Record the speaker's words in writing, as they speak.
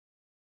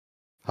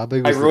How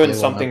big I was the ruined day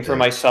one something for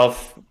update?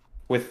 myself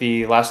with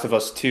the Last of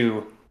Us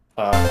 2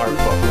 art book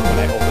when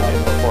I opened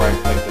it before I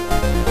played it.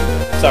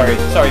 Sorry,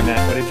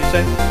 Matt. What did you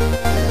say?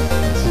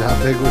 So how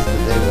big was the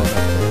day one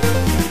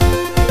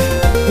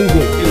update? 2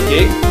 gig. 2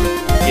 gig?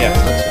 Yeah.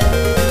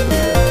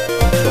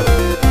 Not too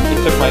It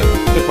took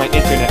my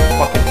internet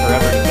fucking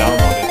forever to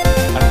download it.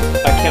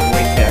 I can't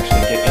wait to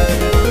actually get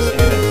internet. This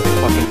internet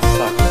fucking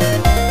sucks.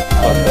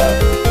 And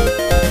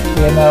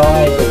you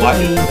know, Watch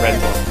it for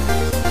rental.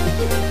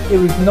 it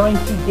was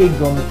 90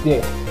 gigs on the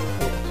disc.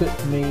 It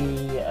took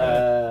me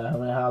I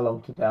don't know how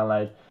long to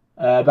download.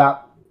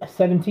 About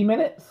 70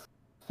 minutes.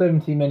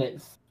 70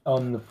 minutes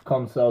on the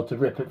console to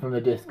rip it from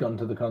the disc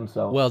onto the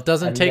console. Well, it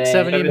doesn't And take then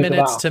 70 it took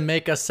minutes about- to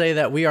make us say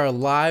that we are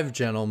live,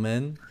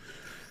 gentlemen.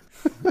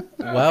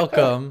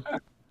 Welcome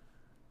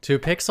to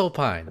Pixel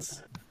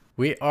Pines.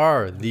 We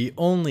are the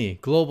only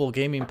global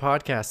gaming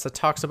podcast that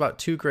talks about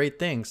two great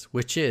things,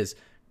 which is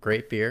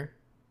great beer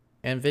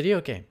and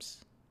video games.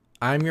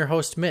 I'm your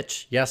host,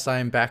 Mitch. Yes, I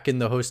am back in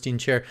the hosting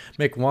chair.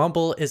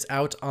 McWomble is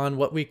out on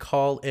what we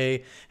call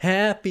a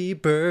happy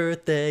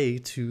birthday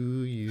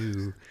to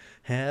you.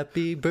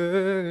 Happy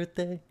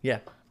birthday.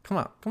 Yeah.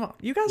 Come on.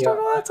 You guys don't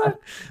know that song?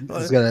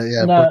 It's gonna,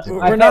 yeah, No, birthday.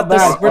 I We're not felt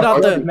bad. the we're not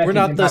I the messaged we're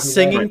not him the happy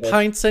singing birthday.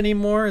 pints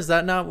anymore. Is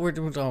that not we're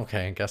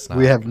okay? I guess not.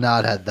 We have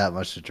not had that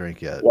much to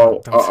drink yet.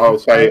 Well, I'll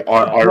say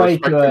I Way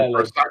respect too him for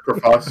early. a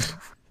sacrifice.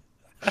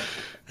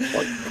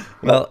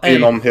 Well, Being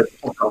hey, on his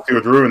podcast, he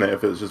would ruin it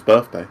if it was his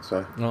birthday.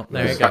 So well,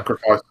 there the you go.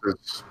 sacrifice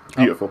is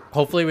beautiful.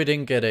 Hopefully, we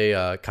didn't get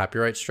a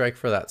copyright strike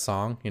for that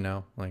song. You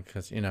know, like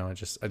because I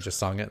just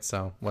sung it,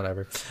 so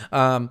whatever.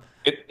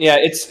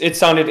 It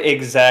sounded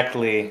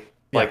exactly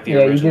like the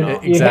Yeah, original.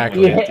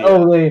 Exactly. You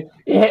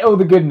hit all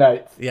the good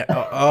notes. Yeah.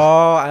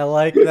 Oh, I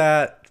like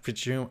that.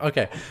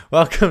 Okay,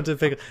 welcome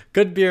to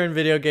Good Beer and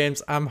Video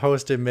Games. I'm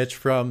hosted Mitch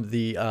from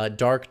the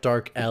dark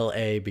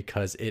LA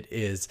because it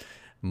is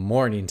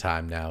morning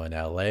time now in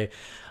LA,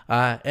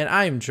 and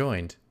I am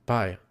joined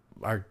by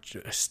our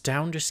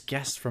astounding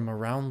guests from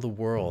around the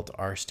world,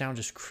 our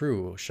astounding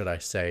crew, should I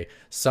say.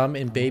 Some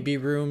in baby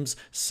rooms,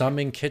 some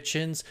in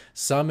kitchens,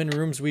 some in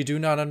rooms we do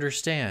not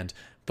understand.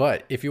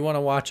 But if you want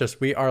to watch us,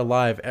 we are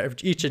live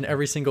each and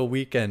every single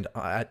weekend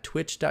at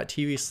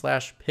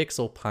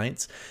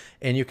twitch.tv/pixelpints.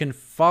 And you can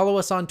follow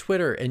us on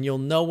Twitter and you'll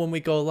know when we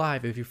go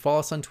live. If you follow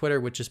us on Twitter,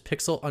 which is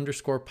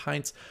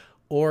pixel_pints,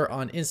 or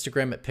on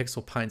Instagram at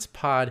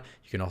pixelpintspod.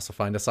 You can also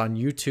find us on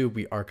YouTube.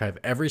 We archive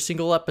every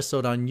single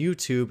episode on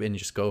YouTube, and you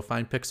just go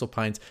find Pixel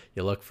Pints.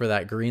 You look for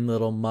that green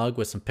little mug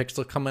with some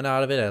pixel coming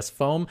out of it as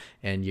foam,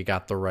 and you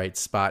got the right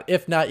spot.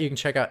 If not, you can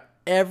check out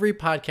every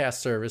podcast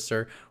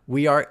servicer.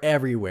 We are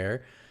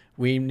everywhere.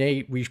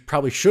 We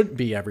probably shouldn't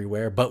be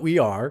everywhere, but we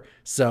are.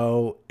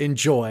 So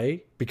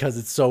enjoy because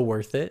it's so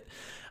worth it.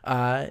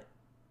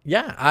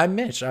 Yeah, I'm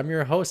Mitch. I'm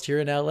your host here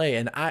in LA,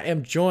 and I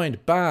am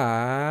joined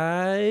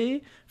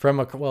by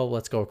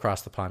let's go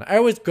across the pond. I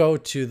always go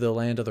to the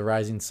land of the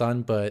rising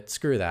sun, but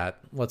screw that.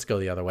 Let's go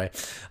the other way.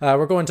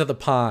 We're going to the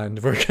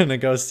pond. We're gonna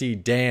go see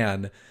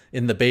Dan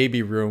in the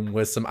baby room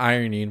with some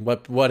ironing.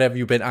 What have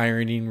you been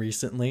ironing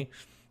recently?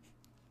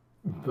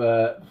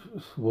 But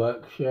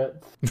work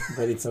shirts,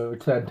 ready for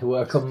return to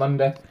work on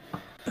Monday.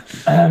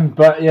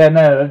 But yeah,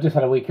 no, I've just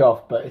had a week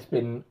off, but it's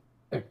been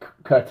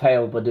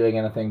curtailed by doing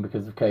anything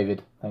because of COVID,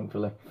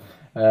 thankfully.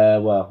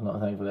 Well,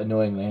 not thankfully,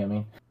 annoyingly, I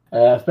mean.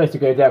 I was supposed to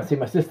go down to see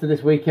my sister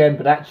this weekend,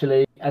 but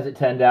actually, as it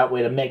turned out,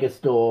 we had a mega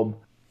storm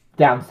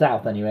down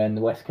south anyway, on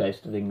the west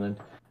coast of England.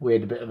 We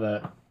had a bit of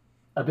a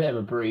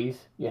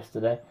breeze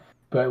yesterday,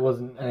 but it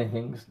wasn't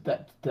anything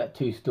that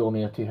too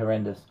stormy or too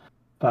horrendous.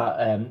 But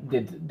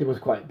it was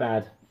quite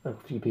bad. A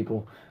few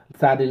people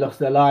sadly lost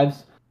their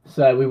lives,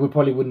 so we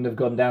probably wouldn't have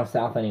gone down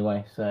south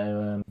anyway.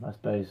 So I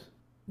suppose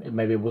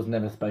maybe it was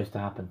never supposed to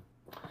happen.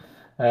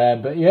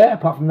 But yeah,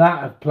 apart from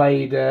that, I've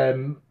played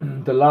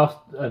not The Last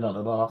of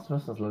Us,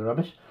 that's a lot of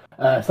rubbish.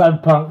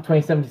 Cyberpunk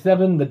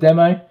 2077, the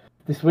demo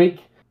this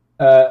week.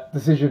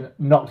 Decision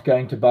not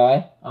going to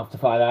buy after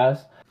 5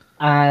 hours.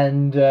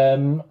 And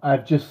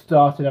I've just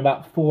started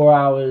about 4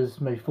 hours,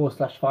 maybe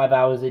 4/5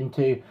 hours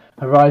into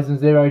Horizon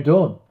Zero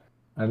Dawn.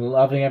 I'm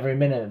loving every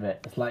minute of it.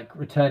 It's like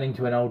returning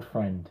to an old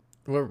friend.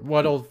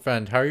 What old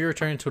friend? How are you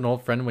returning to an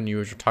old friend when you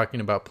were talking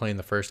about playing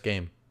the first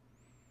game?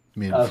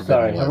 Oh,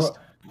 sorry.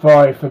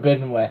 Sorry,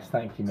 Forbidden West.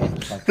 Thank you,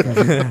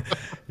 mate.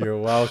 You're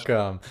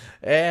welcome.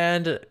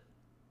 And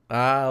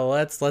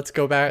let's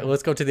go back.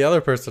 Let's go to the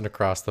other person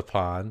across the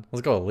pond.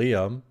 Let's go,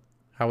 Liam.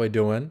 How we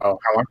doing? Oh,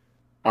 hello.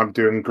 I'm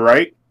doing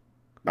great.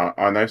 Now,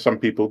 I know some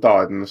people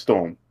died in the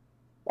storm.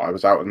 I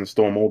was out in the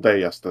storm all day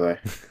yesterday.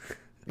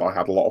 I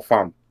had a lot of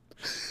fun.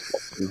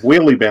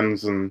 Wheelie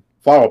bins and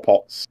flower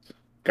pots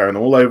going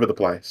all over the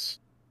place.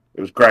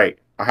 It was great.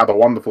 I had a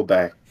wonderful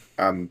day.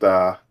 And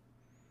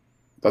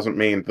doesn't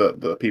mean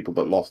that the people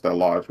that lost their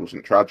lives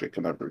wasn't tragic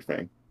and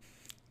everything.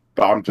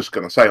 But I'm just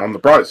going to say, on the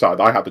bright side,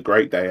 I had a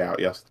great day out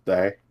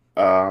yesterday.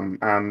 And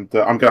I'm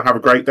going to have a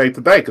great day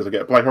today because I get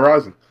to play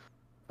Horizon.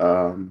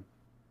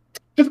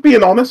 Just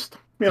being honest,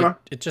 you know.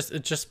 It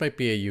just might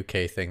be a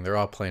UK thing. They're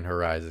all playing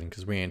Horizon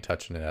because we ain't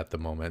touching it at the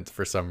moment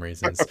for some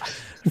reasons.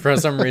 For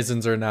some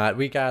reasons or not.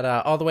 We got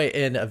all the way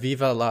in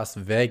Viva Las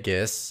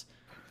Vegas,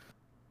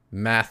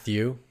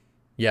 Matthew.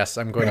 Yes,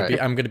 I'm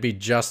going to be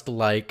just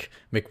like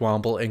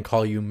McWomble and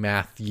call you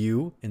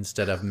Matthew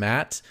instead of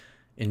Matt.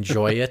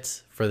 Enjoy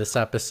it for this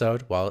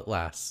episode while it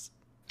lasts.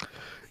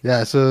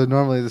 Yeah, so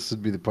normally this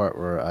would be the part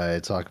where I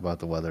talk about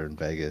the weather in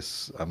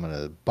Vegas. I'm going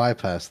to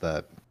bypass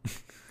that.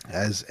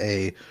 As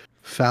a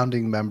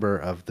founding member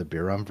of the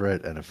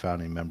Beerumvirate and a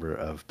founding member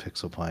of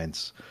Pixel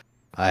Pints,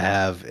 I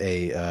have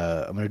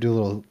I'm going to do a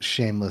little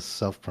shameless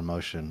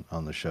self-promotion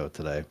on the show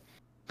today.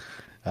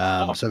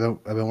 So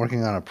I've been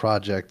working on a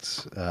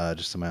project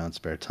just in my own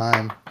spare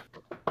time,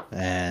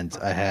 and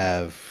I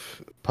have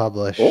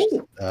published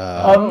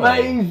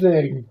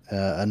amazing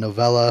a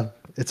novella.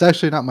 It's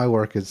actually not my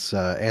work. It's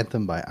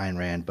Anthem by Ayn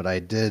Rand, but I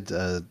did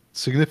a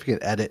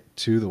significant edit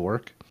to the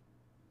work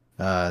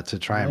to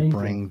try and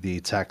bring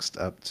the text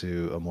up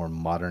to a more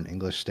modern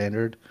English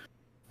standard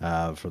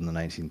from the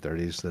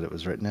 1930s that it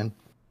was written in.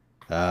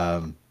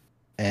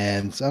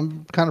 And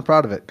I'm kind of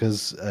proud of it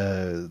because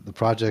the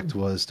project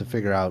was to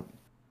figure out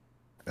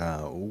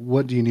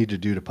what do you need to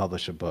do to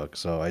publish a book.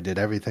 So I did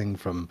everything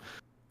from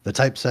the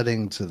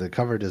typesetting to the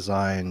cover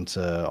design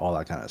to all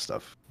that kind of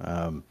stuff.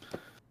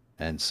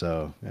 And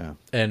so, yeah.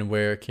 And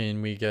where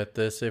can we get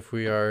this if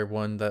we are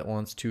one that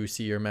wants to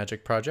see your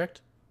magic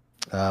project?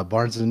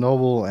 Barnes &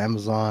 Noble,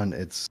 Amazon.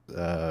 It's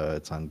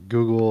on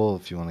Google.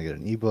 If you want to get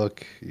an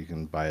ebook, you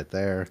can buy it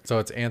there. So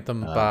it's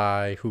Anthem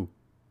by who?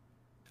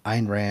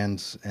 Ayn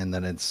Rand, and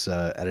then it's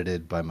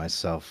edited by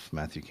myself,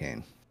 Matthew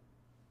Kane.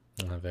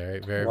 Very,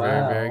 very,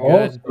 Wow. very,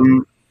 very good.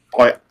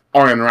 Like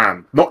Ayn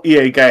Rand, not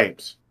EA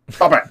Games.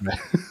 Stop it.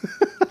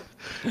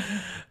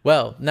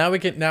 Well, now we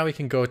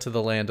can go to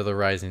the land of the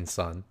rising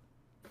sun.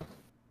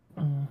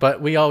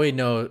 But we always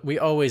know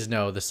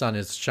the sun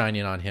is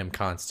shining on him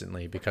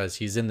constantly because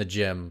he's in the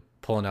gym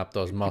pulling up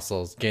those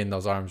muscles, getting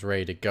those arms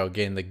ready to go,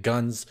 getting the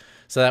guns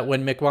so that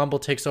when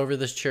McWomble takes over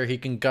this chair, he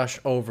can gush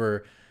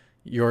over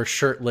your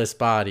shirtless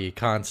body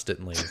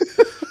constantly.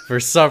 For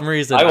some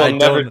reason, I will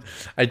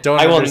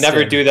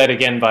never do that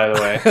again, by the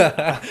way.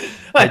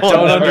 I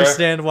don't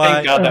understand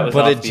why,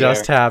 but it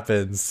just air.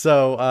 happens.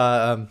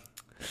 So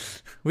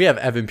we have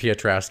Evan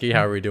Piotrowski.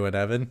 How are we doing,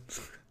 Evan?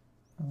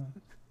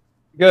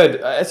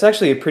 Good. It's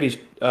actually a pretty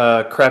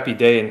crappy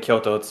day in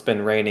Kyoto. It's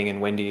been raining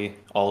and windy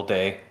all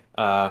day.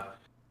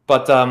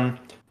 But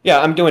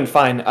I'm doing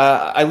fine.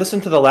 I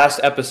listened to the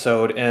last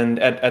episode, and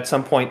at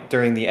some point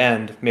during the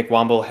end,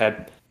 McWomble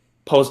had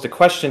posed a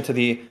question to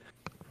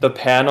the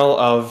panel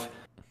of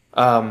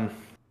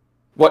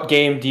what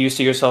game do you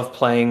see yourself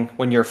playing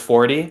when you're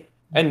 40?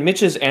 And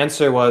Mitch's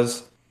answer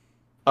was,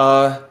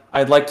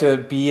 I'd like to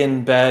be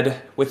in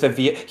bed with a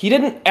V. He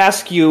didn't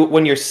ask you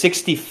when you're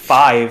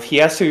 65.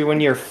 He asked you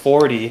when you're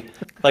 40.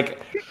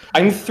 Like,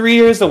 I'm 3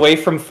 years away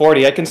from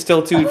 40. I can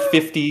still do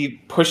 50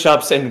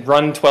 push-ups and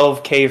run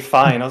 12K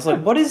fine. I was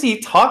like, what is he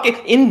talking?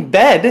 In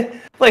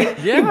bed?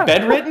 Like, you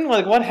bedridden?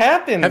 Like, what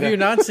happened? Have you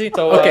not seen...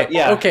 So,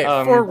 okay,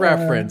 for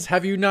reference,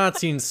 have you not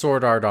seen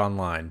Sword Art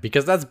Online?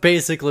 Because that's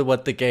basically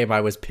what the game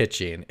I was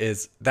pitching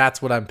is.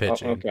 That's what I'm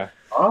pitching. Okay.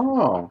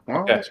 Oh,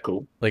 that's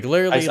cool. Like,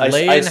 literally I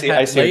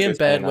lay in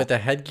bed with a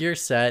headgear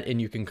set, and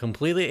you can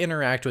completely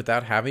interact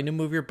without having to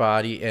move your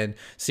body. And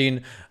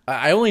seeing...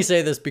 I only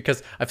say this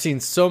because I've seen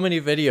so many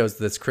videos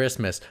this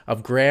Christmas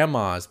of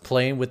grandmas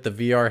playing with the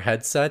VR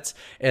headsets,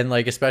 and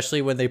like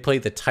especially when they play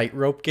the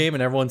tightrope game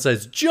and everyone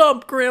says,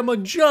 "Jump, grandma,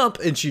 jump,"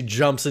 and she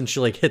jumps and she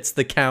like hits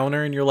the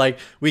counter, and you're like,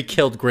 we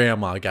killed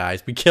grandma,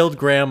 guys. We killed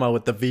grandma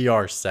with the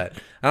VR set.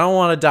 I don't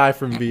want to die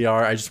from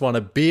VR. I just want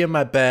to be in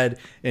my bed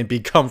and be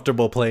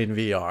comfortable playing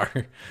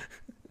VR.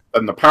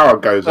 Then the power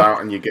goes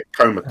out and you get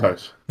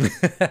comatose.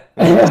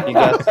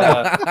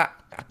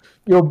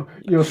 You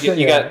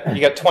got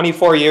you got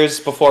 24 years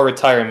before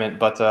retirement,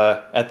 but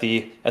at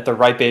the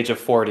ripe age of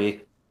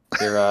 40,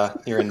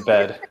 you're in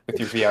bed with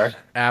your VR.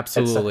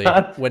 Absolutely,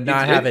 would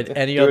not have it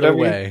any other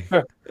way.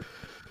 Okay.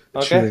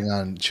 Chewing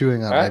on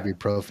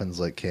ibuprofens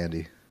like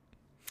candy.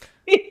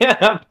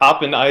 Yeah,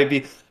 popping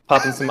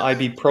some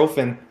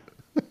ibuprofen.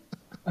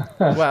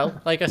 Well,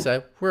 like I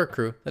said, we're a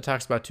crew that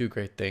talks about two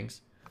great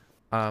things.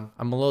 I'm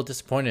a little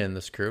disappointed in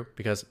this crew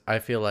because I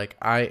feel like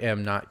I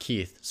am not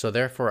Keith. So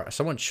therefore,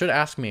 someone should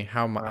ask me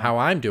how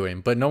I'm doing,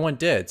 but no one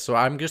did. So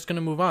I'm just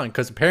gonna move on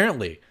because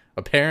apparently,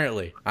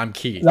 I'm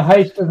Keith. The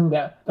host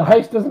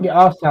doesn't get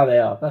asked how they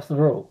are. That's the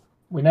rule.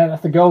 We know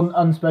that's the golden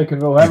unspoken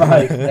rule. Whoever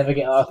hosts never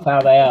get asked how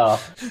they are,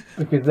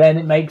 because then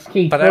it makes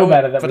Keith feel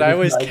better. But I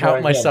always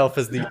count myself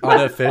as the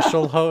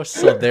unofficial host,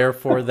 so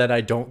therefore then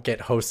I don't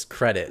get host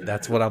credit.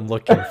 That's what I'm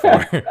looking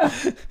for.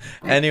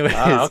 Anyways,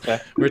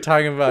 we're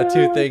talking about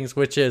two things,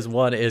 which is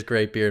one is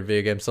great beer and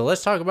video games. So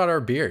let's talk about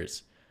our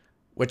beers,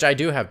 which I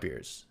do have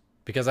beers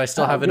because I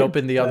still haven't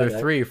opened the other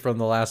three from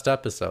the last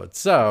episode.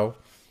 So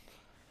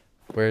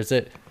where is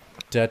it?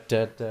 Let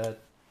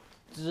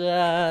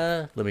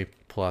me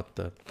pull out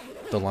the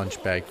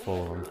lunch bag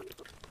full of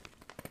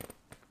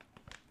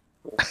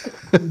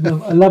them.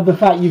 I love the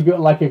fact you've got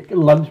like a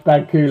lunch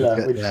bag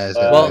cooler. Which, Yeah,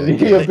 Well, your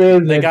beers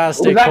they in. gotta Or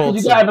stay is that 'cause cold,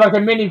 you so- don't have like a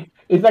mini.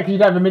 Is that because you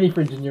don't have a mini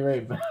fridge in your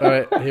room? All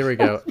right, here we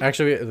go.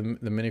 Actually,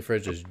 the mini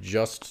fridge is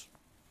just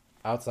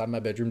outside my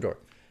bedroom door.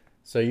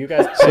 So you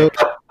guys pick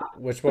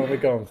which one are we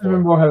going It's even for?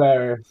 more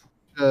hilarious.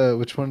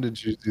 Which one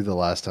did you do the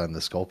last time?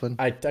 The Sculpin?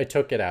 I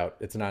took it out.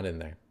 It's not in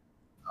there.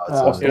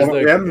 Oh. What's It was the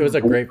one the- again? it was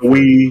a grape-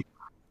 We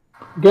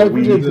Go for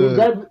We the,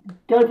 the-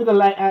 go for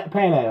the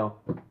pale ale.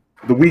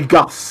 the wee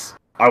Gus.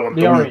 I want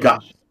The the wee orange.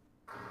 Gus.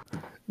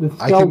 The I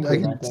can, Sculpin,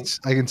 I think.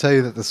 I can tell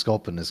you that the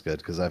Sculpin is good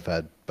because I've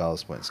had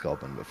Ballast Point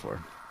Sculpin before.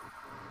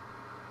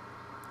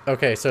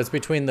 Okay, so it's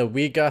between the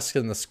Wee Gusk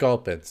and the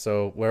Sculpin.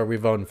 So where are we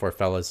voting for,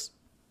 fellas?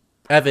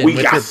 Evan, Wee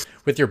with your, Gus.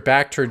 with your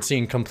back turned,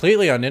 seem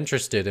completely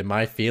uninterested in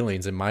my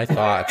feelings and my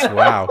thoughts.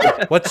 Wow.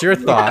 What's your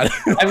thought?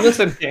 I'm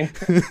listening.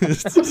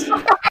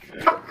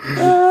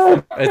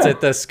 Is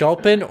it the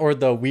Sculpin or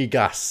the Wee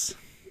Gus?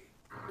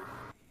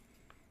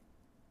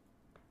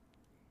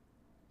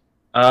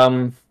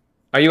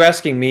 Are you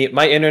asking me?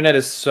 My internet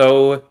is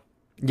so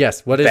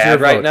Yes. What is bad your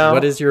vote? right now.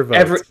 What is your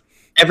vote?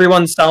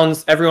 Everyone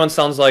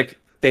sounds like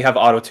they have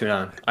auto tune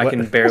on. I What-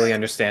 can barely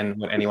understand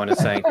what anyone is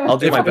saying. I'll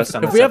do my best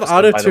on If this we have episode,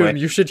 auto by the way. tune,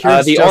 you should hear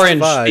us the just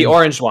orange, fine. the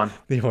orange one.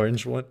 The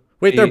orange one.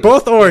 Wait, The- they're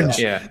both orange.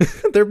 Yeah.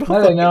 They're both.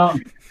 No, they're not.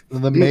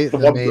 The main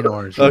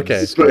orange. one Okay.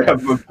 is So we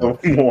Sculpin.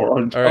 have the more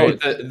orange. All Oh, right.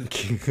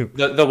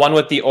 the one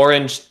with the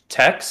orange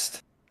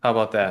text. How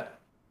about that?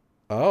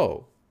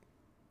 Oh,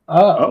 Oh.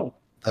 Oh.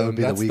 That would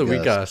be that's the the Wii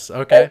Wee Gus. Gus.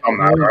 Okay. I'm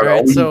All not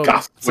right. So,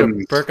 Gus so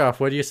wins. Burkoff,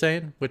 what are you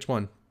saying? Which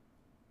one?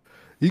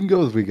 You can go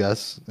with Wii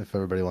Gus if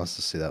everybody wants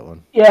to see that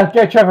one. Yeah,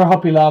 go Trevor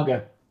Hoppy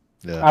Lager.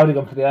 I Yeah. would have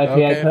gone for the IPA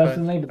Okay, fine.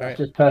 personally, but that's Alright.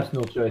 just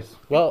personal choice.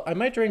 Well, I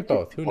might drink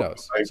both. Who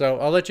knows? So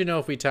I'll let you know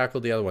if we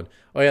tackle the other one.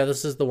 Oh yeah,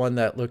 this is the one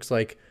that looks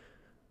like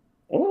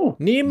Oh.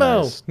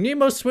 Nemo. Nice.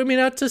 Nemo swimming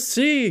out to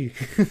sea.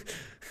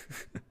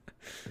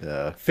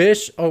 Yeah.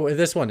 Fish. Oh,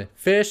 this one.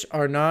 Fish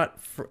are not.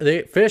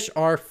 Fish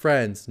are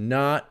friends,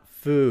 not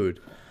food.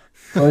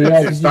 Well,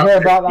 yeah, did you Stop hear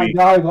it, about that please.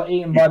 guy who got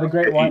eaten by the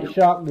great white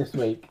shark this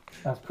week?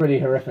 That's pretty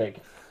horrific.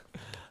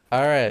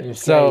 All in right. Australia.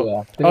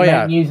 So, Did oh it yeah.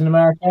 make news in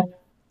America?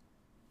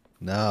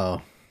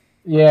 No.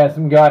 Yeah,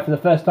 some guy for the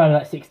first time in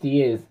like 60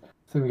 years.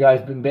 Some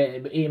guy's been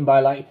eaten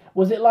by like,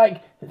 was it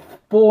like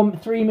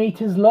 3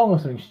 meters long or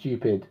something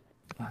stupid?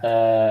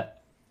 They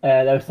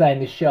were saying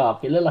this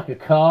shark. It looked like a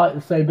car. It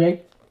was so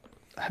big.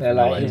 They're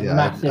no like, this idea.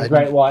 massive I-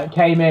 great white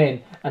came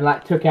in and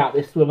like took out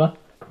this swimmer,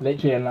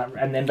 literally,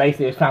 and then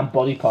basically it was found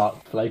body parts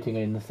floating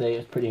in the sea. It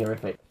was pretty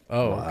horrific.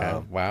 Oh, Wow.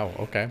 okay. Wow.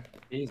 Okay.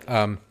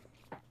 Jeez.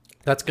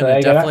 That's there gonna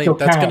you go, definitely. that's your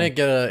That's can. gonna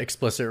get an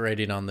explicit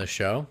rating on this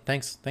show.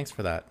 Thanks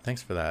for that.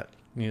 Thanks for that.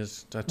 You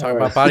just talk worries.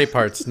 about body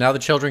parts. Now the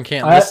children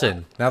can't I-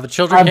 listen. Now the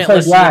children I'm can't so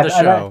listen glad. to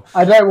the show.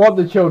 I don't want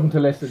the children to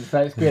listen, so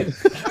it's good.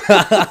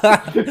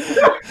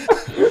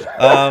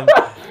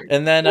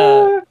 And then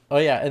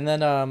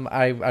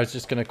I was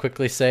just gonna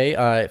quickly say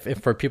if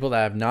for people that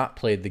have not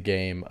played the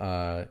game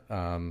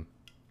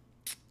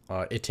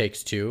It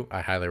Takes Two,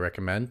 I highly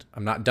recommend.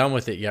 I'm not done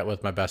with it yet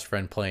with my best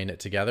friend playing it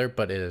together,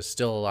 but it is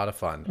still a lot of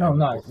fun. Oh,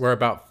 nice. We're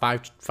about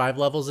five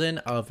levels in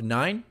of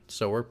 9,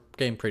 so we're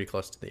getting pretty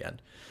close to the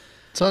end.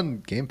 It's on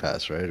Game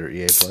Pass, right? Or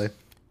EA Play?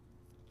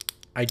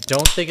 I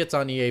don't think it's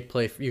on EA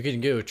Play. You can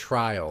do a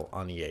trial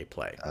on EA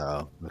Play.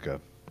 Oh, okay.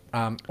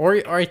 Or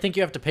I think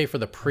you have to pay for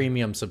the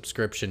premium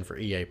subscription for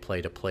EA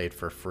Play to play it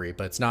for free,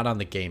 but it's not on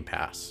the Game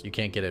Pass. You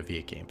can't get it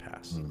via Game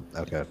Pass.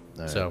 Okay. All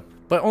right. So,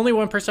 but only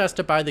one person has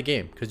to buy the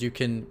game because you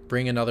can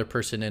bring another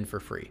person in for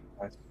free.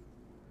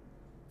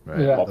 Right.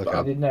 Yeah, Okay.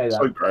 I didn't know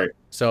So that. great.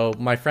 So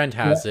my friend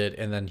has it,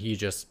 and then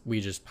we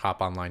just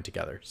hop online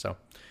together. So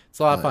it's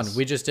a lot of fun. Nice.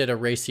 We just did a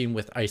racing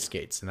with ice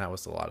skates, and that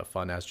was a lot of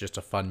fun. As just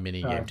a fun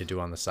mini game Nice. to do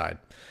on the side.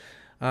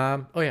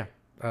 Oh yeah.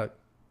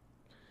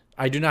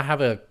 I do not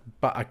have a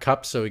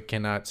cup, so we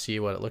cannot see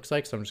what it looks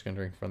like. So I'm just gonna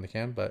drink from the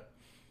can. But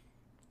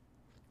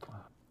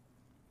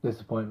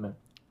Disappointment.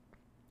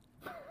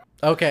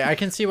 okay, I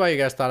can see why you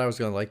guys thought I was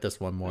gonna like this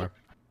one more.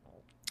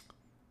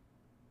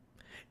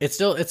 It's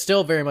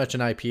still very much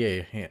an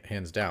IPA,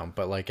 hands down.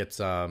 But like it's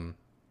Well,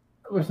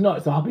 it's not.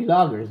 It's a hobby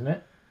lager, isn't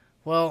it?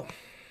 well.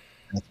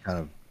 That's kind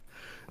of.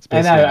 It's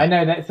I basically,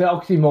 know. That's an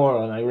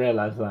oxymoron. I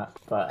realise that,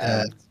 but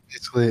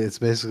It's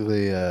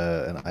basically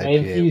an they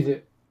infuse IPA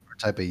it.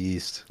 type of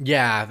yeast.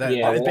 Yeah,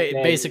 Yeah,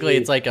 basically they-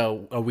 it's like a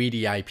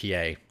weedy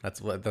IPA.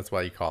 That's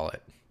what you call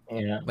it.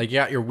 Yeah. Like you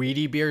got your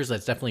weedy beers,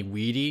 that's definitely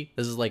weedy.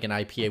 This is like an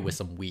IPA with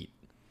some wheat.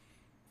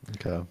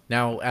 Okay.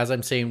 Now, as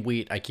I'm saying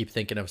wheat, I keep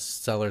thinking of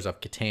Sellers of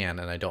Catan,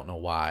 and I don't know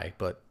why,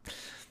 but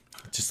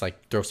just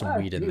like throw some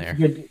wheat in there.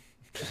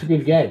 It's a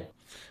good game.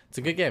 It's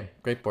a good game,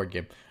 great board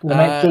game.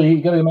 Well,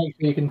 you gotta make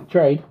sure you can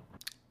trade.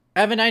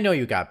 Evan, I know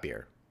you got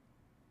beer.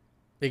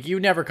 Like you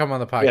never come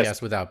on the podcast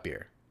Yes. without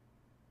beer.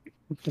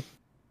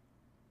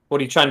 What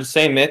are you trying to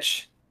say,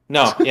 Mitch?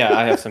 No, yeah,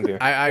 I have some beer.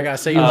 I gotta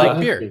say you Uh, like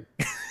beer.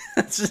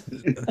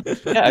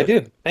 Yeah, I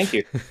do. Thank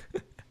you.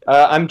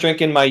 I'm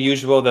drinking my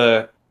usual,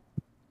 the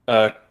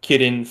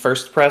Kirin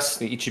First Press,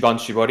 the Ichiban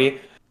Shibori.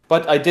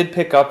 But I did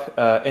pick up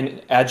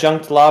an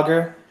adjunct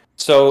lager.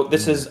 So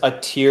this is a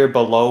tier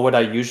below what I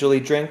usually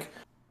drink,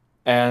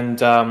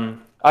 and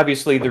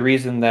obviously the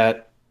reason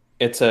that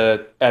it's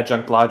a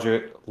adjunct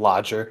lager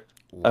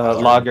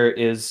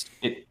is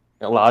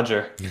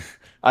lager.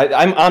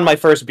 I'm on my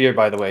first beer,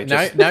 by the way.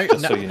 Just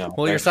so you know.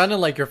 Well, you're sounding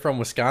like you're from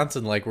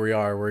Wisconsin, like we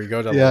are, where you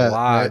go to Yeah,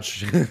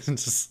 lodge.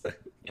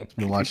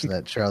 Been watching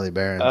that Charlie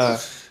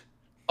Barron's.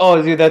 Oh,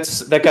 dude,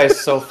 that guy's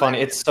so funny.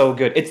 It's so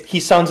good.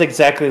 He sounds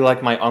exactly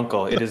like my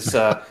uncle. It is.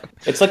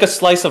 It's like a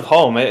slice of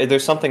home.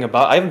 There's something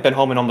about. I haven't been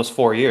home in almost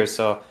 4 years,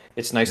 so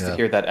it's nice to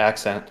hear that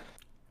accent.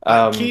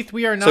 Keith,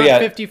 we are not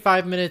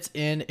 55 minutes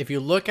in. If you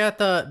look at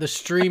the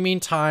streaming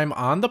time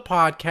on the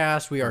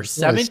podcast, we are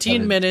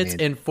 17 minutes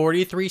and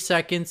 43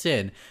 seconds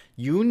in.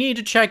 You need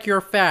to check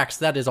your facts.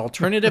 That is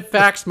alternative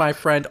facts, my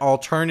friend.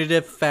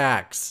 Alternative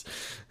facts.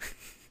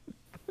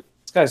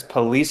 This guy's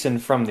policing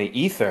from the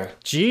ether.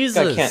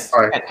 Jesus,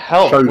 can't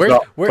help.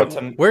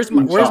 Where's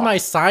my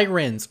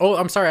sirens? Oh,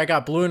 I'm sorry. I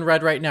got blue and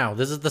red right now.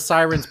 This is the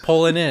sirens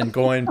pulling in,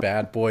 going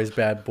bad boys,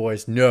 bad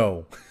boys.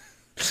 No.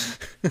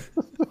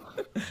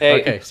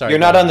 Hey, okay, sorry, you're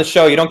not on the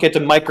show. You don't get to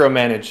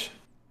micromanage.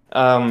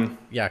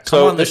 Yeah,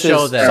 come on the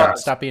show then.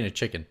 Stop being a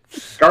chicken.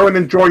 Go and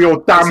enjoy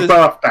your damn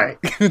birthday.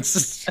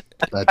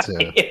 That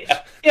too.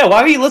 Yeah,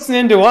 why are you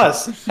listening to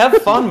us? Have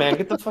fun, man.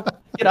 Get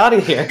out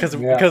of here. Because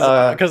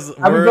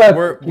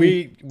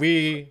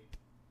we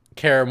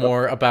care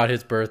more about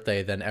his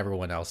birthday than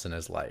everyone else in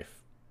his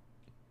life.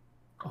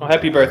 Oh,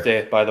 happy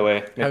birthday, by the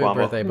way. Happy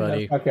birthday,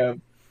 buddy. Okay.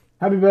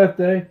 Happy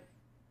birthday.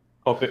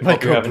 Hope you're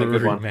having a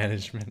good one.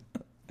 Management.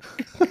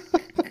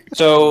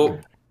 So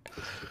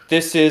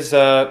this is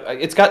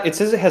it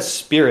says it has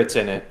spirits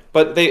in it,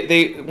 but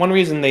they one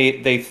reason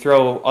they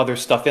throw other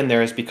stuff in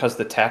there is because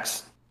the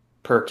tax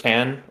per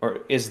can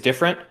is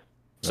different.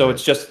 So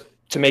it's just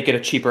to make it a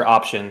cheaper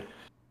option,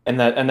 and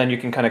then you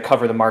can kind of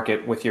cover the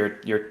market with your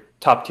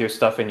top tier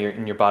stuff and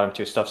your bottom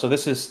tier stuff. So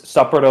this is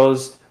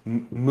Sapporo's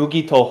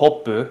Mugi to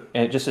Hoppu,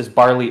 and it just says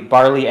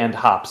barley and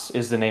hops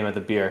is the name of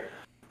the beer.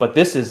 But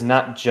this is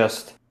not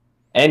just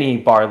any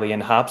barley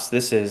and hops.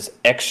 This is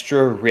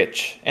extra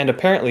rich, and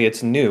apparently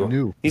it's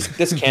new.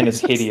 This can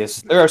is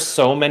hideous. There are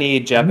so many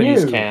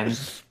Japanese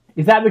cans.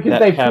 Is that because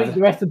they've tweaked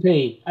the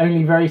recipe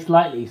only very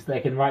slightly so they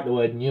can write the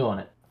word "new" on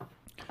it?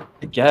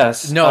 I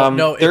guess.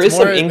 No. There is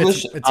some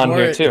English on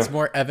here too. It's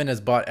more Evan has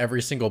bought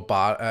every single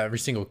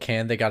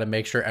can. They got to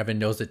make sure Evan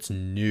knows it's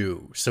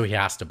new, so he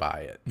has to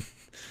buy it.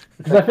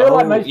 Because I feel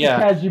like most of the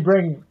cans you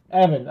bring,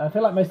 Evan. I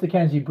feel like most of the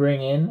cans you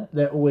bring in,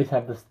 they always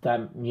have the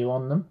stamp "new"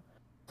 on them.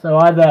 So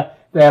either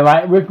they're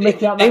like we're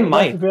mixing up that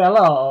recipe a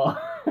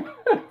lot,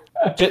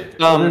 or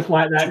just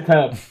like that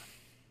term.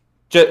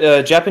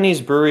 Japanese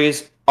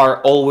breweries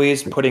are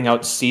always putting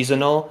out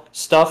seasonal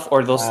stuff,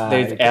 or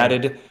they've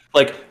added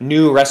like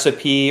new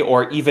recipe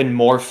or even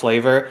more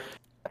flavor.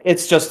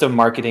 It's just a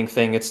marketing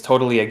thing. It's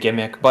totally a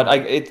gimmick, but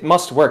it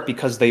must work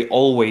because they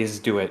always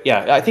do it.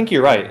 Yeah, I think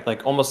you're right.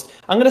 Like almost,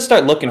 I'm gonna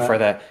start looking for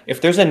that. If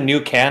there's a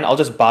new can, I'll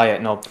just buy it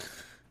and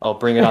I'll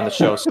bring it on the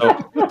show.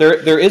 So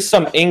there is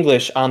some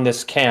English on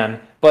this can,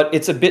 but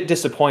it's a bit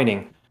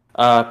disappointing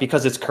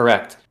because it's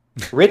correct.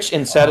 Rich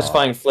and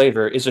satisfying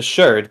flavor is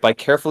assured by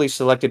carefully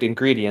selected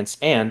ingredients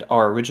and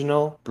our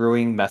original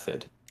brewing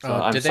method. So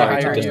I'm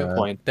sorry to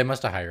disappoint. They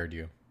must have hired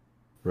you,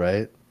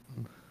 right?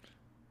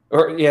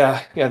 Or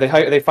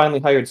they finally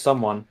hired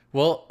someone.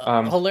 Well,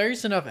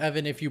 hilarious enough,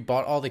 Evan. If you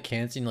bought all the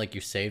cans and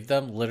you saved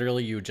them,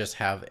 literally you would just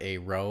have a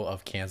row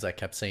of cans that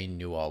kept saying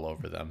 "new" all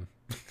over them.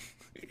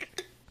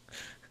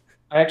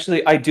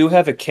 I do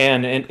have a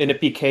can, and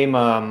it became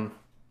a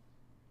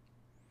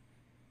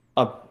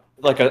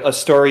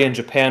story in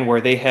Japan where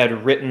they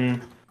had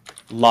written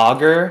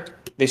lager.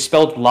 They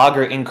spelled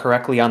lager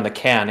incorrectly on the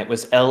can. It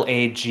was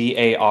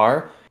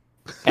LAGAR,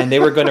 and they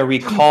were going to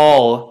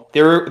recall.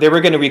 They were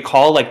going to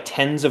recall like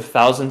tens of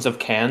thousands of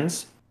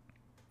cans,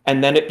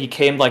 and then it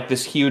became like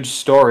this huge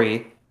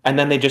story. And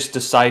then they just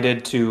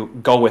decided to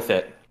go with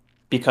it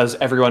because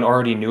everyone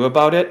already knew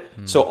about it.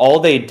 So all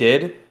they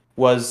did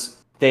was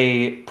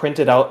they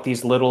printed out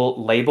these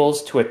little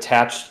labels to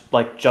attach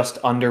like just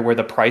under where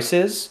the price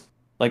is,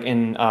 like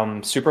in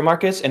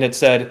supermarkets, and it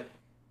said,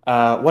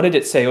 what did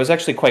it say? It was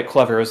actually quite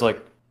clever. It was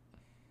like,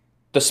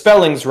 the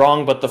spelling's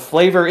wrong, but the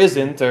flavor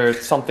isn't, or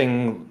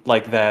something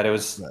like that. It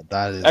was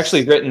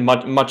actually written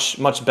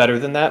much better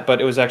than that,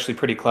 but it was actually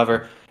pretty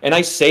clever. And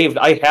I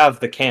have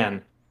the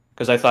can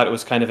because I thought it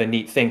was kind of a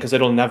neat thing because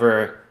it'll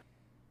never,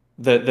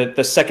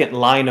 the second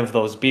line of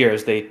those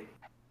beers, they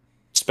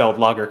spelled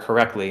lager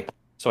correctly.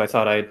 So I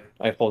thought I'd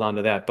hold on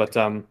to that. But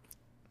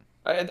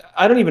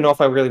I don't even know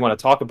if I really want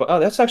to talk about. Oh,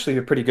 that's actually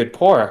a pretty good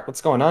pour.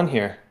 What's going on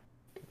here?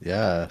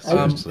 Yeah.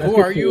 Who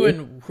are you,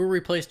 and who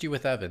replaced you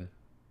with Evan?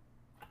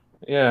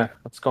 Yeah,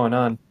 what's going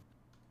on?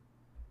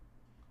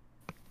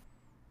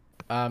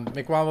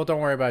 McWomble,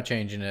 don't worry about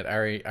changing it.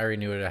 I already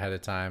knew it ahead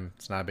of time.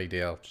 It's not a big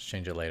deal. Just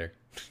change it later.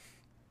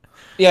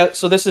 Yeah,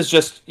 so this is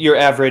just your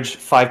average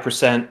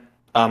 5%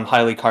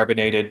 highly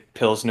carbonated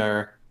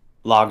Pilsner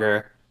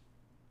lager.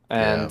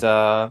 And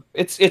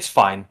it's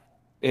fine.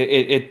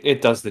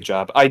 It does the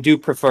job. I do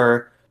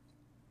prefer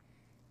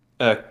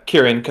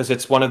Kirin, because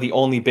it's one of the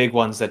only big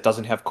ones that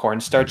doesn't have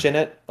cornstarch in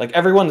it. Like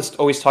everyone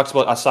always talks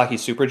about Asahi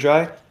Super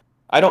Dry.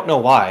 I don't know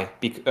why.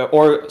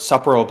 Or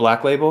Sapporo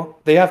Black Label.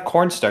 They have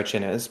cornstarch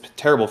in it. It's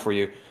terrible for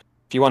you.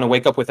 If you want to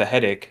wake up with a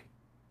headache,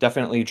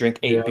 definitely drink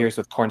 8 beers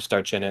with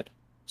cornstarch in it.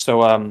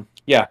 So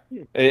yeah,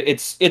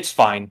 it's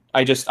fine.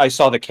 I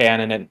saw the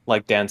can and it,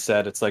 like Dan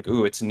said, it's like,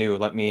 ooh, it's new.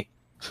 Let me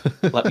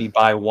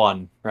buy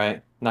one, right?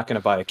 I'm not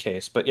gonna buy a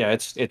case, but yeah,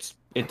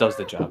 it does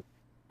the job.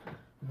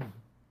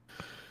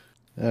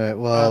 All right.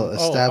 Well,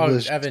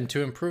 established. Evan,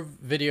 to improve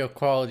video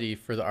quality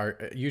for our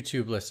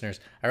YouTube listeners,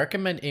 I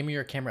recommend aiming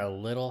your camera a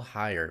little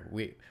higher.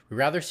 We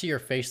rather see your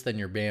face than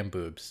your man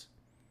boobs.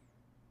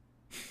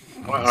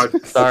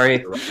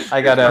 Sorry,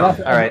 I gotta.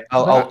 All right,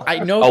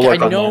 I know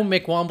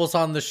Mick Womble's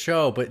on the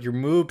show, but your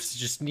moobs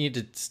just need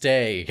to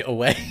stay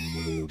away.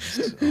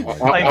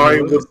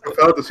 I would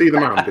prefer to see the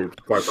man boobs,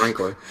 quite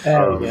frankly.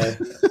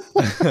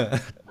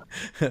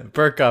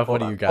 Burkoff,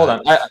 what do you got? Hold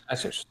on, I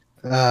searched.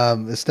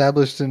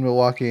 Established in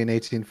Milwaukee in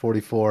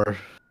 1844.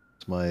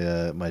 It's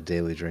my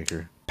daily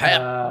drinker.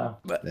 Pap.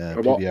 Yeah,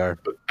 PBR.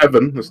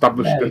 Evan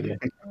established in.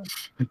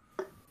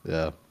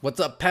 Yeah.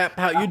 What's up, Pap?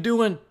 How you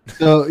doing?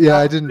 So yeah,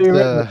 I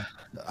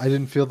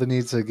didn't feel the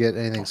need to get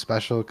anything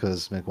special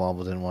because Mick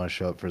Womble didn't want to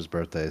show up for his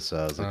birthday, so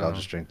I was like, I'll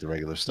just drink the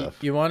regular stuff.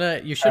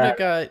 You should have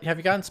got. Have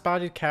you gotten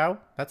Spotted Cow?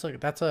 That's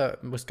a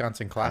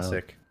Wisconsin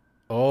classic.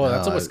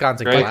 That's a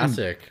Wisconsin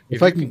classic.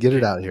 If I can get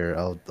it out here,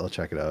 I'll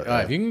check it out.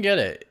 If you can get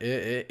it,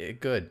 it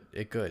good,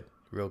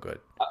 real good.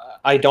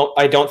 I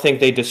don't think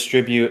they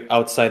distribute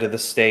outside of the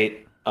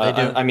state. They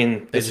do. I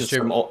mean, this is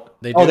from.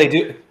 They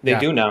do. They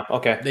do now.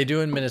 Okay. They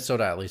do in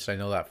Minnesota, at least I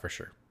know that for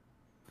sure.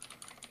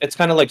 It's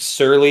kind of like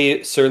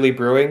Surly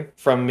Brewing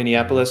from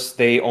Minneapolis.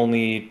 They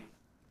only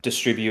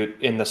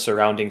distribute in the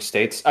surrounding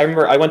states. I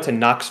remember I went to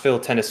Knoxville,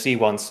 Tennessee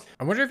once.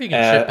 I wonder if you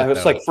can ship it. I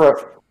was like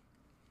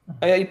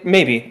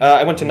maybe.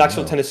 I went to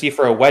Knoxville, Tennessee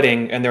for a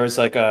wedding, and there was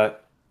a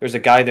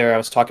guy there. I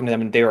was talking to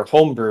them, and they were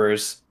home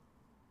brewers.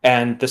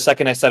 And the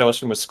second I said I was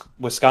from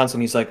Wisconsin,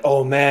 he's like,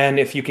 "Oh man,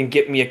 if you can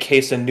get me a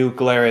case of New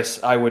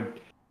Glarus, I would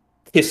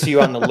kiss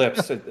you on the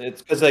lips."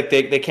 It's because like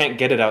they can't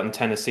get it out in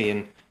Tennessee,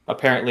 and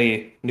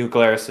apparently New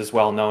Glarus is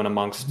well known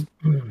amongst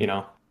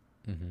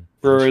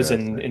brewers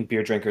and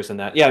beer drinkers and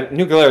that. Yeah,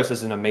 New Glarus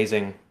is an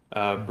amazing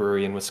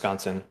brewery in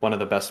Wisconsin, one of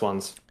the best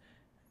ones.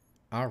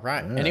 All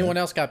right. Anyone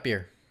else got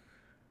beer?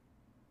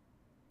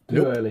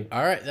 Too early.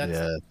 All right.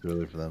 Too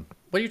early for them.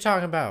 What are you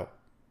talking about?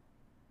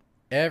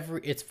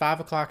 It's 5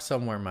 o'clock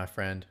somewhere, my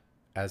friend,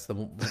 as the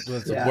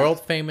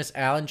world famous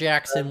Alan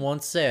Jackson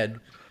once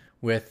said.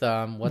 With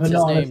what's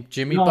his name,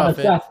 Jimmy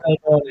Buffett. Saturday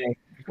morning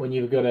when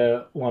you've got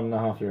a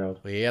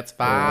 1.5-year-old. It's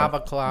 5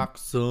 o'clock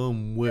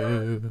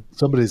somewhere.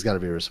 Somebody's got to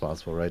be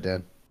responsible, right,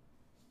 Dan?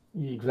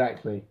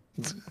 Exactly.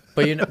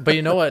 But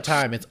you know what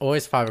time? It's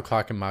always 5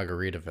 o'clock in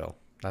Margaritaville.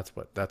 That's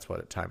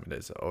what time it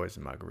is. Always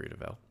in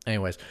Margaritaville.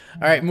 Anyways,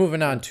 all right,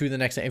 moving on to the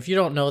next thing. If you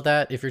don't know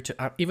that, if you're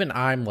even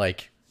I'm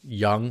like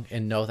young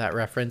and know that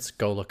reference,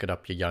 go look it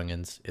up, you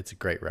youngins. It's a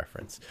great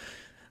reference.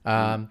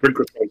 Drink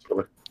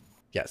responsibly.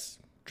 Yes.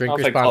 Drink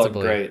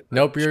responsibly.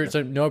 No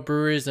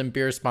breweries and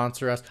beer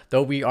sponsor us,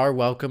 though we are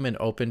welcome and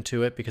open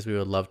to it because we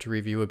would love to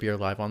review a beer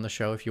live on the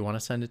show. If you want to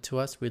send it to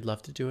us, we'd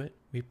love to do it.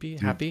 We'd be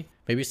happy.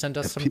 Maybe send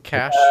us some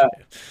cash.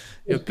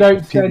 Don't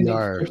send it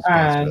to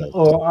Japan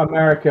or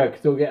America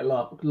because you'll get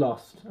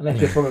lost unless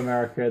you're from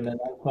America, and then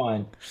that's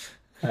fine.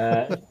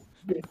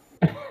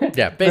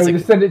 Yeah, basically.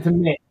 Just send it to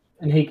Mick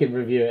and he can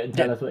review it and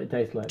tell us what it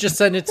tastes like. Just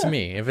send it to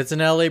me. If it's an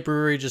LA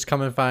brewery, just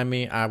come and find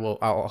me.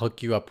 I'll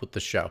hook you up with the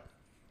show.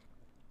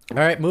 All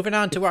right, moving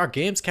on to our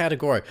games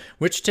category,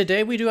 which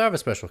today we do have a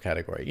special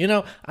category. You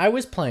know, I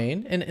was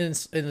playing, and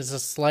it's a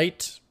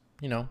slight,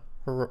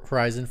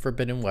 Horizon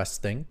Forbidden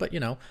West thing, but,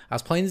 I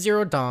was playing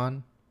Zero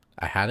Dawn.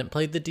 I hadn't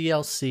played the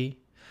DLC.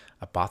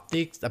 I bought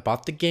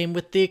the game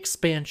with the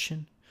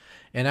expansion,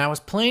 and I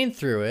was playing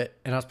through it,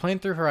 and I was playing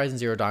through Horizon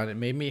Zero Dawn, and it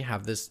made me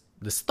have this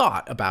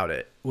thought about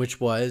it, which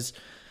was,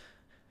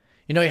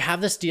 you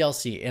have this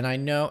DLC, and I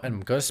know, and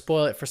I'm going to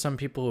spoil it for some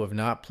people who have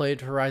not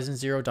played Horizon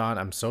Zero Dawn.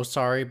 I'm so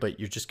sorry,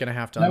 but you're just going to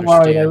have to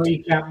understand. Don't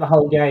worry, they recap the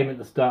whole game at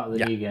the start of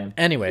the new game.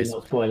 Anyways,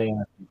 not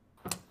spoiling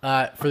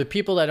anything. For the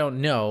people that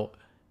don't know,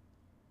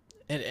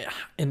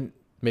 and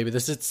maybe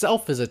this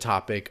itself is a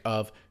topic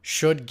of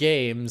should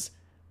games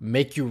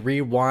make you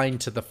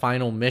rewind to the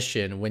final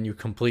mission when you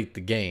complete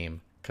the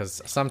game?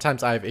 Because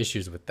sometimes I have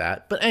issues with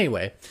that. But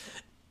anyway,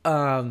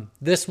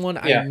 this one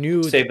I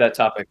knew. Save that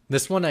topic.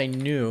 This one I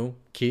knew,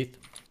 Keith.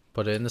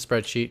 Put it in the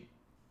spreadsheet.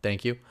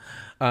 Thank you.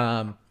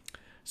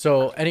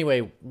 So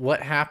anyway, what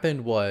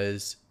happened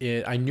was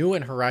I knew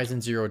in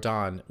Horizon Zero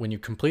Dawn, when you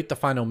complete the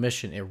final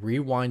mission, it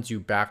rewinds you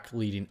back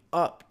leading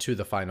up to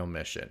the final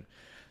mission.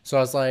 So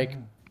I was like,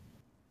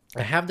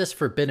 I have this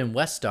Forbidden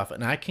West stuff,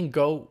 and I can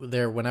go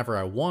there whenever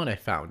I want, I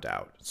found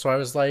out. So I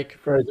was like...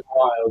 Frozen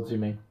Wilds, you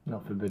mean?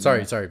 Not Forbidden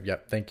Sorry.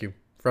 Yep, thank you.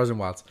 Frozen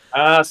Wilds.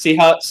 See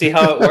how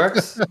it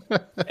works,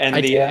 and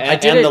I did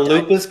and it. the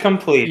loop is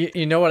complete.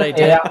 You know what I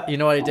did? Yeah. You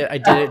know what I did? I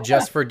did it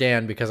just for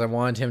Dan because I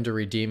wanted him to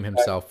redeem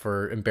himself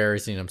for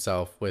embarrassing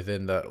himself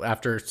within the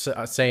after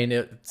saying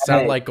it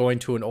sounded like going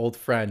to an old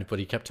friend, but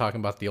he kept talking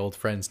about the old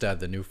friend's dead,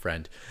 the new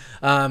friend.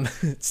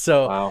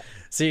 So Wow.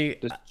 see,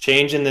 Just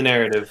changing the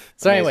narrative.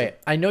 so Amazing. anyway,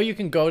 I know you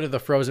can go to the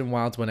Frozen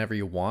Wilds whenever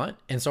you want,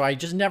 and so I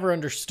just never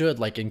understood,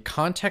 like, in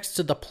context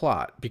to the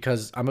plot,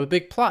 because I'm a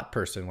big plot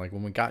person. Like,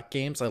 when we got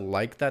games, I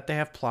like that they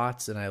have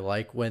plots, and I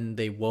like when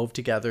they wove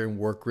together and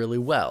work really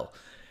well.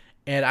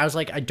 And I was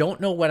like, I don't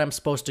know when I'm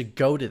supposed to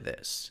go to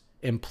this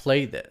and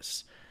play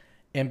this.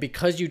 And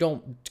because you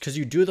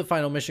do the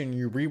final mission and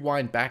you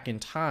rewind back in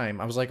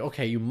time, I was like,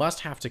 okay, you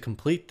must have to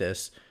complete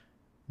this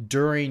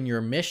during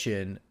your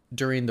mission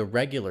during the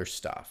regular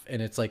stuff,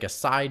 and it's like a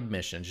side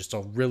mission, just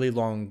a really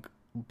long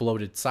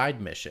bloated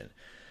side mission.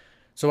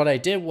 So what I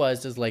did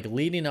is like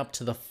leading up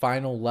to the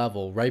final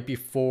level, right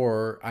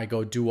before I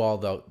go do all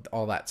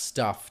that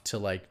stuff to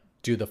like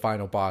do the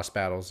final boss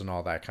battles and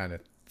all that kind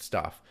of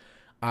stuff,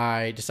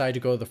 I decided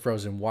to go to the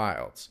Frozen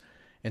Wilds.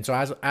 And so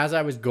as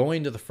I was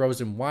going to the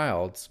Frozen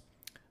Wilds,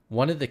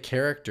 one of the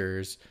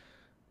characters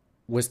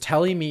was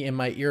telling me in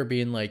my ear,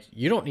 being like,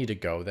 you don't need to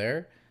go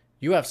there.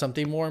 You have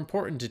something more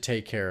important to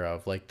take care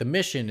of, like the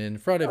mission in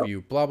front of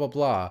you, blah, blah,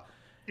 blah.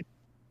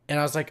 And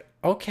I was like,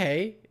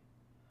 okay,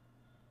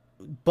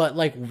 but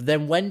like,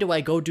 then when do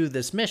I go do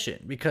this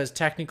mission? Because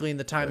technically in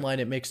the timeline,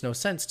 it makes no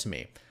sense to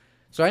me.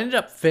 So I ended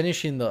up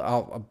finishing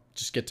I'll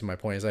just get to my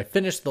point. As I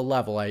finished the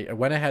level, I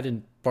went ahead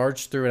and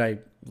barged through, and I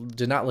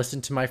did not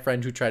listen to my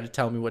friend who tried to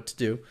tell me what to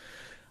do.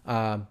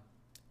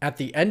 At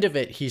the end of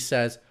it, he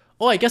says,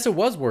 oh, I guess it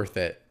was worth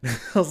it.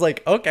 I was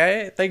like,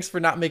 okay, thanks for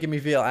not making me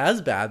feel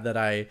as bad that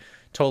I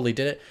totally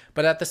did it.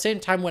 But at the same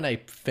time, when I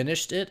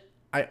finished it,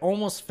 I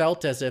almost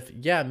felt as if,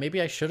 yeah,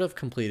 maybe I should have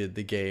completed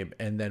the game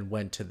and then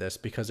went to this,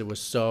 because it was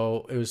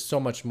so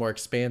much more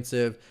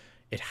expansive.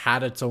 It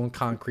had its own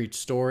concrete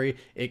story.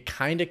 It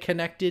kind of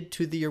connected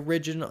to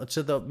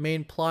the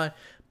main plot,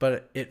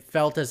 but it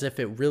felt as if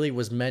it really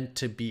was meant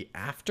to be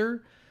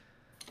after.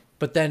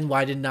 But then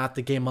why did not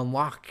the game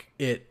unlock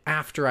it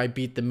after I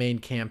beat the main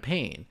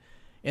campaign?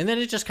 And then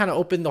it just kind of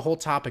opened the whole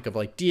topic of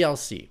like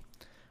DLC.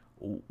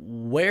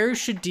 Where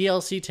should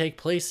DLC take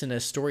place in a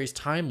story's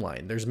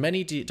timeline? There's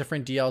many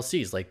different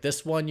DLCs. Like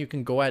this one you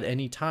can go at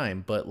any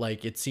time, but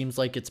like it seems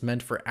like it's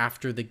meant for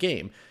after the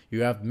game.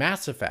 You have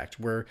Mass Effect,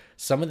 where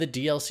some of the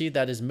DLC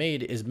that is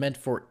made is meant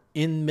for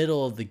in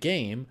middle of the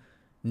game,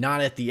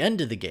 not at the end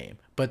of the game.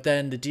 But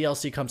then the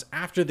DLC comes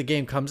after the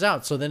game comes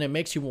out, so then it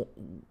makes you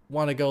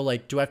want to go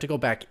like, do I have to go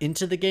back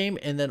into the game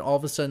and then all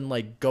of a sudden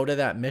like go to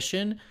that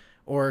mission?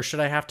 Or should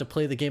I have to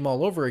play the game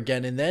all over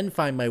again and then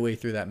find my way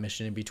through that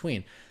mission in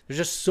between? There's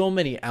just so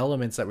many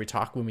elements that we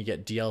talk when we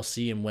get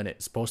DLC and when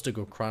it's supposed to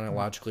go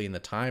chronologically in the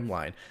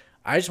timeline.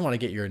 I just want to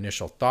get your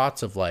initial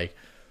thoughts of like,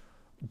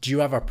 do you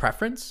have a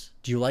preference?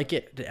 Do you like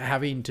it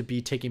having to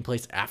be taking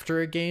place after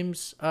a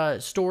game's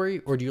story?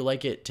 Or do you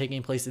like it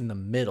taking place in the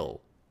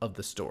middle of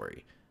the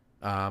story?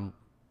 Burkoff,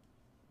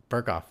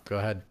 go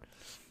ahead.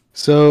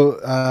 So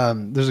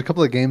there's a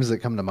couple of games that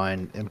come to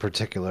mind in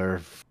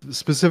particular,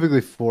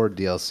 specifically for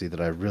DLC,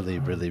 that I really,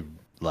 really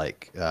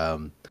like.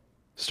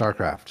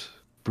 StarCraft,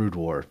 Brood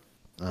War,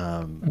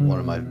 one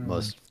of my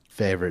most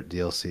favorite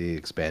DLC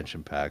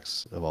expansion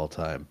packs of all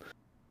time.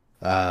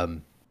 The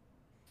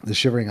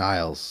Shivering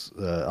Isles,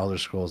 Elder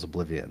Scrolls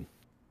Oblivion.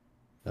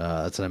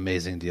 That's an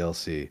amazing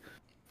DLC.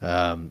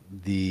 I'm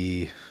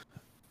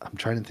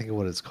trying to think of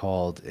what it's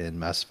called in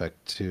Mass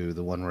Effect 2,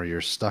 the one where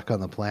you're stuck on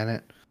the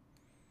planet.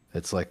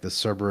 It's like the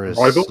Cerberus...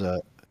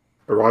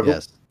 Arrival?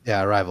 Yes.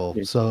 Yeah, Arrival.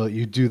 Yeah. So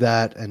you do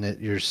that, and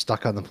you're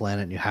stuck on the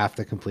planet, and you have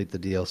to complete the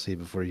DLC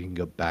before you can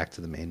go back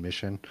to the main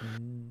mission.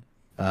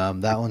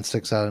 That one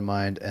sticks out in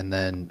mind. And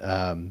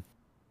then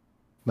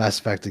Mass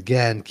Effect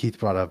again, Keith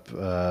brought up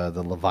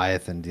the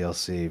Leviathan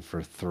DLC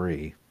for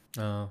 3.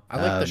 Oh, I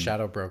like the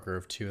Shadow Broker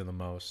of 2 the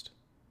most.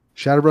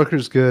 Shadow Broker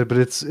is good, but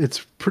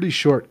it's pretty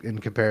short in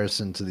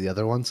comparison to the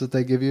other ones that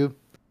they give you.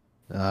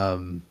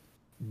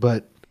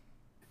 But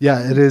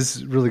yeah, it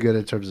is really good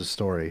in terms of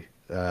story.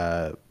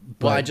 Well,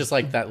 I just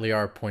like that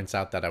Liara points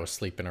out that I was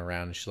sleeping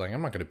around, and she's like,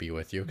 I'm not going to be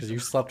with you because you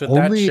slept with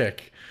that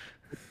chick.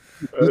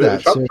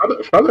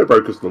 Shadow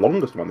Broker's the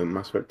longest one in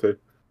Mass Effect 2. You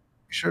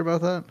sure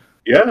about that?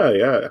 Yeah.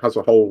 It has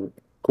a whole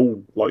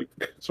cool, like,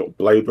 sort of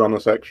Blade Runner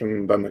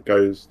section, then it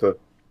goes to,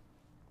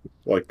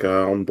 like,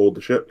 on board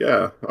the ship.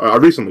 Yeah. I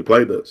recently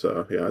played it,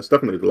 so, yeah, it's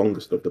definitely the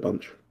longest of the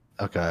bunch.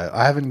 Okay.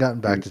 I haven't gotten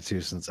back to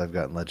 2 since I've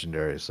gotten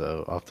Legendary,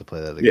 so I'll have to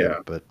play that again. Yeah.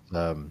 But,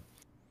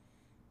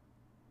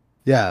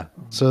 yeah,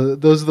 so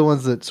those are the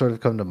ones that sort of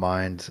come to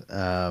mind.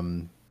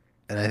 And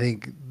I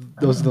think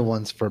those are the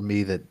ones for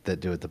me that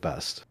do it the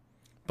best.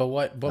 But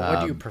what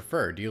do you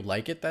prefer? Do you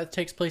like it that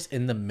takes place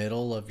in the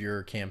middle of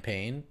your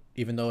campaign,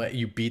 even though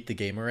you beat the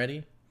game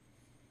already?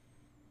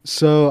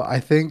 So I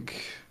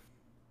think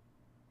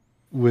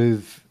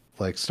with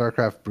like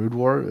StarCraft Brood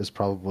War is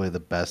probably the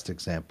best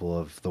example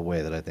of the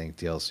way that I think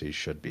DLC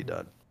should be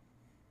done.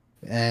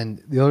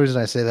 And the only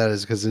reason I say that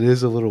is because it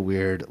is a little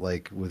weird,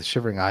 like with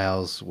Shivering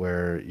Isles,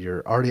 where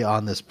you're already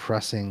on this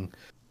pressing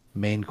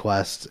main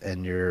quest,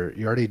 and you're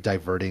already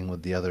diverting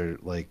with the other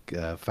like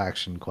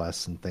faction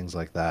quests and things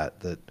like that.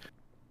 That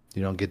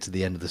you don't get to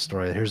the end of the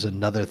story. Here's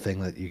another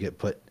thing that you get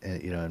put,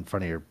 in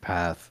front of your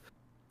path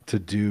to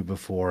do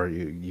before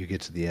you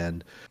get to the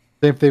end.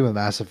 Same thing with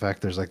Mass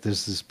Effect. There's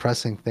this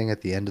pressing thing at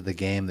the end of the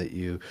game that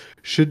you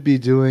should be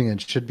doing and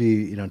should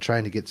be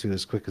trying to get to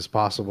as quick as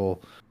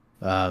possible,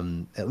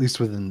 at least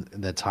within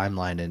the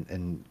timeline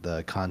and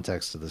the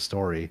context of the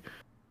story.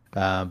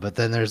 But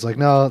then there's like,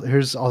 no,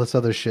 here's all this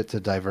other shit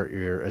to divert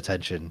your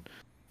attention,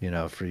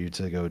 for you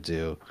to go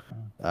do.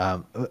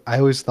 I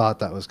always thought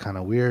that was kind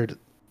of weird.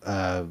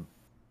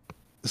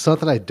 It's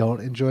not that I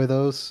don't enjoy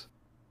those,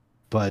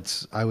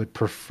 but I would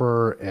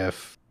prefer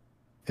if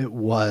it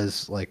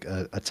was like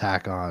a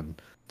tack on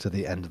to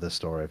the end of the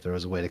story. If there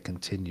was a way to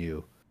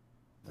continue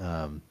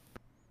the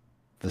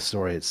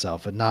story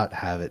itself and not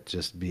have it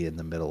just be in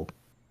the middle.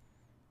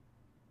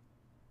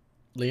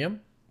 Liam,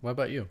 what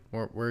about you?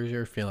 Where's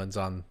your feelings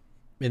on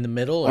in the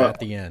middle or at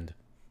the end?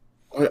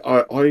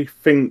 I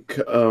think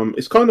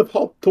it's kind of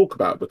hard to talk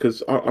about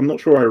because I'm not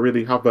sure I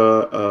really have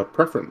a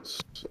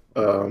preference.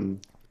 I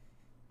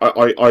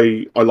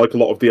like a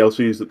lot of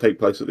DLCs that take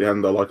place at the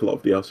end. I like a lot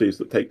of DLCs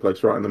that take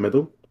place right in the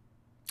middle.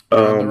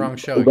 You're on the wrong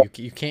show.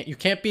 You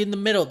can't be in the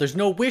middle. There's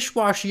no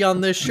wish-washy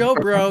on this show,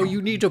 bro. You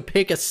need to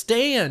pick a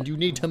stand. You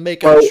need to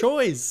make a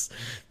choice.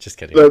 Just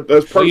kidding.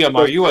 Liam,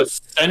 are you a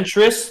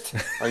centrist?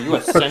 Are you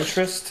a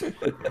centrist?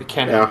 You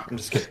can't. Yeah. I'm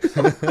just kidding.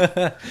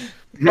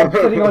 Stop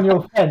sitting on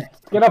your fence.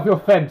 Get off your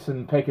fence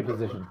and take a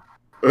position.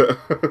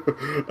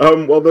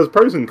 Well, there's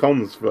pros and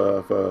cons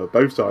for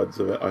both sides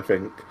of it, I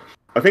think.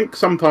 I think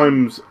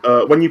sometimes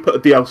when you put a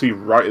DLC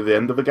right at the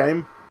end of the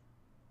game,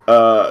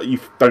 you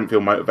don't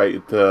feel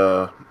motivated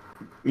to,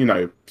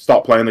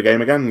 start playing the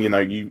game again.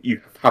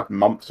 You've had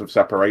months of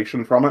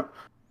separation from it.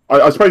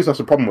 I suppose that's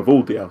a problem with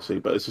all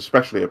DLC, but it's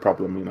especially a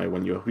problem,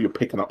 when you're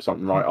picking up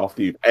something right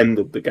after you've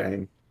ended the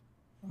game.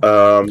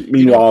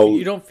 Meanwhile,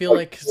 you don't feel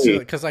like,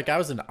 because like I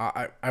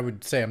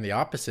would say I'm the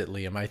opposite,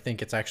 Liam. I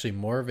think it's actually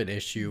more of an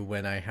issue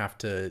when I have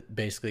to,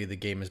 basically the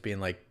game is being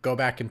like, go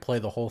back and play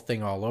the whole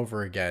thing all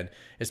over again,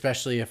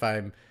 especially if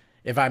I'm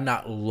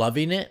not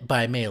loving it, but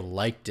I may have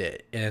liked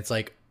it, and it's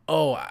like,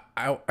 oh,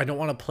 I don't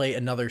want to play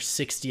another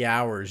 60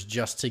 hours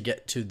just to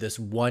get to this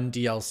one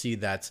DLC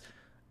that's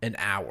an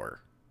hour,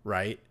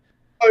 right?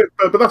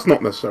 But that's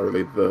not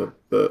necessarily the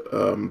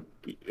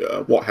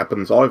what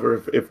happens either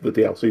if the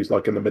DLC is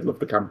like in the middle of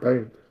the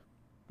campaign.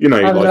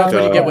 That's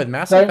what you get with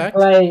Mass Effect.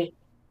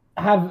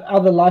 Have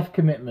other life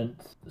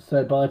commitments,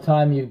 so by the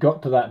time you've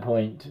got to that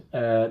point,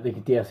 the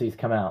DLCs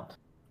come out.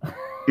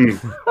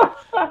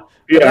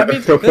 Yeah,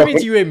 that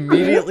means you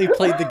immediately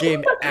played the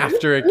game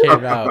after it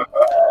came out.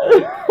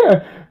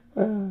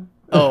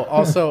 Oh,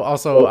 also,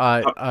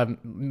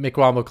 Mick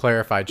Womble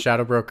clarified,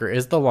 Shadow Broker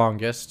is the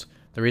longest.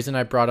 The reason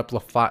I brought up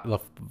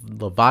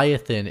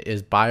Leviathan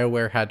is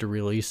BioWare had to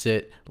release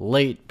it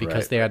late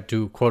because they had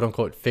to,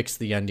 quote-unquote, fix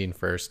the ending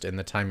first, and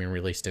the timing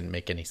release didn't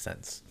make any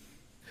sense.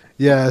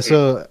 Yeah,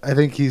 so I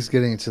think he's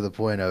getting to the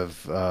point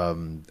of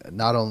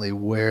not only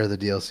where the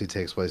DLC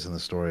takes place in the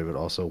story, but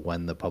also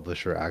when the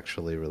publisher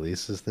actually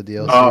releases the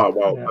DLC. Oh,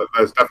 well,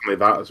 there's definitely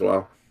that as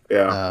well.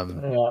 Yeah.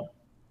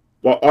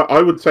 Well,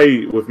 I would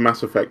say with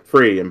Mass Effect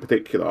 3 in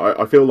particular,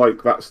 I feel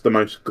like that's the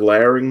most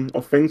glaring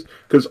of things,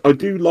 because I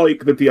do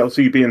like the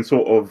DLC being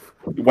sort of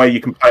where you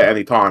can play at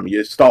any time.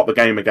 You start the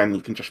game again, you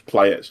can just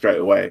play it straight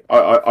away.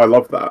 I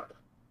love that.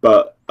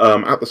 But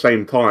at the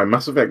same time,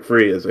 Mass Effect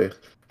 3 has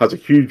a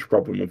huge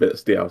problem with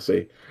its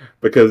DLC,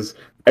 because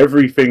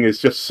everything is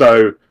just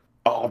so...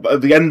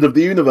 the end of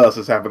the universe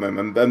is happening,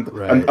 and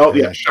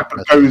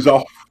Shepard goes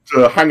off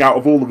to hang out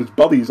with all of his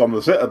buddies on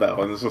the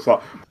Citadel, and it's just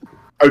like...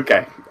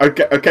 Okay,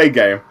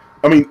 game.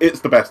 I mean,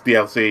 it's the best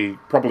DLC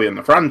probably in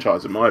the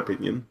franchise, in my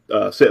opinion,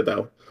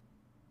 Citadel.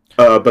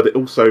 But it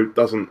also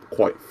doesn't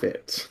quite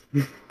fit.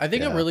 I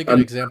think a really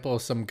good example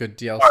of some good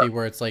DLC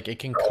where it's like it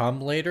can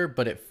come later,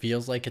 but it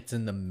feels like it's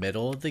in the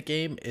middle of the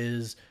game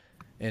is,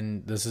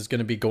 and this is going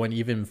to be going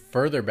even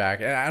further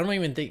back. I don't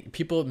even think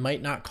people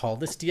might not call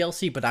this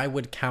DLC, but I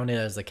would count it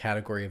as a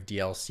category of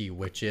DLC,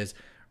 which is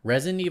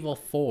Resident Evil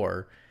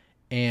 4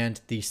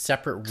 and the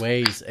Separate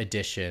Ways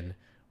edition,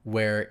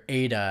 where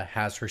Ada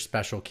has her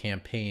special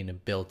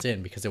campaign built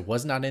in, because it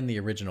was not in the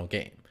original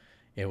game.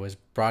 It was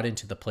brought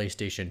into the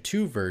PlayStation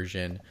 2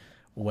 version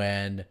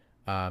when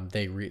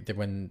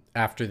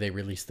after they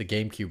released the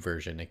GameCube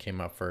version. It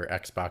came out for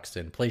Xbox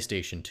and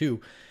PlayStation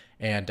 2,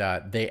 and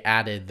they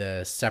added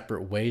the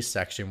Separate Ways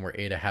section where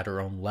Ada had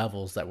her own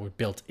levels that were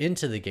built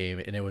into the game,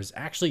 and it's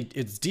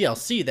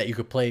DLC that you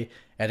could play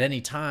at any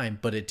time,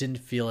 but it didn't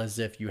feel as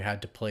if you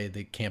had to play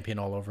the campaign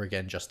all over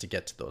again just to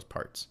get to those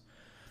parts.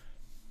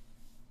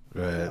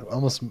 Right,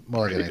 almost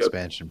more like an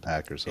expansion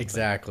pack or something.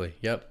 Exactly.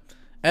 Yep.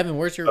 Evan,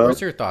 where's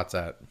your thoughts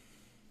at?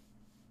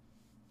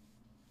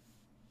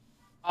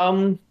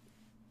 I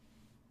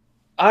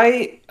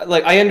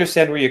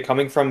understand where you're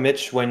coming from,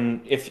 Mitch.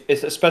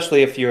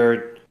 Especially if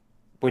you're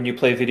when you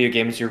play video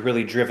games, you're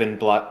really driven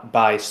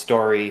by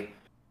story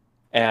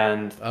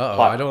and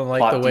I don't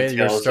like the way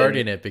you're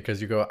starting it,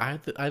 because you go, I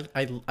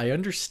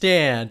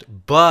understand,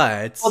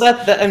 but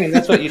well, I mean,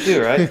 that's what you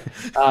do, right?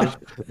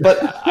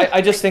 But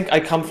I just think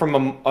I come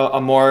from a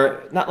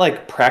more, not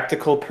like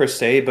practical per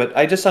se, but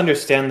I just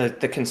understand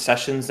the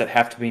concessions that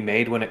have to be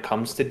made when it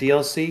comes to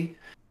DLC,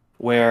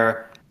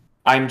 where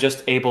I'm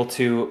just able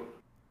to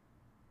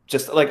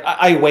just like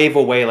I wave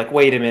away, like,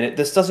 wait a minute,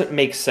 this doesn't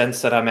make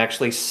sense that I'm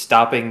actually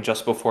stopping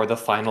just before the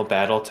final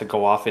battle to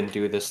go off and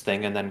do this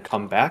thing and then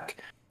come back.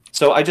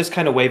 So I just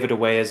kind of wave it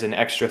away as an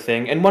extra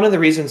thing. And one of the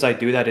reasons I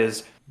do that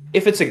is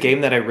if it's a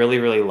game that I really,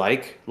 really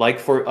like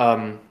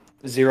for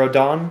Zero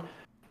Dawn,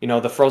 you know,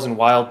 the Frozen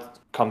Wild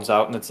comes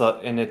out,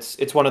 and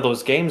it's one of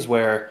those games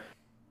where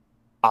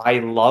I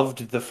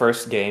loved the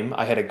first game.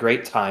 I had a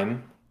great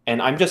time,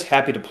 and I'm just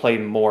happy to play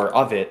more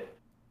of it.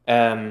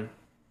 And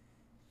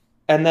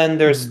then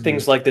there's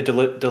things like the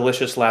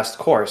Delicious Last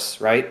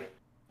Course, right?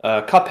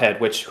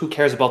 Cuphead, which who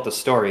cares about the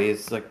story?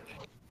 It's like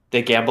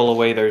they gamble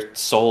away their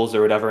souls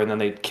or whatever, and then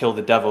they kill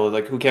the devil.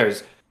 Like, who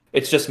cares?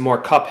 It's just more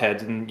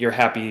Cuphead, and you're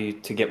happy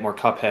to get more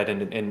Cuphead,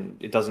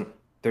 and it doesn't.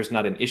 There's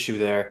not an issue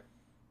there.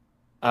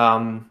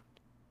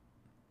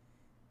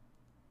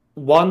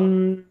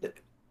 One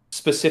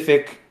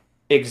specific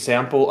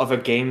example of a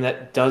game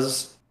that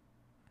does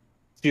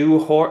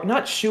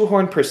not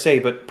shoehorn per se,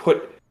 but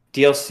put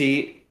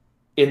DLC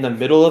in the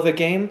middle of a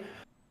game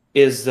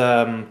is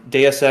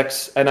Deus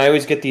Ex, and I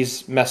always get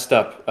these messed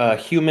up.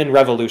 Human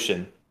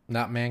Revolution.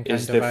 Not Mankind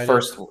is Divided? The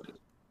first one.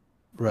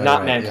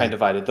 Not Mankind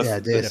Divided.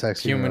 Deus Ex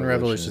Human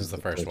Revolution is the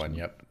first one,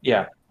 yep.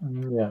 Yeah.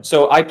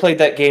 So I played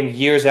that game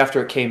years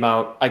after it came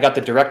out. I got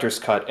the director's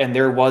cut, and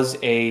there was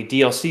a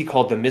DLC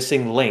called The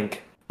Missing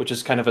Link, which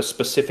is kind of a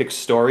specific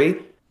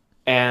story.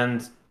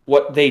 And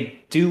what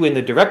they do in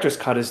the director's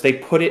cut is they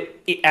put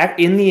it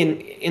in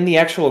the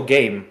actual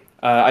game.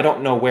 I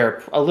don't know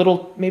where. A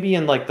little, maybe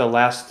in like the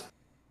last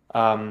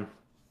third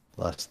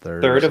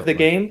of the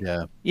game.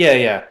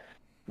 Yeah.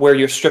 Where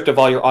you're stripped of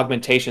all your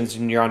augmentations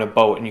and you're on a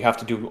boat and you have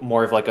to do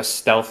more of like a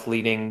stealth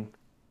leading,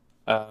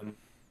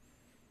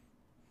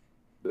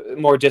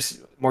 more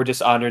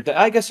Dishonored.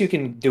 I guess you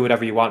can do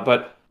whatever you want,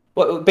 but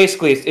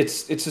basically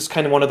it's just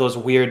kind of one of those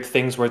weird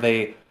things where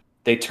they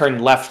turn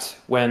left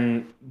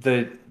when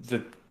the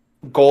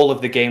goal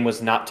of the game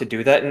was not to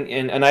do that.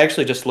 And I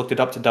actually just looked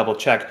it up to double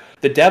check.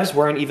 The devs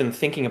weren't even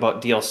thinking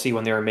about DLC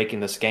when they were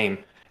making this game,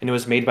 and it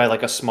was made by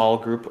like a small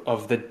group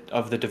of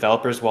the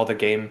developers while the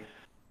game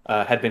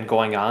had been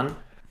going on.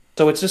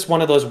 So it's just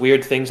one of those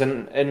weird things,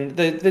 and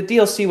the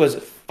DLC was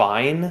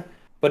fine,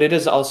 but it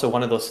is also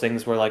one of those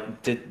things where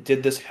like, did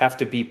this have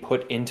to be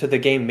put into the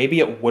game? Maybe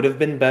it would have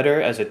been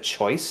better as a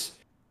choice,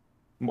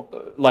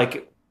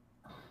 like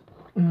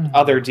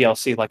other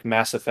DLC like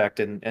Mass Effect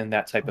and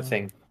that type of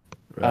thing.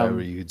 Right,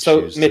 where you could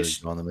choose Mitch,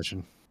 to go on the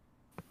mission.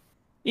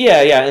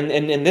 Yeah, and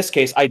in this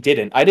case, I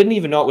didn't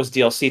even know it was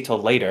DLC till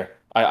later.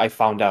 I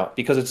found out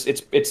because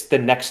it's the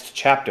next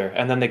chapter,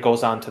 and then it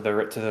goes on to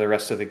the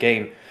rest of the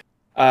game.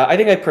 I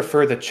think I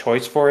prefer the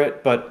choice for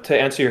it, but to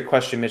answer your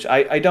question, Mitch,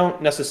 I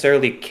don't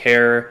necessarily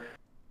care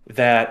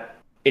that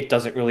it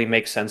doesn't really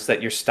make sense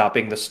that you're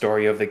stopping the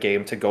story of the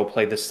game to go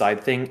play this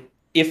side thing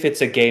if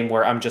it's a game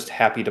where I'm just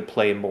happy to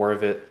play more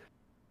of it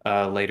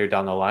later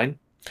down the line.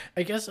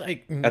 I guess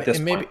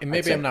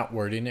maybe I'm not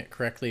wording it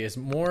correctly. Is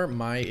more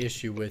my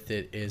issue with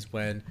it is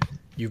when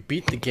you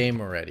beat the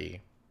game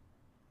already,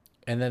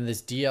 and then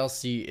this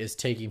DLC is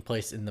taking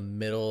place in the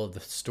middle of the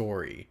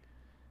story,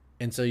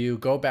 and so you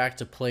go back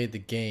to play the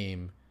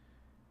game,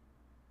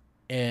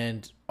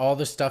 and all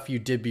the stuff you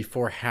did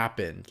before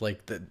happened.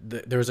 Like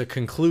there's a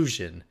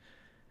conclusion,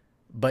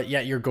 but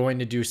yet you're going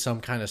to do some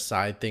kind of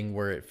side thing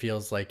where it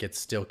feels like it's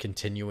still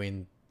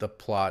continuing the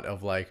plot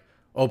of like,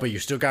 oh, but you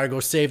still got to go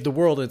save the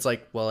world. And it's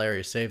like, well, I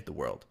already saved the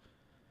world.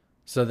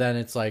 So then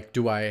it's like,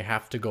 do I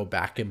have to go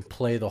back and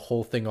play the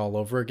whole thing all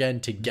over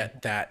again to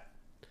get that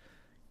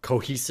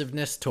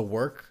cohesiveness to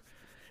work?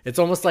 It's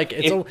almost like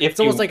it's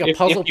almost like a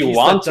puzzle piece. If you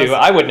want to,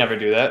 I would never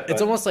do that. But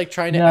it's almost like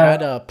trying to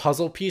add a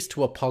puzzle piece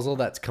to a puzzle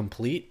that's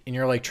complete, and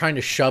you're like trying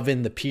to shove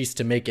in the piece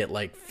to make it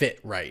like fit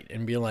right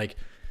and be like,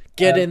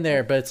 get in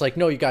there. But it's like,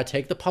 no, you got to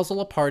take the puzzle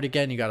apart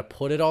again. You got to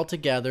put it all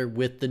together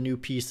with the new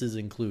pieces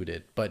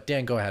included. But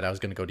Dan, go ahead. I was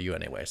going to go to you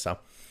anyway. So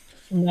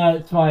no,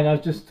 it's fine. I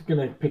was just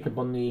going to pick up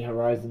on the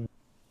Horizon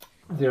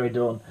Zero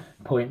Dawn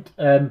point.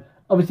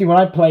 Obviously, when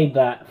I played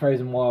that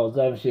Frozen Wilds,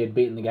 I obviously had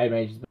beaten the game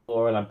ages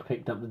before, and I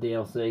picked up the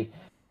DLC,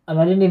 and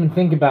I didn't even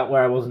think about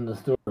where I was in the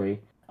story.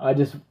 I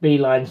just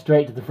beeline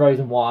straight to the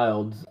Frozen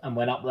Wilds and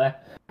went up there,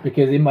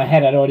 because in my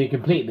head I'd already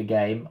completed the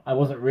game. I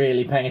wasn't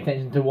really paying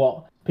attention to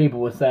what people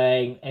were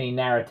saying, any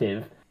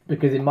narrative,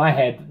 because in my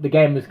head the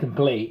game was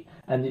complete,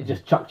 and it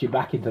just chucked you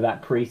back into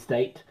that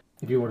pre-state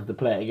if you wanted to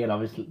play it again,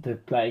 obviously, to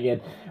play it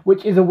again,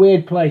 which is a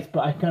weird place.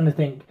 But I kind of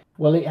think,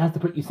 well, it has to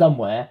put you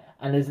somewhere,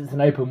 and as it's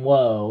an open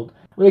world,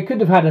 well, they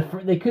could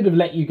have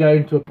let you go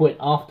into a point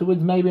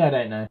afterwards, maybe, I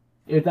don't know.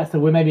 That's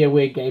maybe a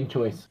weird game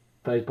choice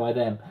posed by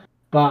them.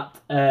 But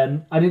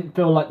I didn't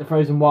feel like the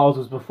Frozen Wilds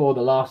was before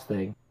the last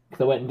thing,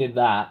 because I went and did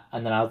that,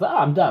 and then I was like, oh,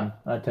 I'm done,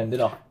 and I turned it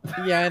off.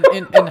 Yeah,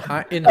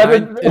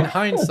 in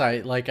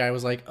hindsight, like I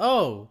was like,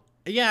 oh,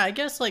 yeah, I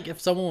guess like if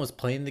someone was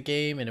playing the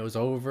game and it was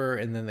over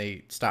and then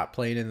they stopped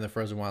playing and the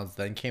Frozen Wilds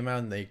then came out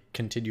and they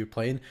continued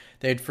playing,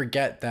 they'd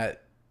forget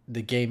that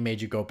the game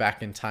made you go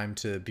back in time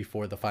to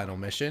before the final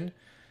mission.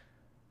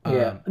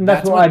 Yeah, and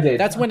that's what I did.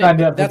 That's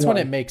when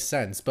it makes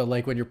sense. But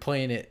like when you're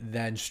playing it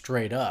then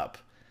straight up,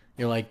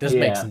 you're like, this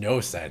makes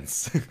no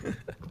sense.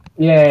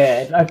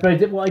 Yeah, I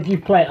suppose if you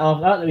play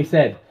after, like we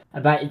said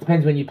about, it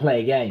depends when you play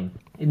a game.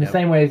 In the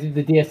same way as if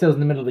the DLC's in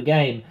the middle of the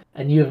game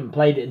and you haven't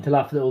played it until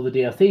after all the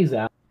DLC's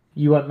out,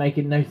 you won't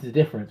notice the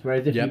difference.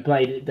 Whereas if you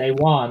played it day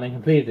one and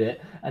completed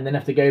it and then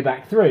have to go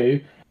back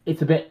through,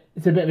 it's a bit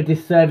of a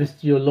disservice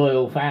to your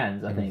loyal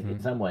fans, I think, in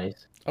some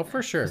ways. Oh,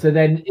 for sure. So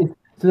then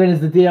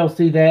is the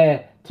DLC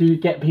there to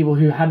get people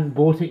who hadn't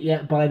bought it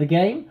yet buy the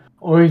game,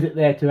 or is it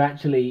there to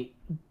actually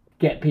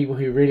get people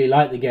who really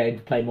like the game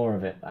to play more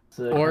of it?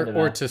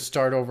 Or to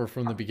start over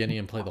from the beginning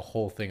and play the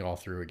whole thing all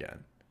through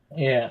again.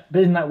 Yeah,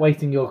 but isn't that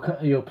wasting your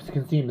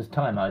consumer's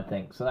time, I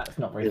think? So that's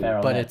not very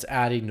fair. But it's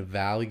adding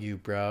value,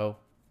 bro.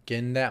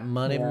 Getting that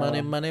money. All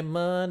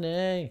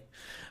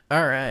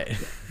right.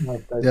 Yeah,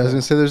 I was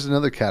gonna say there's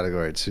another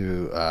category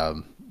too,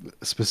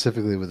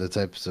 specifically with the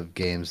types of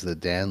games that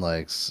Dan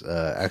likes.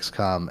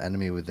 XCOM: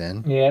 Enemy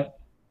Within. Yeah.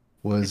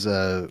 Was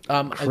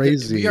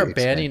crazy. We are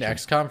banning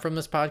XCOM from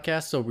this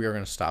podcast, so we are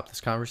going to stop this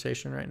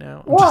conversation right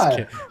now.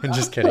 Why? I'm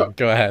just kidding.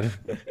 Go ahead.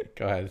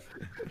 Go ahead.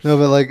 No,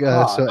 but like,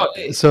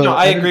 no,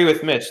 I agree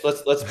with Mitch.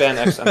 Let's ban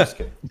XCOM. I'm just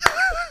kidding.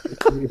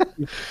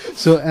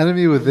 So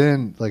Enemy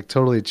Within like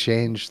totally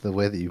changed the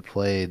way that you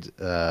played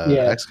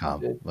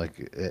XCOM. Like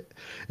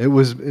it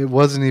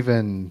wasn't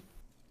even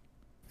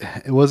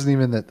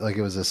that like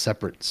it was a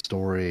separate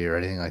story or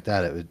anything like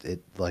that.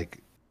 It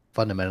like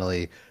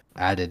fundamentally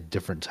added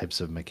different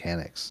types of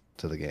mechanics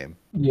to the game.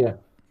 Yeah,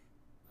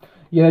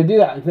 they do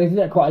that. They do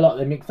that quite a lot.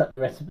 They mix up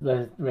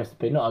the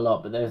recipe, not a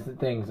lot, but there's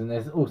things, and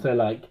there's also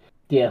like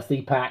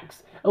DLC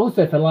packs.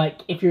 Also for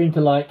like if you're into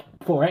like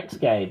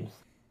 4X games,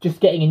 just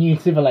getting a new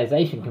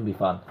civilization can be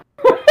fun.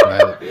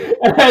 Right.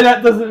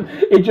 That doesn't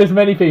interest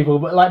many people,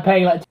 but like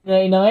paying like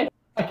 $2.99,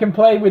 I can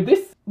play with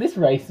this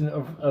race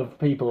of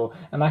people,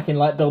 and I can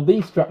like build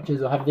these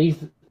structures or have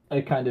these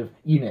kind of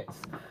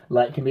units.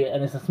 Like can be,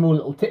 and it's a small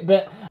little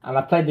tidbit, and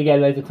I've played the game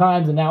loads of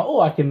times, and now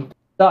I can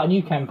start a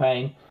new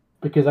campaign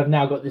because I've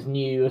now got this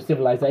new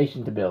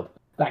civilization to build.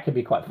 That could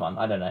be quite fun.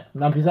 I don't know.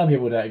 Some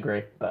people don't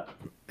agree, but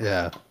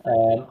yeah.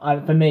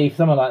 For me,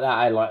 someone like that,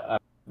 I like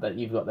that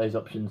you've got those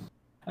options,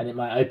 and it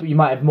might open. You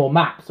might have more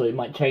maps, or it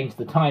might change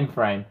the time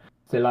frame.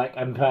 So like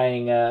I'm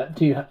playing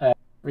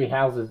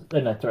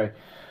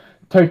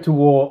Total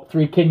War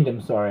 3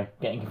 Kingdoms. Sorry,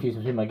 getting confused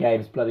between my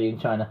games. Bloody in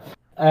China.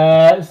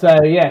 But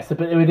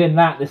within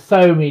that, there's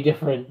so many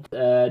different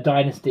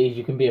dynasties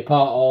you can be a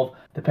part of,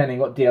 depending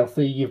what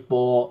DLC you've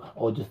bought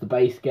or just the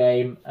base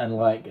game, and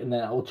then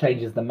it all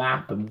changes the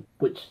map and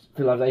which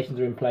civilizations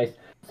are in place,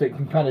 so it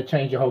can kind of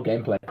change your whole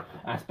gameplay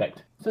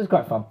aspect. So it's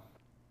quite fun.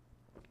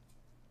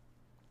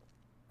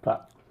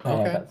 But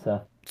that's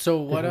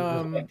so what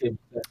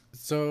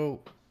so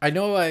I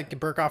know like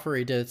Burkoff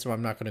already did, so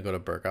I'm not going to go to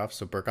Burkoff.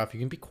 So Burkoff, you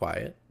can be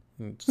quiet.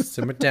 Just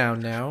simmer down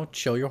now.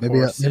 Chill your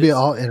horses. Maybe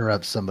I'll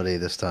interrupt somebody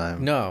this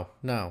time. No,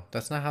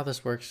 that's not how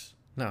this works.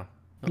 No.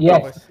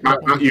 Yes.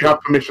 You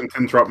have permission to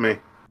interrupt me.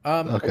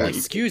 Okay.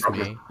 Excuse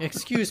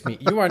me.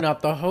 You are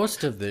not the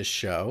host of this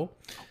show.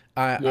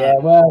 I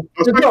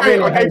gave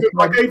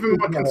him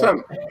my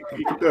consent.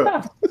 You can do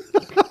it.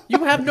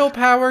 You have no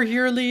power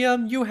here,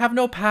 Liam. You have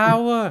no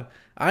power.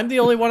 I'm the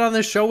only one on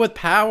this show with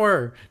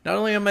power. Not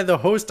only am I the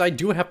host, I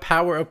do have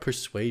power of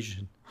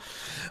persuasion.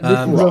 This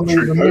is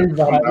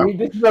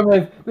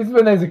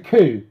when there's a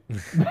coup.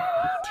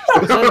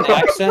 Was that an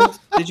accent?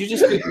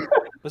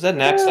 Was that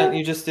an accent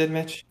you just did,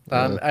 Mitch?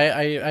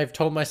 I've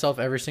told myself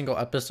every single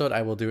episode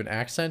I will do an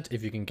accent.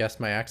 If you can guess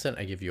my accent,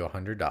 I give you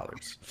 $100.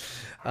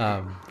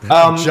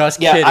 Just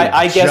kidding.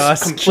 I guess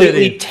just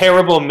completely kidding.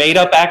 Terrible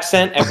made-up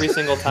accent every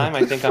single time.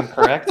 I think I'm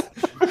correct.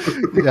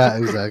 Yeah,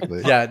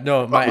 exactly. Yeah,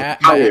 no, my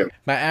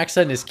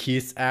accent is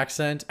Keith's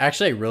accent.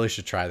 Actually, I really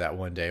should try that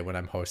one day when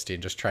I'm hosting.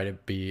 Just try to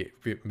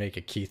make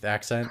a Keith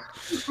accent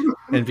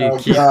and be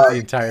Keith the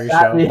entire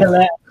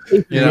show.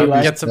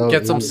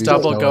 Get some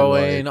stubble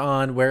going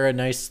on. Wear a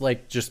nice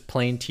just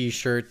plain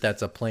T-shirt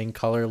that's a plain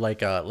color,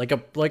 like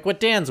what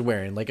Dan's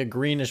wearing, like a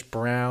greenish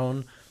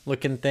brown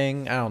looking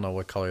thing. I don't know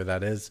what color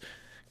that is.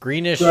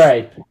 Greenish.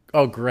 Gray.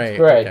 Oh, gray.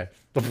 Gray. Okay.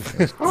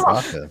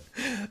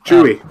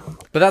 Chewy.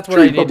 But that's what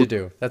I need to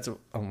do.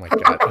 Oh my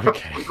god.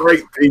 Okay.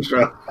 Great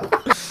T-shirt.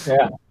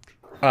 Yeah.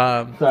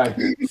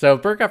 So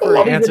Burkoff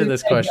already answered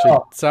this question.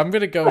 So I'm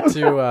gonna go to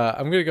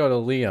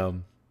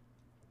Liam.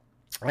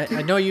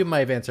 I know you might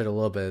have answered a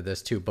little bit of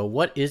this too, but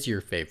what is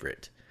your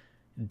favorite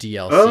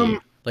DLC?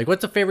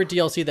 What's a favorite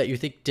DLC that you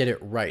think did it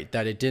right,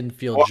 that it didn't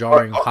feel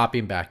jarring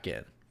hopping back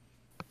in?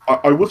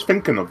 I was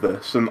thinking of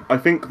this, and I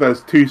think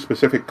there's two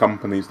specific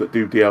companies that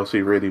do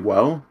DLC really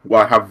well,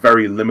 where I have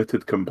very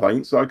limited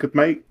complaints that I could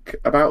make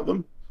about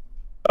them.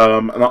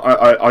 And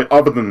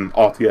other than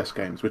RTS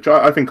games, which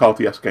I think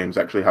RTS games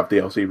actually have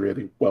DLC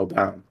really well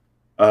down.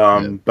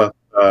 But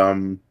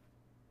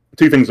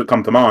two things that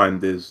come to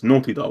mind is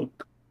Naughty Dog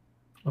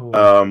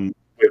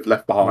with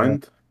Left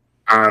Behind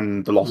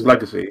and The Lost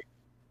Legacy.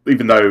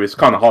 Even though it's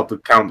kind of hard to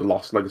count The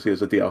Lost Legacy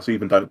as a DLC,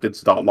 even though it did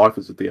start life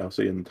as a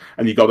DLC, and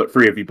you got it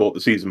free if you bought the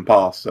season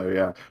pass. So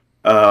yeah,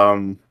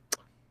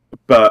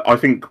 but I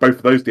think both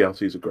of those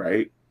DLCs are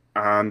great,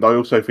 and I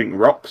also think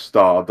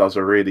Rockstar does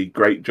a really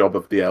great job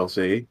of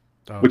DLC,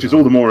 which is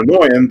all the more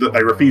annoying that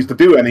they refuse to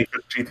do any for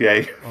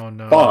GTA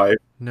 5.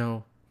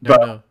 No.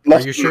 But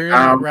Are you sure you're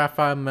not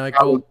Rafa,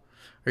 Michael? Are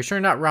you sure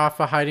you're not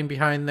Rafa hiding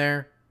behind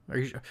there?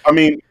 I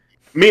mean,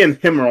 me and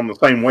him are on the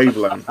same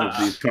wavelength with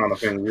these kind of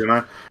things, you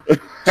know?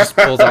 Just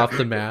pulls off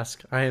the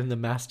mask. I am the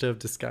master of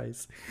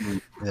disguise.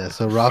 Yeah,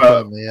 so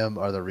Rafa and Liam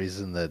are the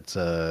reason that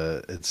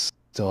it's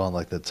still on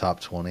like the top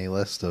 20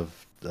 list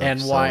of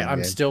and why I'm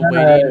games. still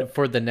waiting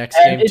for the next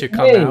game to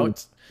come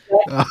out.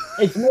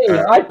 It's me.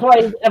 If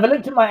I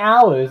looked at my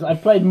hours, I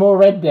played more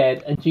Red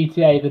Dead and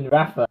GTA than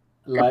Rafa.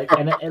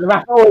 And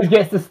Rafa always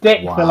gets the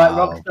stick for like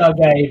Rockstar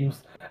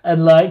games.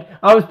 And like,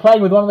 I was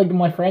playing with one of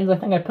my friends. I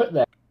think I put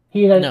there.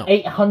 He had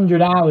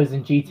 800 hours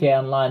in GTA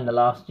Online the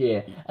last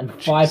year, and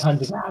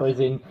 500 hours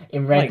in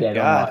Red Dead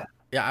Online.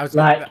 Yeah, I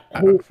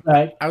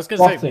was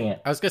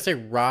gonna say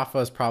Rafa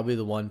is probably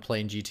the one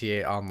playing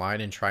GTA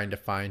Online and trying to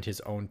find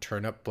his own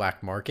turnip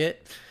black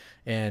market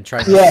and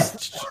trying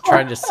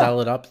to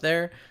sell it up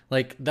there.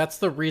 Like, that's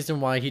the reason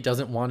why he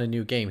doesn't want a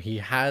new game. He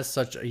has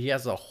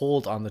a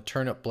hold on the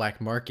turnip black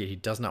market. He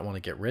does not want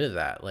to get rid of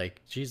that.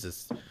 Like,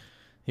 Jesus,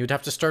 he would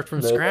have to start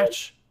from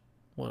scratch.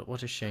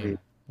 What a shame.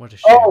 What a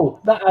shame. Oh,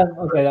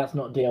 that's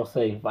not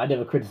DLC, but I do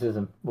have a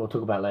criticism we'll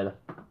talk about later.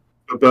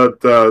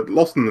 But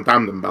Lost in the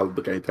Damned and Ballad of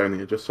the Gay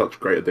Tony are just such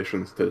great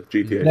additions to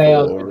GTA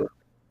 4.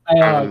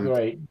 They are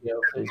great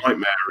DLC. Nightmare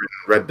in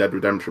Red Dead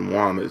Redemption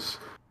 1 is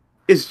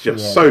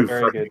just so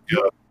freaking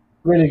good.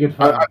 Really good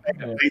fun. I think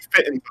they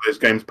fit into those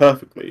games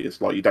perfectly.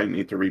 It's like you don't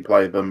need to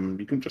replay them.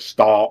 You can just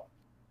start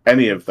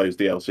any of those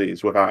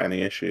DLCs without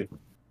any issue.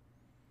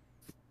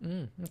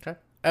 Okay.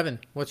 Evan,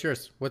 what's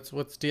yours? What's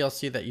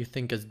DLC that you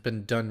think has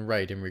been done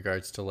right in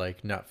regards to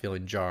like not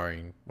feeling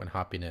jarring when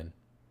hopping in?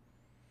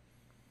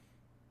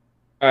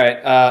 All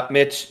right,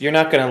 Mitch, you're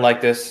not going to like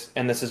this,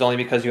 and this is only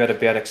because you had a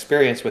bad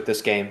experience with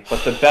this game,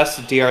 but the best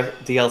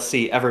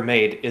DLC ever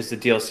made is the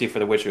DLC for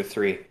The Witcher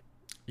 3.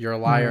 You're a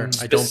liar.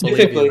 I don't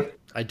believe you.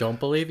 I don't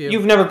believe you.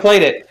 You've never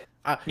played it.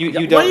 You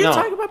don't know. What are you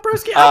talking about,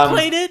 Broski? I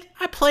played it.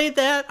 I played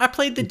that. I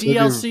played the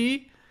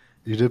DLC.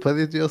 You did play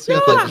the DLC? Yeah. I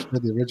thought you just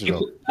played the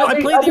original. No, I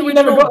played the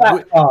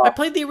original. I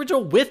played the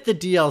original with the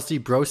DLC,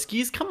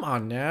 broskis. Come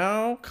on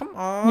now. Come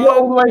on. You got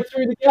all the way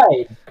through the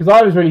game? Because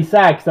I was really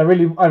sad, because the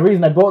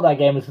reason I bought that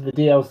game was for the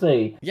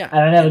DLC. Yeah. And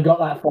I never got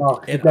that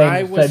far. And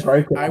I was so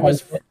broken.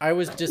 I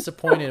was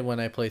disappointed when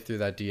I played through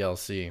that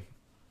DLC.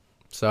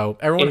 So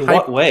everyone, in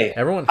what way?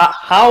 Everyone,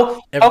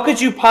 how could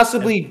you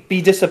possibly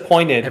be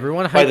disappointed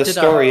by the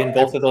story in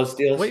both of those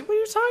deals? Wait, what are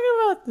you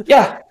talking about?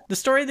 Yeah, the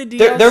story of the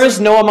DLC. There is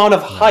no amount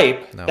of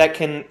hype that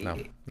can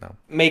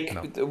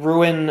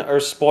ruin or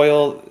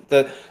spoil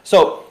the.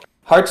 So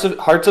Hearts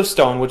of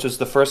Stone, which was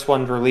the first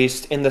one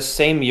released in the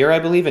same year, I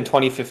believe, in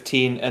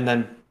 2015, and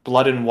then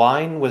Blood and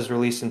Wine was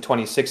released in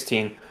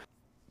 2016.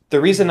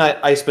 The reason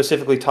I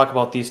specifically talk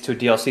about these two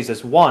DLCs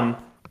is one,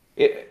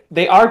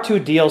 they are two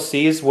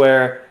DLCs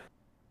where.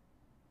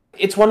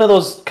 It's one of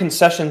those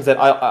concessions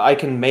that I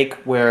can make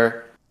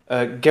where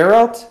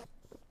Geralt,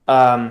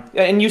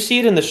 and you see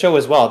it in the show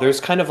as well.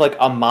 There's kind of like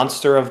a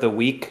monster of the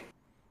week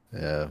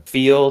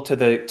feel to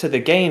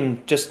the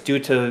game, just due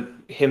to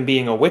him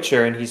being a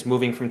Witcher and he's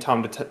moving from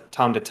town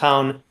to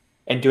town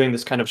and doing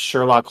this kind of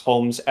Sherlock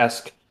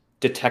Holmes-esque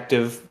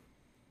detective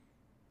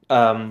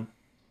kind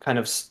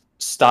of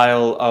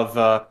style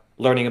of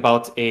learning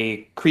about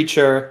a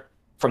creature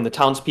from the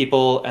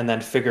townspeople, and then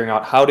figuring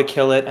out how to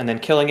kill it, and then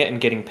killing it and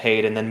getting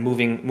paid, and then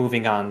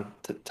moving on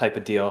type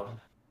of deal.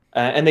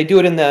 And they do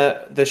it in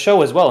the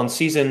show as well. In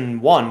season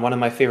one of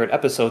my favorite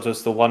episodes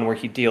was the one where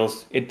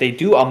they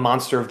do a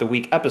Monster of the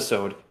Week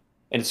episode,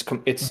 and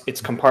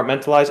it's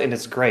compartmentalized and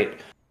it's great.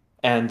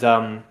 And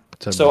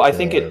so I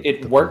think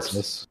it works.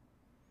 Princess.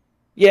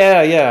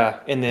 Yeah,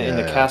 in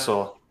the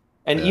castle,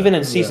 and even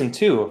in season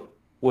 2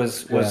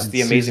 was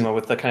the amazing one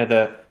with the kind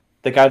of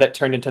the guy that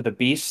turned into the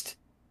beast.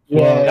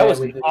 Yeah, that was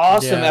an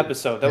awesome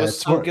episode. That was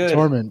so good.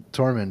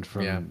 Tormund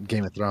from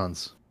Game of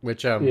Thrones.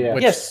 Which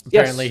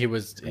apparently he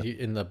was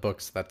in the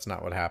books. That's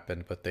not what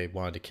happened, but they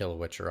wanted to kill a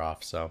Witcher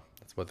off, so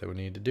that's what they would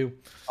need to do.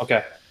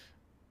 Okay.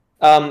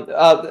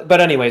 But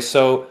anyway,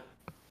 so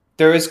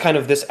there is kind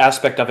of this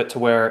aspect of it to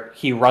where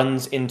he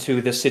runs into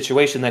this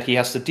situation that he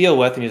has to deal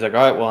with, and he's like,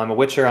 all right, well, I'm a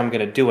Witcher, I'm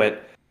going to do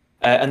it.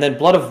 And then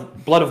Blood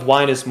of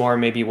Wine is more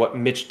maybe what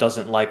Mitch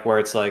doesn't like, where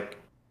it's like,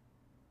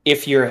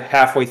 if you're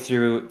halfway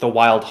through the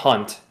Wild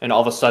Hunt and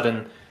all of a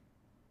sudden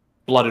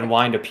Blood and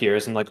Wine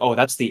appears and like, oh,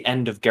 that's the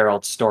end of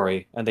Geralt's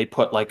story. And they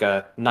put like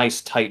a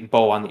nice tight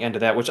bow on the end of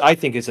that, which I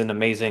think is an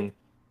amazing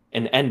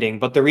ending.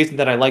 But the reason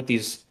that I like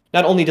these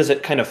not only does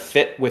it kind of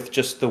fit with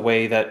just the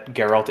way that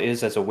Geralt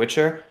is as a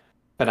Witcher,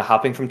 kind of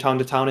hopping from town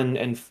to town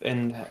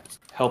and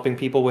helping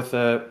people with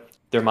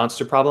their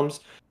monster problems,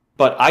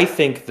 but I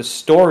think the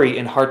story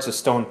in Hearts of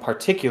Stone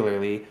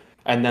particularly,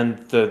 and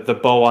then the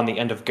bow on the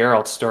end of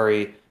Geralt's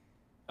story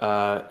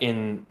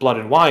in Blood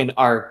and Wine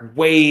are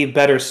way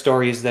better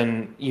stories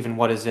than even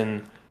what is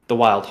in The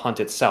Wild Hunt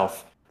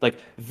itself. Like,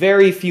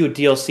 very few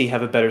DLC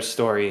have a better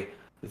story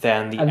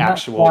than the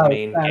actual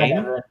main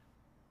game.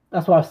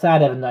 That's why I was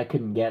sad, Evan, that I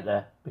couldn't get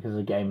there, because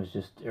the game has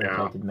just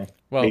irritated me.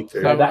 Well, Me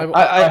too. so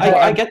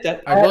I get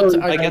that.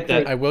 I get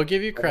that. I will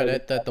give you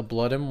credit that the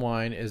Blood and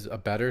Wine is a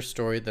better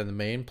story than the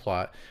main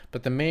plot,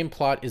 but the main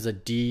plot is a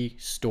D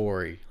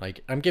story.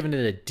 Like, I'm giving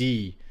it a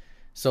D.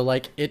 So,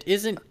 like, it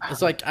isn't.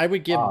 It's like I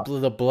would give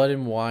the Blood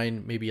and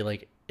Wine maybe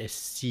like a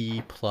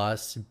C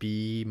plus,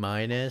 B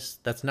minus.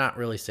 That's not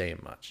really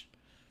saying much.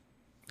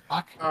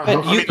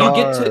 But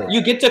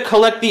you get to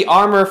collect the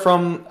armor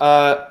from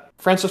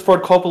Francis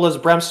Ford Coppola's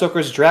Bram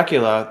Stoker's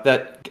Dracula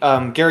that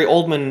Gary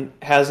Oldman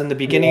has in the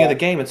beginning of the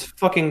game. It's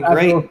fucking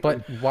great.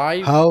 But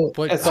why?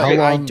 But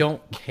I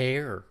don't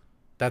care.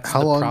 That's how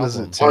the long problem. does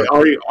it take?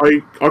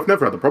 I've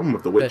never had a problem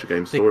with the Witcher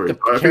game stories. The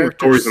I think the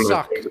stories in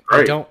suck. the games are I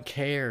great. don't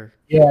care.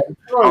 Yeah.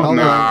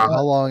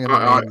 How long in the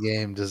main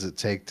game does it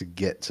take to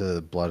get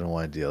to Blood and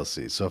Wine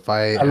DLC? So if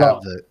I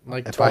have the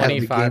like if I have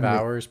the 25 game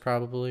hours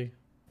probably.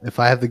 If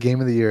I have the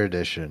Game of the Year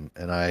edition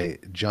and I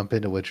jump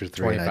into Witcher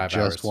 3 and I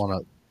just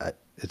want to,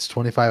 it's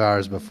 25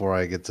 hours before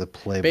I get to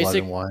play Blood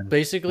and Wine.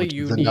 Basically,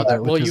 you need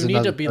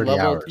to be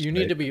leveled. You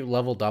need to be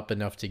leveled up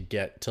enough to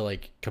get to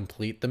like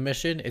complete the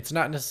mission. It's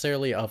not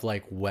necessarily of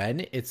like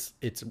when. It's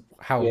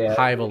how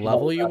high of a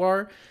level you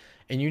are,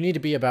 and you need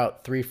to be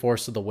about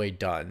 3/4 of the way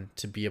done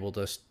to be able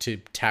to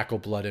tackle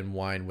Blood and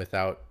Wine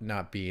without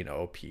not being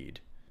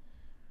OP'd.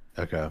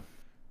 Okay.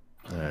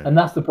 Right. And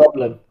that's the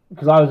problem,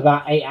 because I was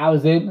about 8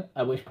 hours in,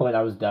 at which point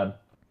I was done.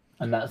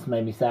 And that's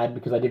made me sad,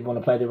 because I did want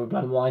to play the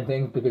Blood and Wine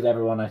things, because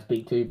everyone I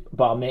speak to,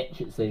 bar Mitch,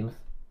 it seems,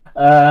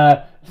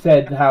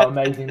 said how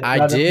amazing.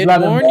 I did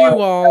warn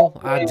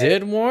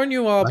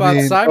you all about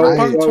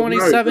Cyberpunk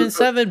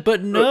 2077,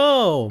 but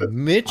no,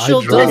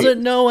 Mitchell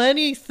doesn't know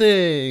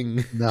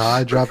anything. No,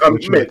 I dropped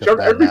Mitch,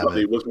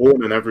 everybody was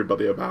warning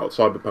everybody about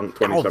Cyberpunk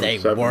 2077.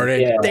 Oh, they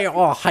weren't. Yeah. They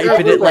all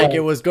hyping it like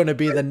it was going to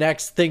be the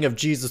next thing of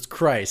Jesus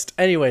Christ.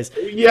 Anyways.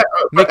 Yeah,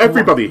 but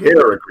everybody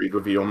here agreed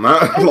with you on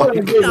that.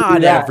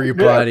 Not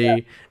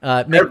everybody.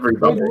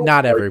 Everybody.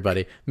 Not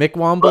everybody. Mick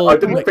Womble. I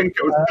didn't think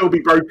it would still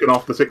be broken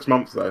after 6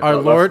 months, though. Our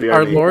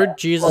Lord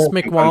Jesus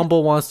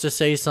McWomble wants to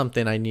say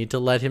something. I need to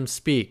let him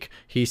speak.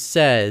 He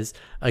says,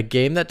 a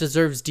game that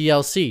deserves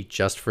DLC,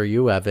 just for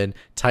you, Evan.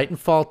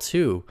 Titanfall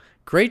 2.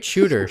 Great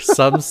shooter.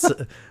 Some say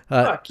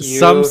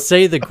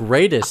the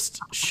greatest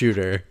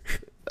shooter.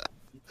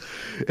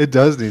 It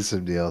does need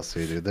some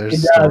DLC, dude. There's a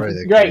story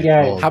that great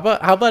game. How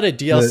about a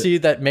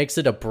DLC that makes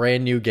it a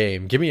brand new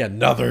game? Give me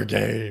another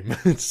game.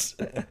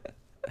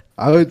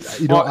 I would,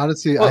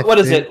 honestly. What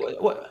is it?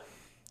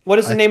 What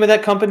is the name of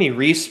that company?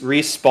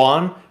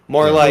 Respawn?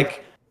 More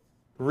like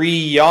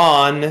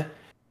Rion.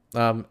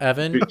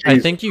 Evan, I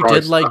think you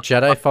did like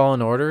Jedi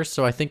Fallen Order,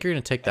 so I think you're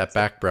gonna take that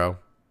back, bro.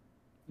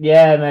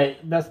 Yeah, mate,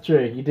 that's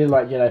true. You did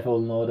like Jedi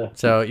Fallen Order,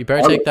 so you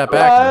better take that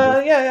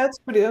back. Yeah, that's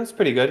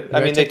pretty good.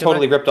 I mean, they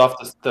totally ripped off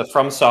the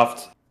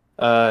FromSoft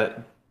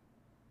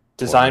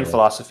design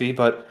philosophy,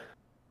 but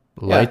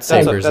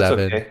lightsabers, that's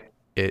Evan. okay.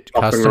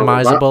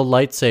 Customizable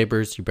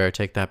lightsabers. You better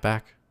take that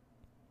back.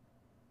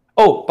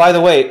 Oh, by the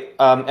way,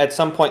 at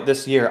some point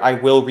this year, I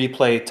will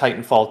replay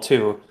Titanfall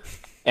 2,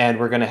 and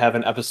we're going to have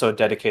an episode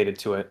dedicated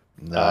to it.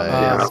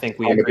 I think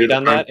we agreed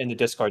on that in the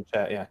Discord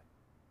chat, yeah.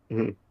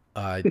 Mm-hmm.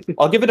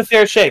 I'll give it a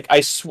fair shake.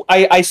 I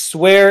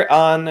swear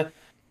on... I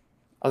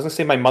was going to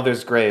say my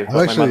mother's grave,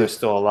 but my mother's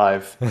still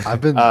alive.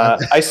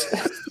 I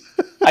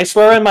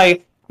swear on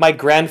my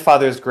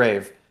grandfather's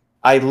grave.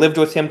 I lived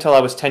with him till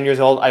I was 10 years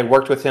old. I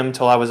worked with him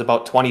till I was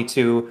about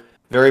 22.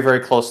 Very,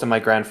 very close to my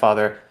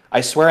grandfather.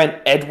 I swear on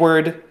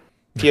Edward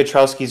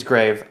Piotrowski's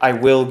grave, I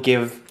will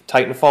give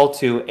Titanfall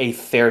 2 a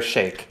fair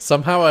shake.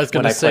 Somehow I was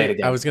gonna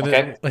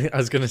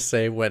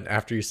say when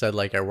after you said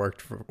like I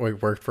worked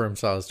for him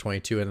so I was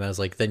 22, and I was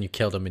like, then you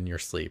killed him in your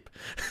sleep.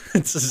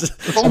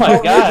 Oh my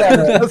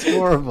god, that's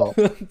horrible.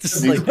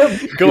 Just like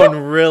going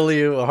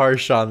really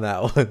harsh on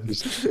that one.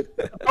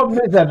 The problem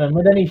is, Evan,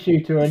 with any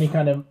shooter or any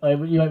kind of,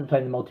 you won't be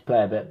playing the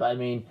multiplayer bit, but I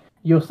mean,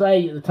 you'll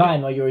say at the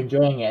time while you're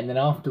enjoying it, and then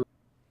afterwards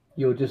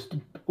you'll just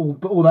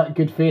all that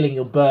good feeling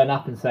you'll burn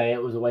up and say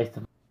it was a waste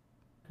of,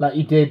 like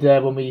you did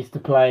when we used to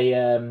play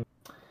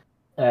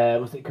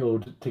what's it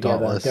called together?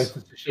 Dauntless. Ghost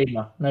of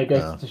Tsushima. No,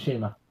 Ghost of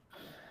Tsushima.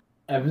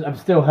 I'm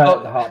still hurt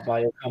at the heart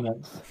by your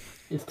comments.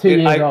 It's 2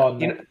 years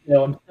on. I'm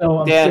still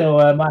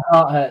my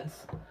heart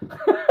hurts.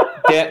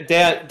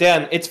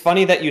 Dan, it's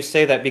funny that you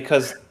say that,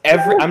 because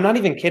I'm not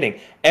even kidding.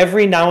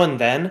 Every now and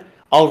then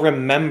I'll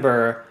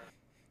remember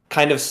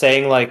kind of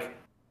saying like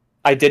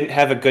I didn't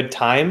have a good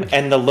time,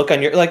 and the look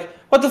on your like,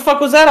 what the fuck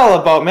was that all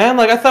about, man?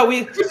 Like I thought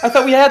we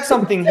had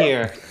something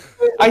here.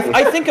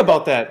 I think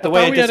about that the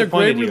way I we had a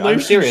great disappointed you. I'm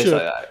serious.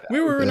 relationship.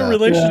 We were in a Yeah.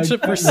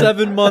 relationship for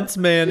 7 months,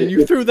 man, and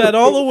you threw that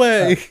all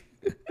away.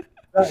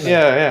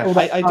 Yeah. All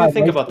that I do time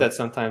think about wasted. that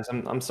sometimes.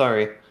 I'm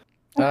sorry.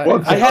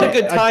 Well, I had a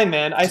okay, good time,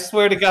 man. I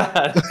swear to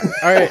God.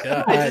 All right,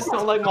 I just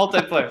don't like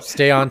multiplayer.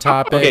 stay on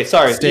topic. Okay,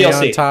 sorry, Stay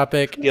DLC. on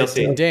topic.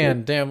 DLC.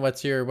 Dan,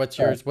 what's yours?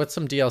 What's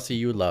some DLC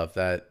you love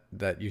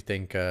that you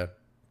think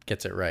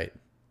gets it right?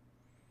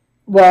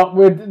 Well,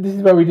 this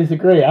is where we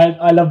disagree.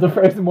 I love the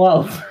Frozen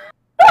Wilds.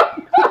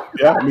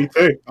 Yeah, me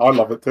too. I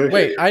love it too.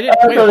 Wait, I didn't.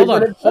 Wait,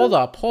 sorry,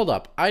 hold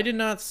up. I did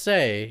not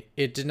say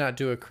it did not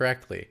do it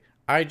correctly.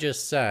 I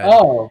just said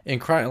in You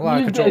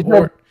chronological used it as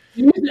order.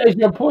 You used it as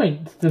your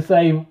point to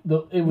say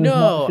that it was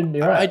No, shouldn't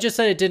be right. I just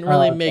said it didn't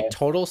really okay. make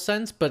total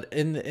sense, but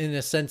in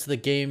a sense, the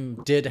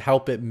game did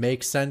help it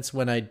make sense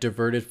when I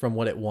diverted from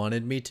what it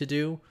wanted me to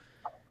do.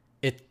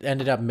 It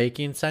ended up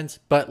making sense,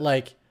 but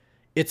like,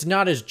 it's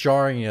not as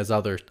jarring as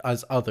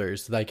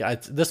others. Like,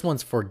 this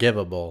one's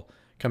forgivable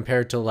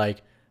compared to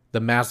like the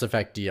Mass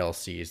Effect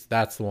DLCs.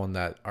 That's the ones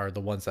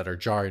that are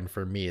jarring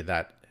for me.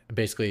 That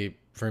basically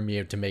for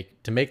me to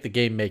make the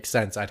game make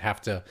sense, I'd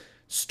have to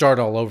start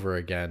all over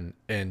again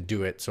and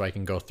do it so I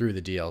can go through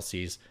the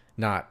DLCs,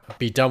 not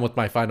be done with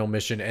my final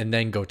mission and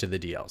then go to the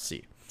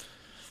DLC.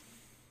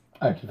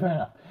 Okay, fair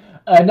enough.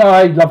 No,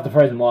 I loved the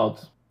Frozen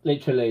Wilds.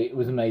 Literally, it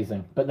was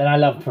amazing. But then I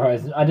loved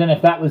Horizon. I don't know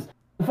if that was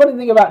the funny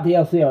thing about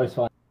DLC. I always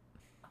find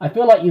I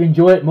feel like you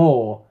enjoy it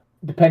more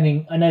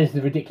depending. I know this is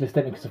a ridiculous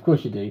statement because of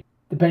course you do.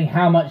 Depending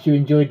how much you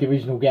enjoyed the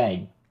original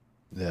game.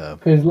 Yeah.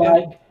 Because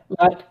like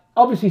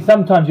obviously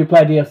sometimes you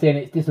play DLC and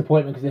it's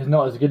disappointment because it's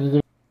not as good as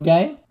the original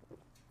game.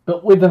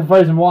 But with the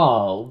Frozen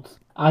Wilds,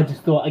 I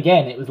just thought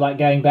again it was like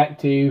going back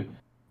to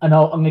an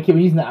old. I'm going to keep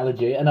using that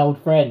analogy. An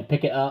old friend,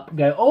 pick it up,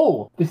 go,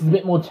 oh, this is a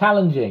bit more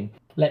challenging.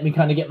 Let me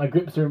kind of get my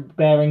grips or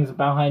bearings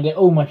behind it.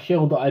 Oh, my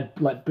shield that I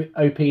like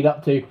OP'd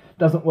up to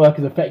doesn't work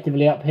as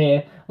effectively up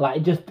here. Like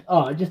it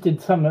just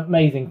did some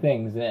amazing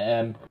things.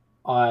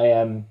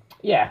 I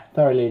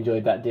thoroughly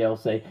enjoyed that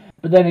DLC.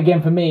 But then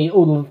again, for me,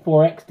 all the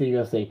 4X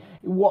DLC.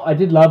 What I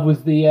did love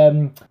was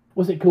the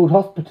what's it called?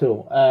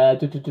 Hospital.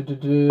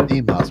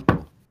 Theme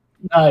Hospital.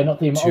 No, not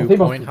Theme. Two Theme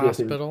Point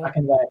Hospital. Hospital? Back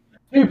in the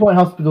day. 2 Point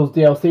Hospital's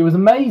DLC was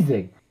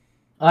amazing.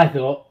 I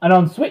thought, and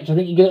on Switch, I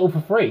think you get it all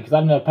for free because I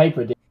don't know a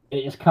paper edition.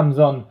 It just comes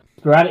on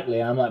sporadically,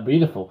 and I'm like,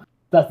 beautiful.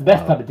 That's the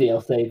best type of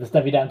DLC, the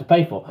stuff you don't have to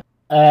pay for.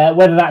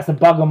 Whether that's a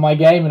bug on my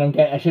game and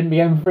I shouldn't be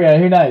getting for free,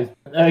 who knows?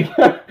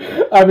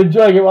 I'm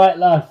enjoying it while it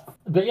lasts.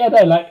 But yeah,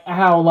 no, like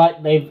how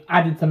like they've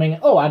added something.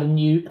 Oh, add a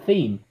new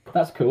theme.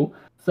 That's cool.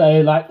 So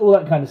like all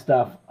that kind of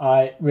stuff,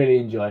 I really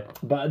enjoy.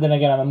 But then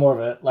again, I'm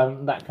more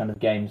of that kind of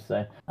game,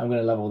 so I'm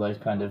gonna love all those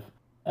kind of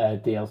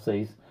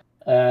DLCs.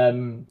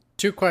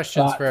 2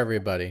 questions for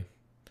everybody.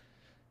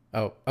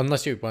 Oh,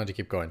 unless you wanted to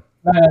keep going.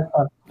 No,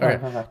 that's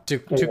fine.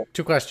 Okay.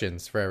 Two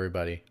questions for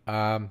everybody.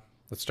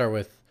 Let's start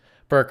with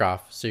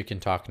Burkoff, so you can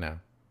talk now.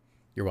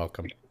 You're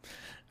welcome.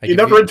 You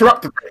never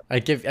interrupted me. I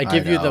give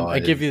you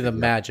the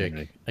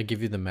magic. I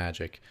give you the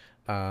magic.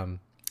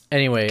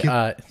 Anyway,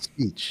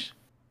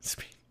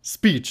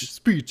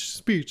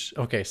 speech.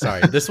 Okay,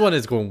 sorry. This one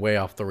is going way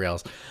off the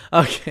rails.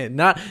 Okay,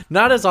 not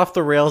as off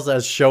the rails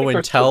as Show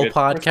and Tell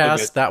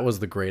podcast. That was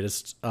the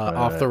greatest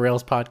off the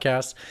rails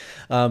podcast.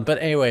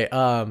 But anyway,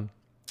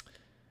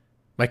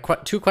 my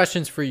 2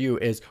 questions for you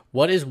is: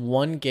 what is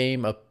one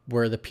game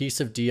where the piece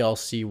of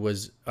DLC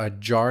was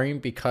jarring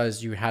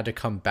because you had to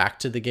come back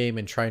to the game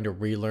and trying to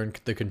relearn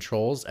the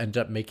controls, ended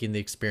up making the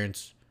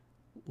experience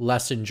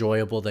less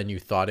enjoyable than you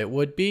thought it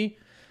would be?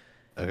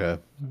 Okay.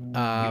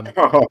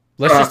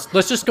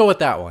 Let's just go with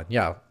that one.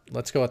 Yeah,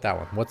 let's go with that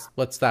one.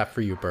 What's that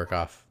for you,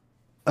 Burkoff?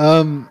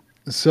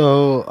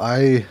 So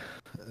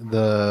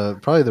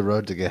probably the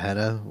Road to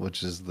Gehenna,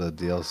 which is the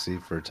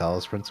DLC for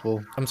Talos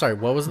Principle. I'm sorry,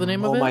 what was the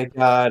name of it? Oh my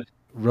god.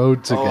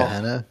 Road to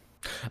Gehenna.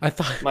 I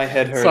thought my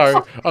head hurts. Sorry,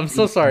 I'm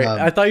so sorry.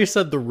 I thought you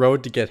said the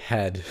road to get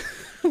head.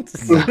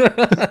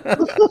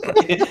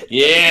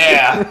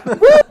 Yeah.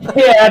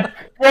 Yeah,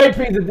 great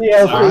piece of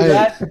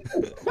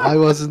DLC. I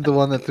wasn't the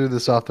one that threw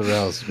this off the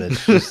rails,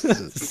 Mitch.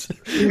 Just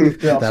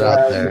that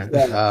out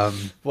there.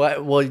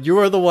 What? Well, you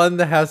are the one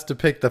that has to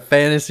pick the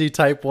fantasy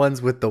type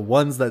ones with the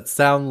ones that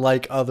sound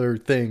like other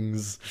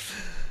things.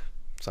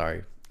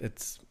 Sorry,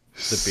 it's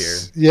the beer.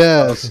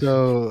 Yeah.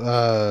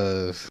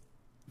 So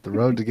the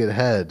road to get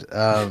head.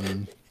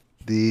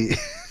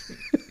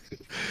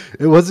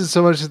 It wasn't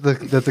so much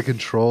that the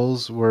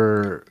controls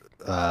were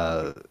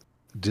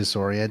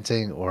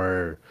disorienting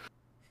or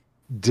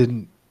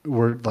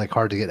were like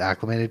hard to get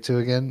acclimated to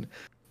again.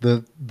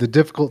 The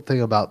difficult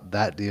thing about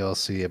that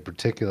DLC in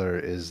particular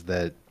is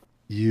that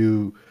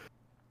the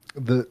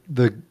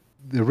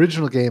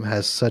original game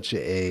has such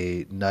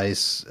a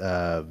nice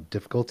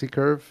difficulty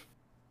curve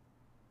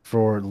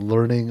for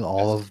learning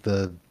all of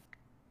the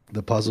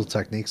puzzle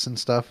techniques and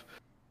stuff.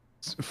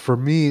 For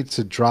me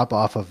to drop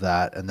off of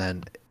that and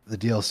then the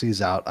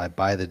DLC's out, I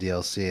buy the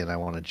DLC and I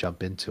want to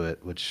jump into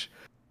it, which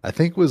I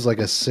think was like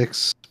a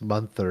 6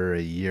 month or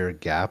a year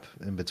gap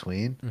in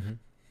between. Mm-hmm.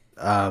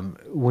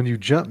 when you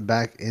jump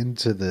back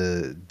into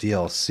the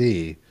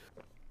DLC,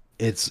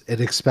 it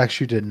expects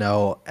you to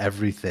know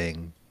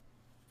everything,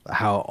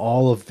 how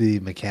all of the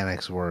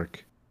mechanics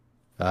work,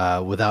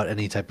 without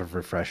any type of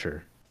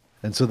refresher.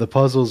 And so the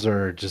puzzles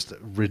are just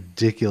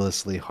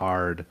ridiculously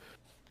hard,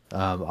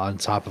 on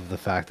top of the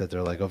fact that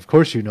they're like, of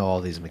course you know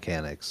all these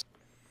mechanics.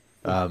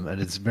 And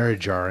it's very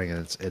jarring,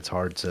 and it's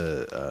hard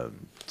to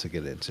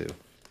get into.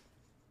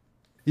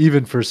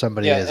 Even for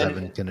somebody, Yeah, as and-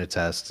 Evan can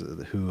attest,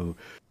 who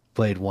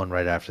played one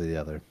right after the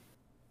other.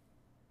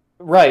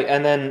 Right,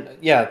 and then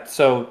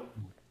so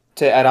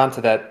to add on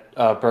to that,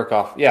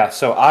 Burkoff,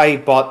 so I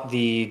bought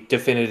the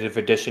definitive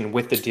edition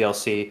with the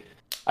DLC.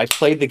 I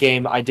played the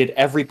game. I did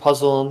every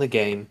puzzle in the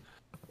game,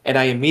 and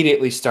I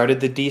immediately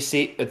started the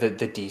DLC,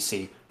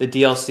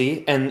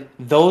 and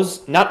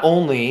those, not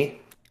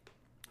only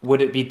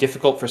would it be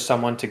difficult for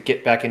someone to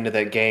get back into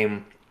that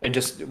game and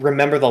just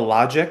remember the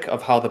logic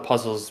of how the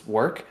puzzles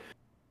work,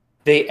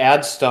 they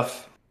add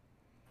stuff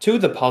to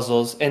the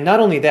puzzles, and not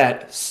only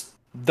that,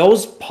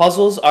 those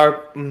puzzles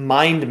are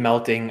mind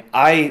melting.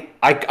 I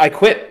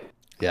quit.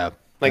 Yeah,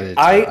 Like,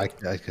 I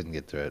couldn't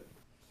get through it,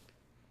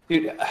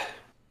 Dude,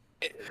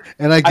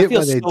 and I I get feel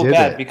why they so did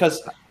bad it.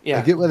 because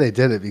I get why they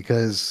did it,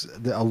 because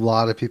a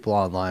lot of people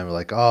online were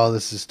like, "Oh,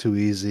 this is too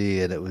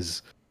easy," and it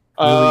was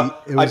really,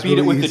 I beat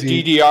it with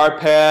easy. the DDR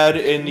pad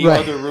in the Right.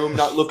 other room,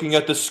 not looking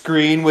at the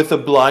screen with a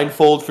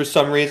blindfold for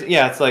some reason.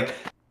 Yeah, it's like,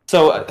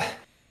 so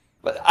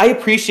but I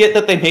appreciate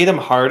that they made them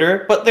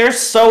harder, but they're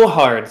so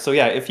hard. So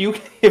yeah, if you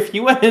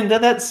went into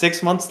that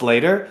 6 months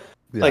later,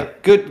 Yeah.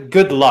 like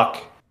good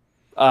luck.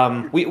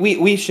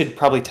 We should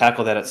probably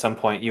tackle that at some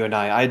point, you and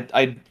I.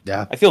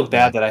 Yeah, I feel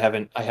bad that I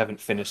haven't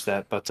finished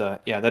that, but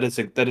yeah, that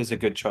is a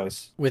good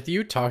choice. With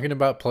you talking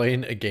about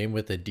playing a game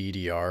with a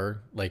DDR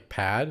like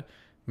pad,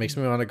 makes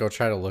me want to go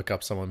try to look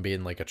up someone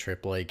being like a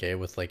AAA game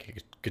with like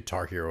a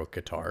Guitar Hero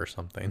guitar or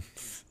something.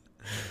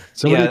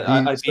 somebody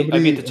I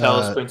beat the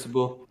Talos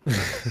Principle.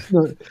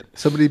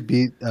 somebody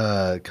beat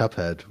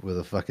Cuphead with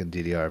a fucking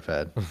DDR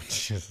pad.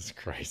 Jesus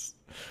Christ!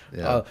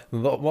 Yeah,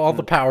 All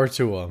the power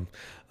to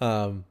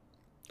them.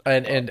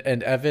 And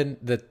Evan,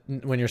 that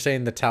when you're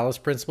saying the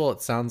Talos Principle,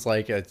 it sounds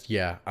like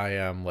I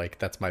am like,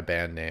 that's my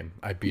band name.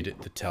 I beat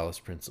it, the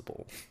Talos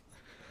Principle.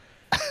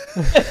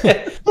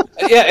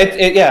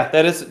 Yeah,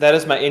 that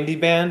is my indie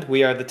band.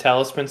 We are the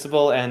Talos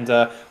Principle, and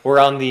we're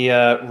on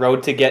the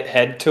Road to Get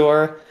Head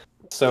tour.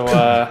 So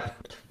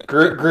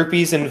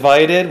groupies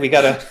invited. We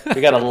got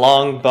a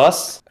long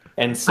bus,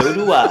 and so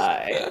do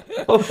I.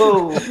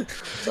 Oh,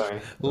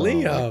 sorry.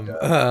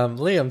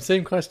 Liam,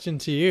 same question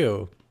to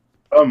you.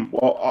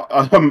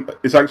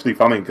 It's actually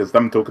funny because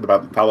them talking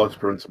about the Talos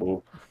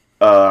Principle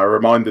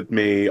reminded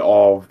me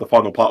of the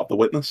final part of The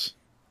Witness.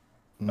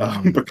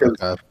 Because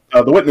okay.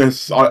 The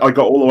Witness, I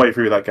got all the way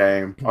through that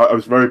game. I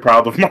was very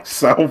proud of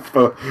myself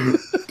for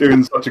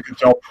doing such a good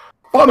job.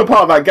 Final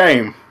part of that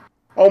game,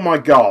 oh my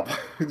god,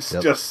 it's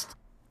just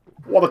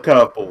what a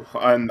curveball,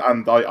 and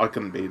I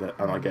couldn't beat it,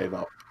 and I gave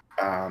up.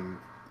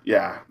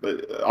 Yeah,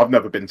 I've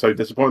never been so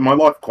disappointed in my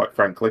life, quite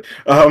frankly.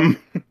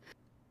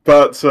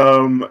 But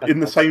in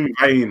the same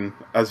vein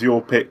as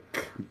your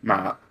pick,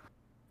 Matt,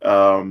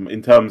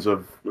 in terms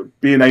of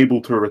being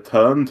able to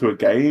return to a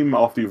game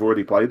after you've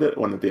already played it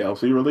when the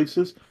DLC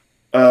releases,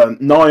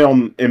 nigh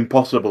on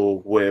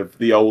impossible with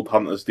the old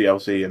Hunters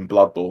DLC in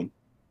Bloodborne.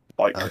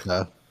 Like,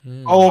 Okay.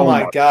 Oh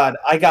my god,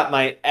 I got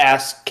my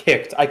ass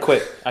kicked. I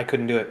quit. I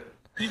couldn't do it.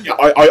 yeah,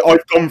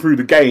 I've gone through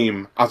the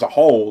game as a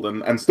whole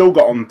and still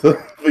got onto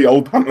the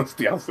old Hunters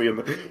DLC, and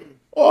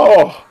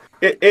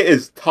it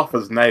is tough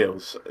as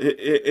nails. It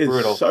is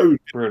Brutal. so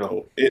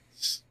Brutal.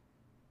 difficult.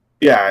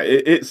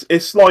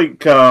 It's like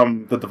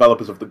the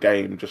developers of the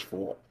game just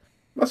thought,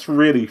 let's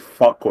really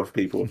fuck with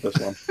people with this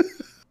one.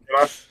 You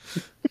know?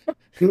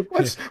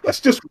 let's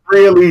just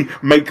really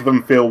make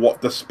them feel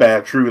what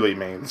despair truly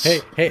means.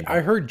 Hey, I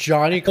heard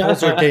Johnny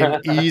calls our game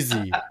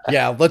easy.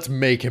 Yeah, let's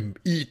make him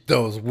eat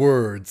those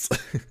words.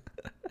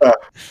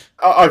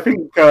 I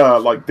think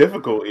like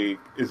difficulty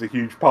is a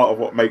huge part of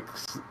what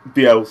makes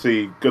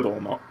DLC good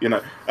or not. You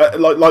know,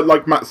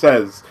 like Matt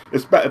says,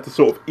 it's better to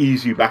sort of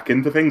ease you back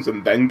into things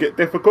and then get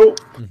difficult.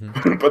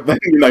 Mm-hmm. But then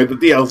the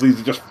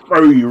DLCs just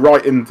throw you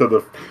right into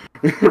the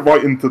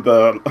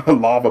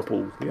lava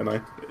pool. You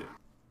know.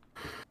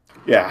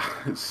 Yeah,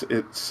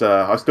 it's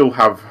I still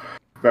have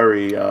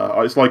very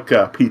it's like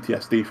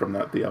PTSD from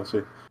that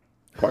DLC,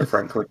 quite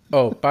frankly.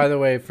 Oh, by the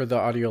way, for the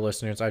audio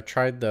listeners, I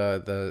tried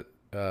the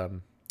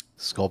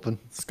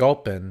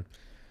Sculpin,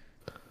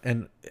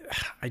 and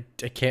I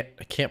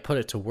can't put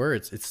it to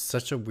words. It's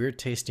such a weird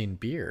tasting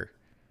beer.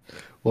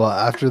 Well,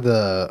 after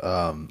the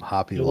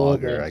hoppy A little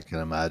lager, bit. I can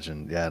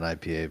imagine. Yeah, an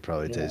IPA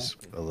probably tastes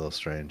a little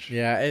strange.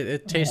 Yeah,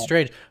 it tastes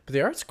strange, but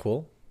the art's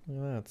cool.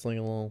 Yeah, it's like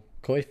a little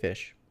koi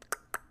fish.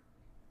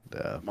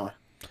 Yeah. My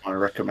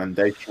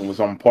recommendation was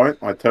on point.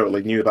 I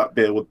totally knew that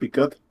beer would be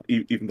good,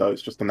 even though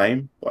it's just a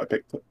name, but I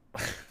picked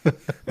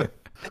it.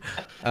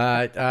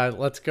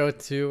 Let's go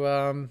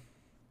to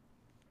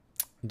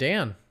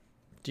Dan.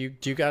 Do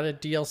you got a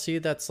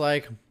DLC that's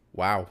like,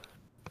 wow?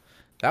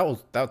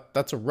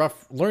 That's a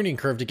rough learning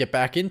curve to get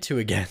back into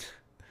again.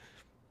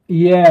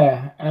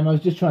 Yeah, and I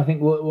was just trying to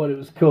think what it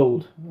was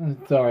called.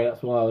 Sorry,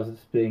 that's why I was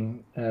just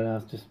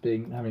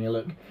having a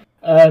look.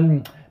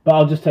 But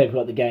I'll just tell you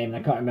about the game.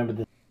 I can't remember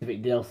the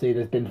specific DLC.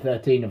 There's been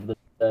 13 of them.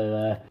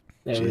 So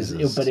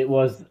but it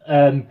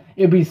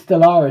would be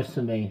Stellaris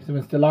for me. So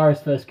when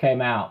Stellaris first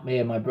came out, me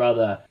and my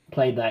brother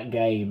played that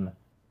game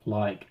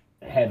like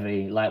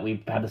heavy. Like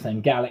we had the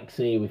same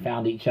galaxy. We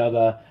found each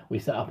other. We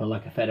set up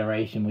a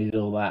federation. We did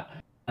all that.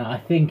 And I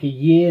think a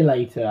year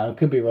later, I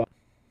could be wrong,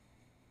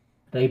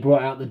 they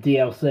brought out the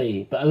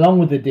DLC. But along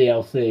with the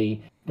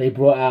DLC, they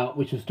brought out,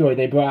 which was story,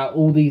 they brought out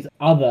all these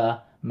other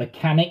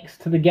mechanics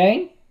to the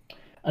game.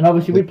 And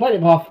obviously, we played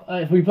it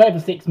for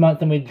 6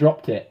 months and we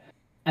dropped it.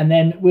 And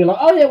then we were like,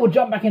 oh yeah, we'll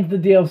jump back into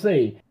the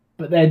DLC.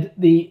 But then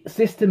the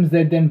systems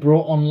they'd then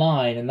brought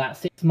online in that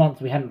 6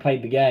 months we hadn't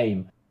played the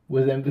game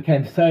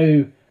became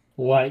so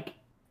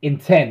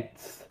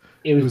intense.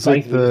 It was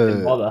basically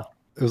didn't bother.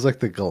 It was like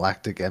the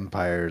Galactic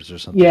Empires or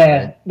something.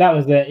 Yeah, right? that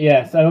was it.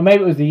 Yeah, so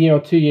maybe it was a year or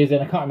 2 years in.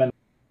 I can't remember.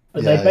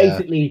 But they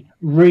basically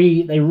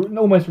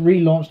almost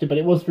relaunched it, but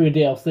it was through a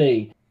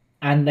DLC,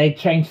 and they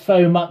changed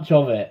so much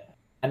of it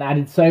and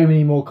added so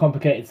many more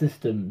complicated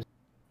systems.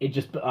 It's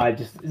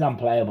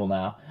unplayable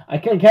now. I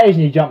can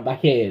occasionally jump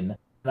back in,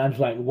 and I'm just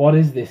like, what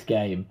is this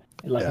game?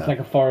 It's like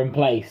a foreign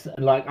place,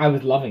 and I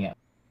was loving it.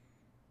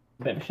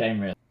 A bit of a shame,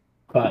 really.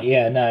 But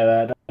yeah,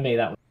 no, for me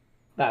that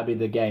would be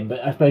the game. But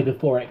I suppose the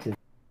 4X's.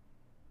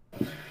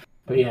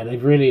 But yeah,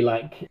 they've really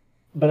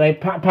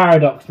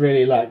Paradox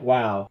really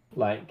wow,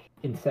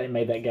 insane,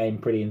 made that game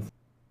pretty insane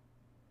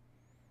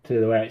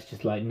to where it's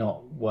just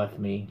not worth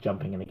me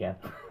jumping in again.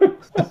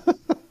 It's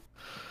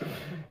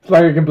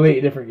like a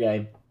completely different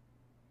game.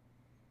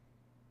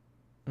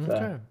 So,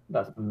 Okay.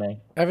 that's for me.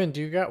 Evan,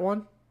 do you got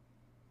one?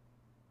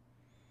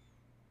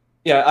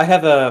 Yeah, I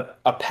have a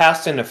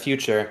past and a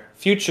future.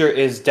 Future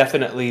is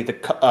definitely the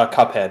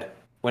Cuphead.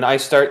 When I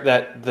start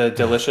the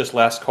delicious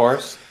last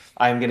course,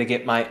 I'm going to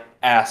get my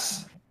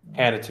ass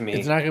handed to me.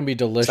 It's not going to be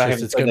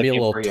delicious. It's going to be a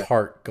little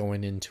tart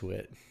going into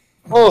it.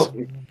 Oh,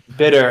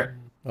 bitter,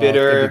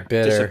 bitter.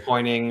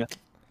 disappointing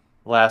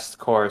last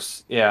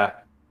course. Yeah.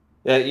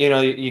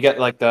 You get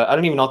I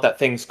don't even know what that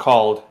thing's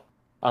called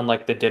on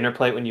the dinner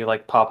plate when you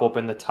pop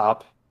open the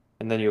top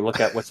and then you look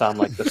at what's on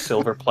the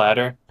silver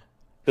platter.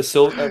 The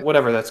silver,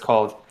 whatever that's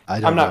called.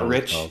 I'm not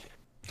rich.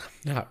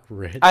 Not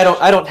rich. I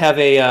don't have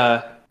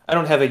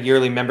a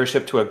yearly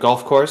membership to a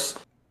golf course,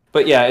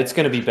 but yeah, it's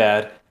going to be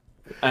bad.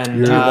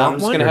 And I'm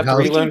just going to have to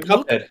relearn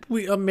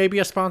Cuphead. Maybe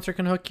a sponsor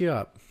can hook you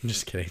up. I'm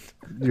just kidding.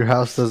 Your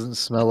house doesn't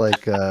smell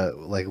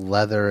like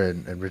leather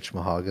and rich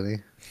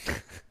mahogany.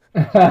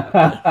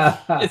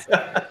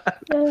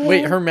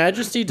 Wait, Her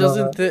Majesty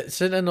doesn't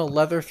sit in a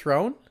leather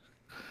throne?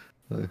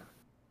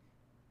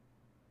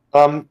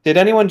 Did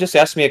anyone just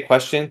ask me a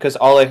question? Because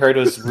all I heard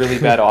was really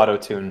bad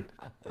auto-tune.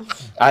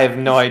 I have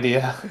no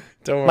idea.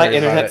 Don't worry. My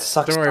internet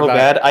sucks so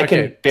bad. I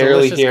can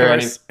barely hear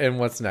anything. And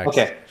what's next?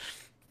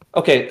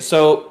 Okay.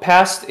 So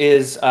past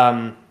is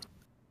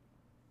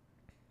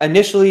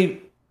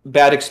initially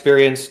bad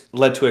experience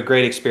led to a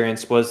great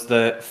experience was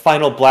the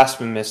final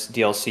Blasphemous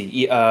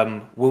DLC,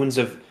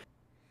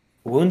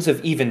 Wounds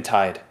of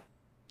Eventide.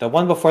 The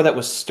one before that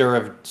was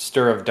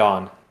Stir of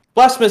Dawn.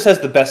 Blasphemous has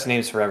the best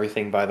names for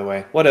everything, by the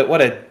way. What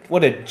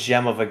a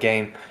gem of a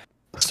game.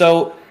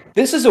 So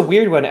this is a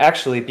weird one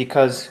actually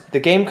because the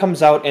game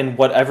comes out in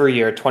whatever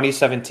year,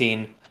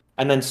 2017,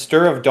 and then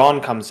Stir of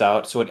Dawn comes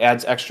out, so it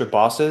adds extra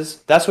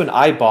bosses. That's when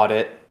I bought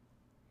it,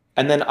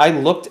 and then I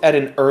looked at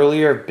an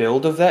earlier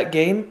build of that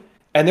game,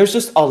 and there's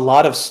just a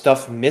lot of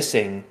stuff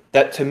missing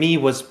that to me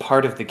was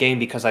part of the game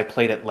because I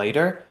played it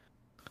later.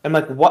 I'm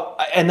like, what?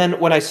 And then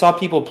when I saw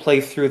people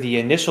play through the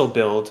initial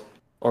build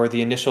or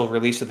the initial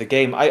release of the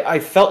game, I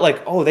felt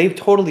like, oh, they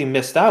totally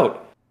missed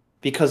out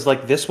because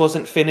this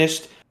wasn't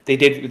finished. They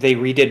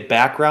redid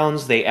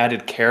backgrounds, they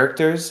added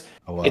characters.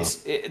 Oh, wow.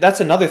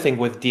 That's another thing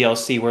with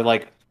DLC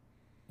where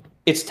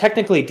it's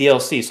technically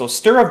DLC. So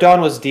Stir of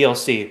Dawn was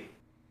DLC,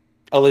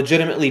 a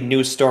legitimately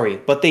new story,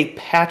 but they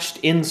patched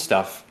in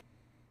stuff.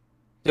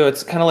 So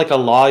it's kind of like a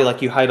law,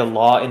 you hide a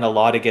law in a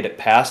law to get it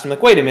passed. I'm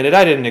like, wait a minute,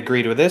 I didn't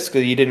agree with this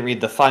because you didn't read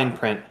the fine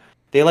print.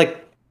 They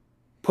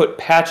put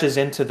patches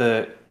into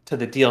the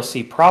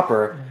DLC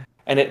proper,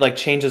 and it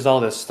changes all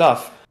this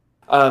stuff.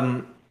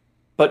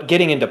 But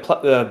getting into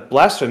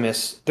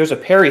Blasphemous, there's a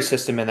parry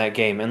system in that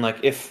game, and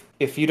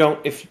if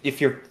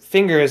your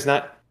finger is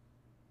not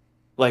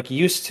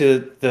used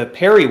to the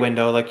parry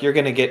window, you're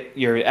gonna get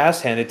your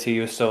ass handed to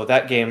you. So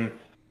that game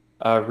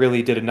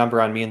really did a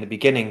number on me in the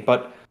beginning,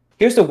 but.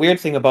 Here's the weird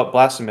thing about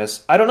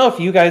Blasphemous. I don't know if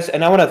you guys,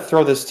 and I want to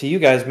throw this to you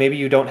guys, maybe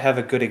you don't have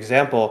a good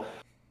example.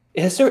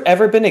 Has there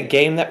ever been a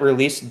game that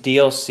released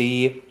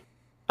DLC?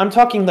 I'm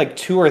talking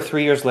 2 or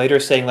 3 years later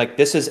saying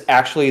this is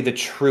actually the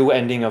true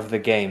ending of the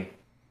game.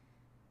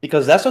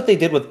 Because that's what they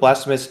did with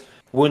Blasphemous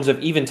Wounds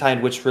of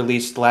Eventide, which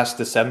released last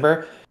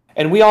December.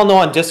 And we all know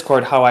on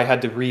Discord how I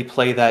had to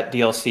replay that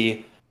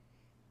DLC,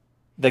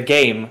 the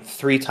game,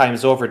 3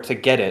 times over to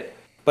get it.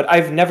 But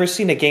I've never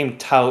seen a game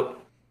tout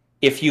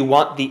if you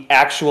want the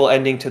actual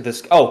ending to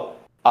this,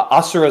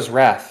 Asura's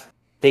Wrath,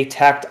 they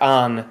tacked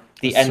on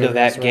the end of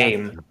that Asura's Wrath?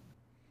 game.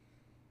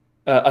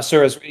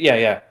 Asura's,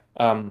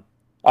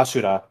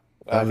 Asura.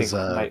 That I was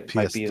think might be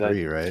PS3,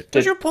 the. right?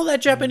 Did you pull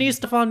that Japanese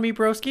stuff on me,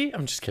 broski?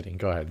 I'm just kidding.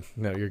 Go ahead.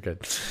 No, you're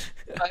good.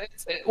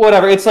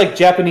 Whatever. It's like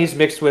Japanese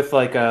mixed with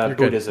like You're good.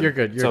 Buddhism. You're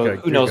good. You're so good.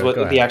 who You're knows good. what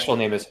Go the ahead. actual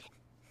name is?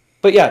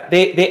 But yeah,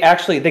 they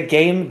actually the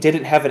game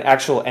didn't have an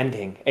actual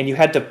ending, and you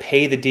had to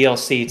pay the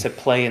DLC to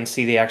play and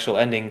see the actual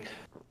ending.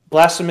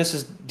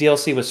 Blasphemous'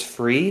 DLC was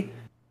free,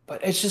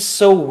 but it's just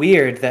so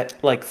weird that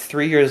like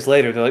 3 years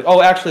later they're like,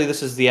 oh, actually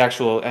this is the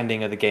actual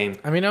ending of the game.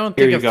 I mean, I don't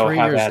Here think you of go, 3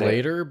 have years at it.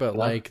 later, but Yeah.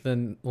 like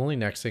the only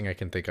next thing I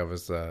can think of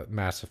is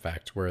Mass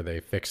Effect, where they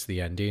fixed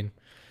the ending,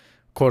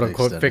 quote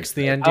unquote, extended fixed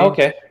the it. ending. Oh,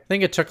 okay. I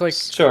think it took like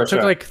Sure.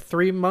 like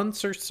 3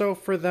 months or so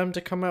for them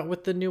to come out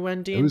with the new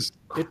ending. It was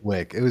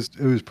quick. It was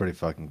pretty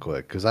fucking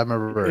quick because I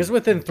remember It was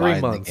within 3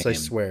 buying the months, I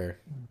game. swear.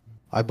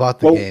 I bought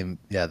the Well- game,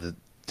 the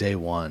day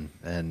one,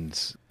 and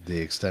the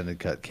extended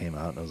cut came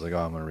out, and I was like, "Oh,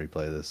 I'm gonna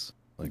replay this."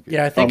 Like,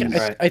 Yeah, I think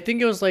Right. I think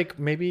it was like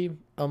maybe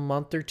a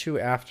month or two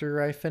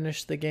after I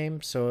finished the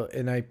game. So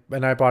and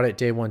I bought it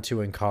day 1 2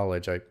 in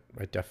college. I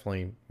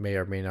definitely may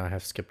or may not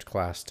have skipped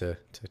class to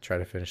try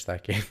to finish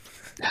that game.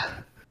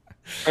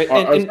 Right,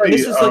 I'll and say,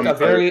 this is like a um,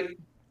 very.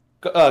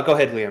 Go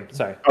ahead, Liam.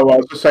 Sorry. Oh, I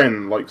was just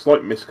saying, like,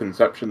 slight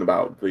misconception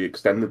about the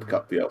extended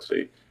cut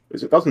DLC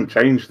is it doesn't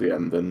change the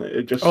ending.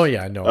 It just Oh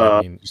yeah, no,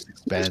 I mean just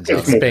expands It's on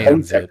more it.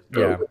 expands it. context,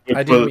 Yeah, though.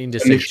 I didn't mean to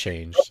say Initial-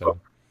 change. So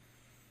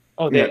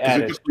Oh, they Yeah, because it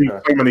added. just leaves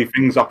so many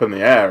things up in the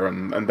air,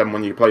 and then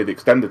when you play the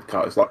extended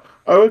cut, it's like,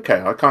 oh, okay,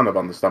 I kind of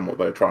understand what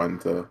they're trying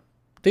to.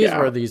 these Yeah,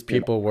 were these you know.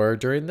 people were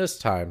during this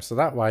time. So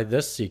that why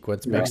this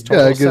sequence Yeah. makes Yeah,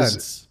 total it gives-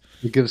 sense.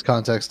 It gives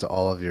context to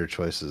all of your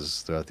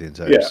choices throughout the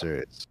entire Yeah.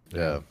 series.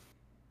 Yeah.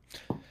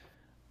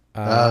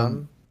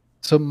 Um,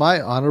 So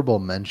my honorable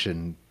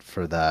mention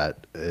for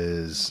that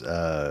is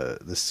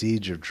the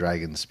Siege of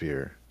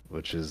Dragonspear,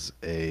 which is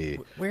a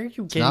where are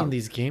you getting not-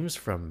 these games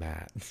from,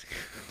 Matt?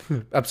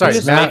 I'm sorry,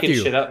 just making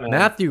Matthew. shit up, man.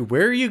 Matthew,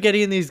 where are you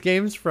getting these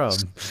games from?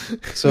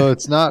 so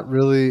it's not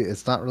really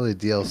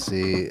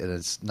DLC, and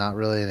it's not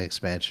really an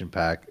expansion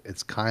pack.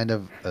 It's kind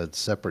of a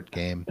separate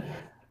game.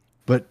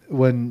 But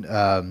when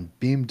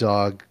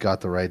Beamdog got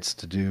the rights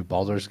to do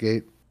Baldur's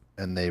Gate,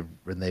 and they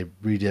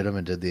redid them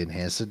and did the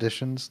enhanced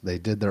editions, they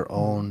did their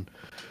own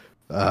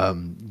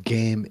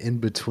game in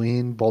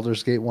between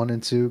Baldur's Gate 1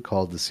 and 2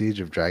 called The Siege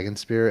of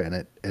Dragonspear,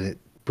 and it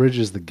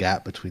bridges the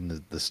gap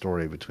between the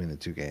story between the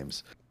two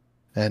games.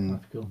 And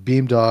That's cool.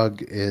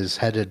 Beamdog is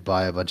headed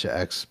by a bunch of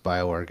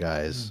ex-BioWare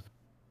guys,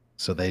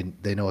 so they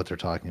know what they're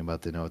talking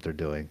about. They know what they're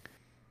doing.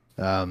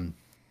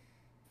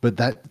 But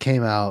that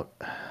came out,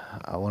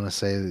 I want to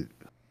say,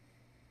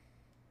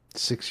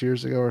 6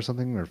 years ago or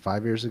something, or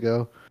 5 years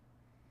ago.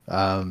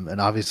 And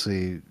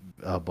obviously,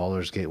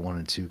 Baldur's Gate 1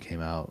 and 2 came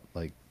out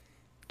like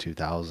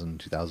 2000,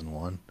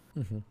 2001.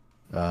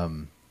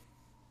 Mhm.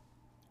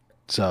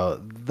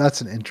 So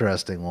that's an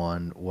interesting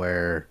one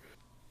where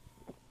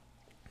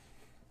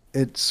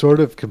it sort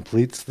of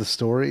completes the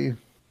story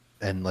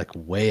and like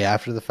way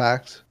after the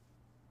fact.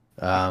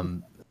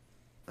 But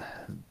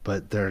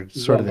they're You've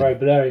sort got of very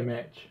blurry,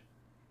 Mitch.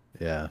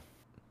 yeah.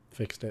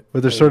 Fixed it.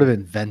 But they're sort of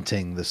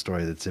inventing the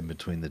story that's in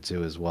between the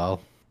two as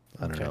well.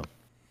 I don't Okay.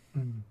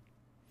 know.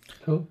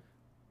 Cool.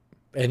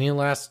 Any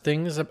last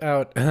things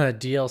about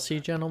DLC,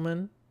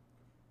 gentlemen?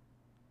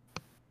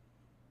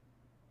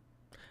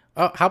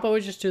 Oh, how about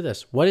we just do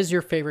this? What is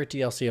your favorite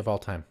DLC of all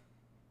time?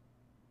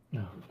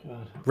 Oh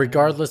god.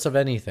 Regardless of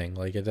anything.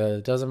 Like,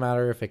 it doesn't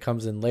matter if it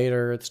comes in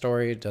later, the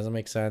story, it doesn't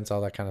make sense,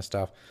 all that kind of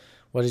stuff.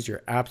 What is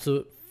your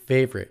absolute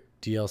favorite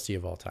DLC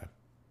of all time?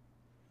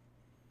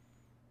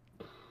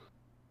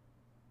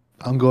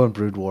 I'm going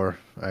Brood War.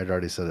 I'd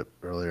already said it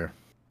earlier.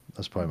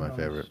 That's probably my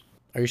favorite.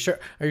 Are you sure?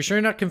 Are you sure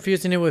you're not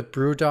confusing it with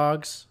Brew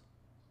Dogs?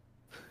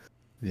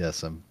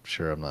 Yes, I'm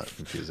sure I'm not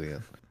confusing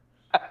it.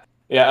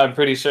 Yeah, I'm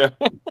pretty sure.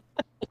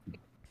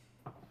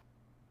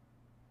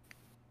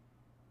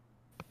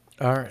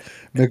 All right.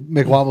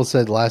 McWomble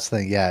said last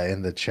thing, yeah,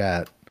 in the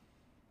chat.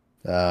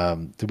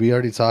 Did we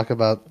already talk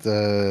about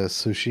the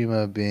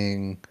Tsushima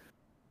being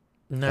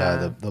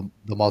Nah. the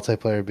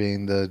multiplayer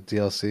being the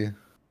DLC?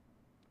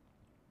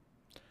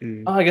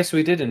 Oh, I guess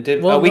we didn't,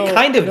 did Well, we? no,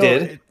 kind of no,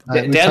 did.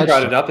 we Dan touched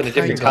brought on it up in a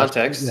different kind of.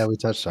 context. Yeah, we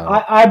touched on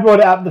it. I brought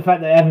it up the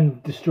fact that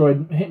Evan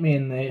hit me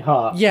in the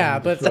heart. Yeah,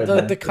 and but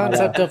destroyed me. the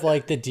concept of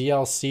like the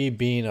DLC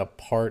being a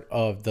part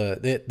of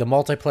the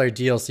multiplayer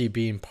DLC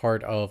being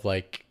part of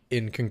like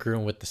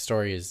incongruent with the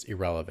story is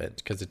irrelevant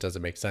because it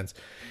doesn't make sense.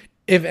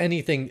 If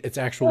anything, it's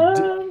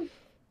actual.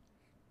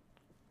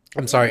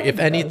 I'm sorry. If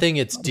anything,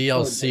 it's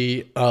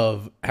DLC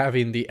of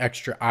having the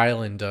extra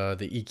island,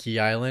 the Iki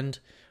Island.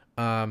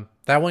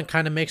 That one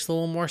kind of makes a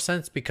little more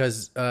sense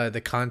because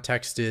the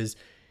context is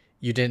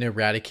you didn't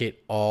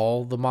eradicate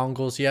all the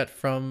Mongols yet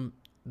from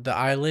the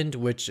island,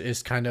 which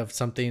is kind of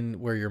something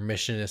where your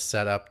mission is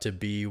set up to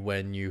be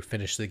when you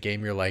finish the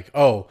game. You're like,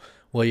 oh,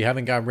 well, you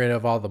haven't gotten rid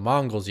of all the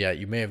Mongols yet.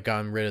 You may have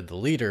gotten rid of the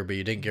leader, but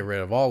you didn't get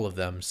rid of all of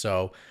them.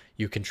 So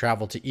you can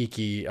travel to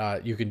Iki.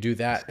 You can do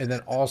that, and then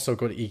also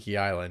go to Iki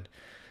Island.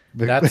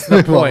 That's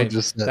the point.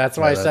 That's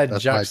why I said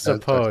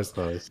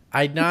juxtapose.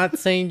 I'm not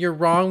saying you're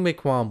wrong,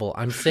 McWomble.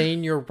 I'm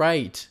saying you're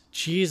right.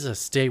 Jesus,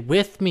 stay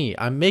with me.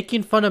 I'm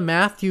making fun of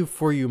Matthew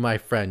for you, my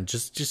friend.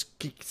 Just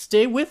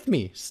stay with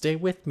me. Stay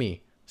with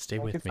me. Stay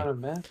with me.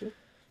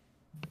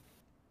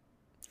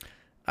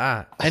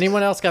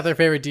 Anyone else got their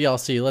favorite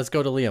DLC? Let's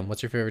go to Liam.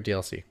 What's your favorite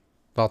DLC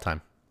of all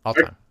time? All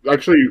time.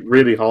 Actually,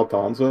 really hard to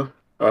answer.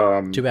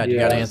 Too bad. You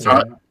got to answer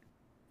it.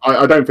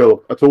 I don't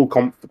feel at all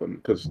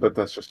confident because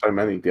there's just so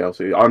many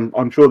DLC.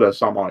 I'm sure there's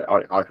some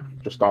I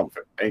just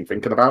ain't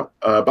thinking about.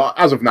 But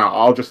as of now,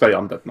 I'll just say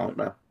Undead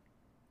Nightmare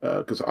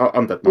because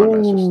Undead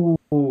Nightmare is just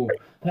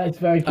that's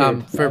very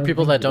good. For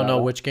people that don't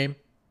know which game,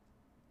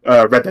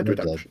 Red Dead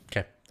Redemption.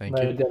 Okay, thank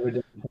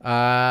you.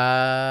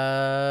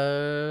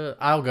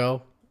 I'll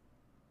go.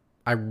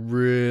 I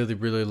really,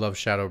 really love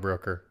Shadow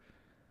Broker.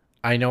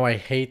 I know I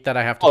hate that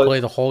I have to play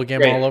the whole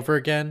game all over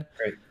again,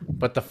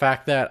 but the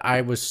fact that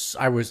I was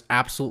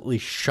absolutely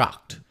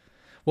shocked.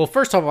 Well,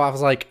 first of all, I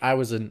was like, I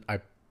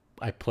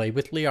played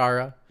with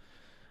Liara.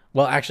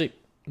 Well, actually,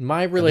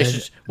 my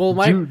relationship. Well,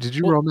 did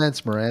you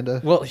romance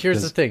Miranda? Well,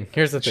 here's the thing.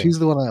 She's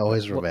the one I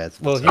always romance.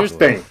 Well, here's the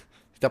thing.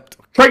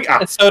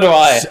 And so do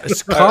I.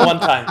 One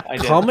time I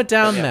did. Calm it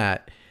down,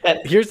 Matt.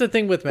 Here's the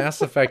thing with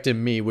Mass Effect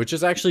and me, which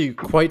is actually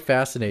quite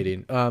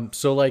fascinating.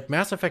 So like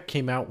Mass Effect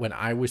came out when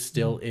I was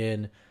still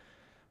in,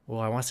 well,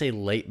 I want to say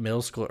late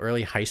middle school,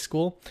 early high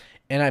school,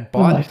 and I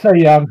bought so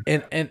young.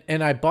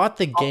 and I bought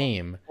the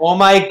game. Oh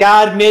my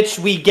God, Mitch,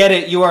 we get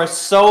it. You are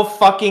so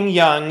fucking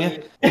young.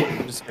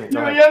 I'm just kidding.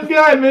 You're a young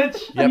guy,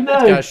 Mitch. Yep, You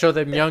know. gotta show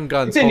them young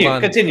guns.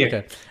 Continue.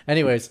 Okay.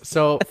 Anyways,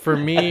 so for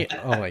me,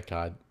 oh my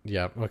God,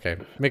 yeah, okay.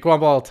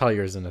 McWomble, I'll tell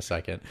yours in a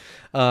second.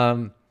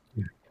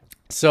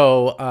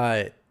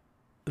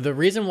 The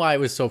reason why it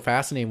was so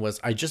fascinating was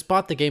I just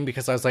bought the game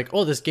because I was like,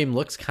 oh, this game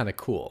looks kind of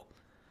cool.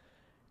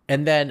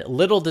 And then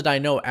little did I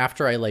know,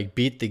 after I like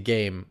beat the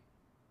game,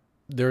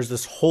 there's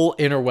this whole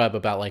interweb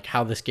about like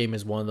how this game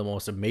is one of the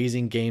most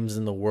amazing games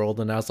in the world.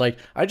 And I was like,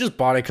 I just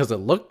bought it because it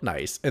looked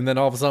nice. And then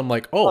all of a sudden I'm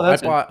like,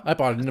 I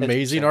bought an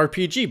amazing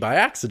RPG by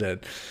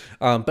accident.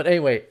 But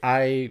anyway,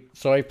 I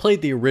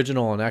played the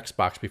original on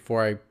Xbox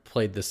before I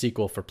played the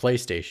sequel for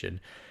PlayStation.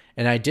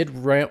 And I did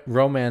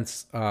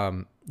romance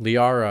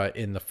Liara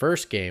in the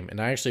first game, and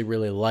I actually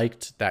really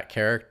liked that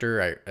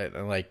character. I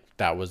like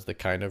that was the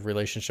kind of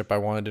relationship I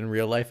wanted in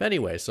real life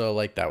anyway. So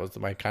like that was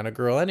my kind of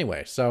girl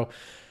anyway. So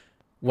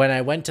when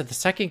I went to the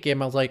second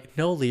game, I was like,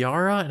 no,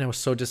 Liara, and I was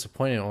so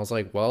disappointed. I was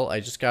like, well, I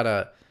just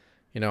gotta,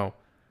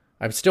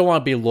 I still want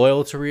to be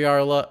loyal to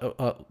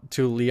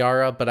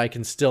Liara, but I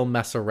can still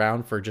mess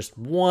around for just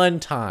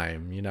one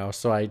time,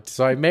 So I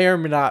may or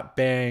may not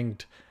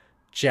banged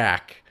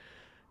Jack.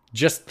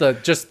 Just the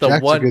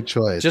Jack's one a good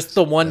choice. Just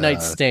the one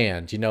night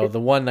stand, the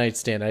one night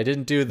stand. I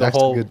didn't do the Jack's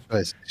whole. A good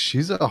choice.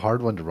 She's a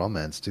hard one to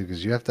romance too,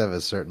 because you have to have a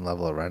certain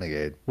level of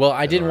renegade. Well,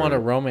 I didn't want to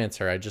romance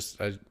her. I just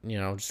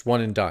one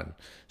and done.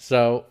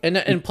 So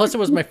and plus it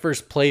was my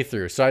first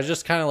playthrough, so I was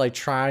just kind of like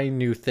trying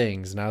new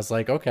things, and I was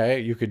like, okay,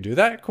 you could do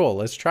that, cool,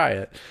 let's try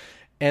it.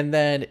 And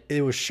then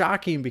it was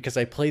shocking because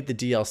I played the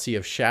DLC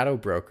of Shadow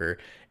Broker,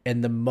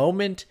 and the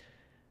moment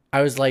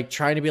I was like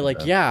trying to be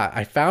like, yeah,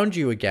 I found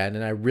you again,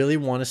 and I really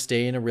want to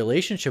stay in a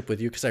relationship with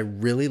you because I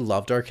really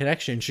loved our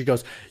connection. And she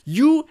goes,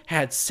 you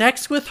had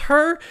sex with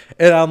her?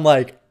 And I'm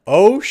like,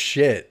 oh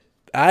shit,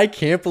 I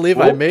can't believe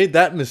I made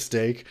that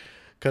mistake.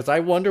 Because I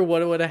wonder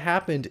what would have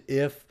happened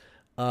if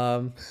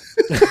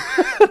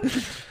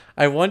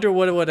I wonder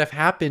what would have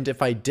happened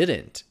if I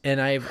didn't.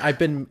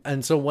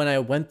 And so when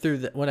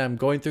I'm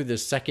going through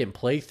this second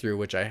playthrough,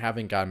 which I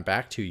haven't gotten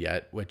back to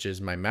yet, which is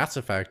my Mass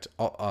Effect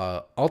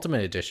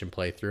Ultimate Edition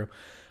playthrough,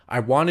 I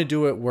want to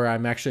do it where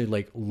I'm actually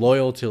like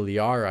loyal to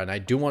Liara, and I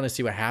do want to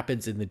see what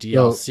happens in the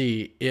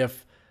DLC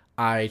if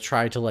I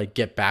try to like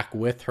get back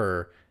with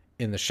her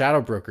in the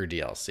Shadow Broker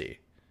DLC.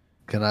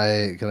 Can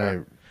I?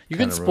 You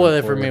can spoil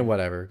it for me.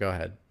 Whatever. Go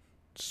ahead.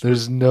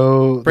 There's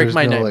no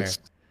nightmare.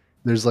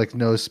 There's like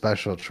no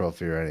special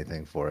trophy or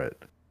anything for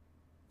it.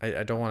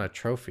 I don't want a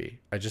trophy.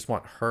 I just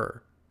want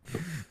her.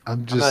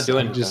 I'm just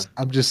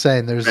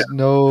saying there's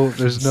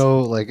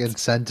no like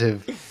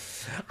incentive.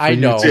 I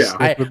know.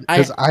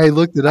 Because I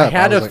looked it up. I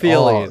had a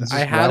feeling. Like,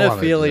 I had a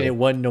feeling it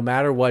would, no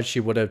matter what, she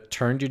would have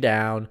turned you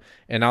down.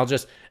 And I'll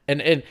just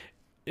and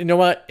you know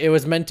what? It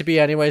was meant to be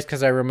anyways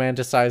because I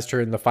romanticized her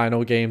in the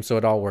final game, so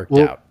it all worked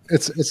out.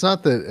 It's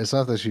not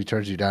that she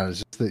turns you down. It's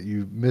just that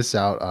you miss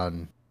out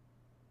on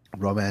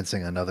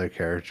romancing another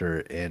character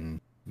in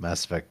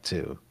Mass Effect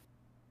 2.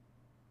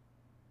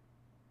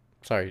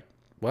 Sorry,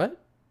 what?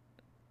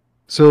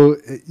 So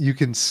you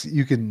can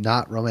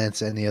not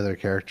romance any other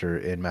character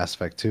in Mass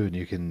Effect 2, and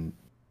you can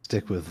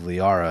stick with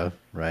Liara,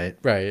 right?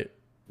 Right.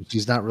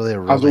 She's not really a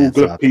romance as all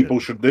good option.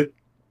 people should do.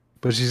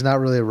 But she's not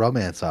really a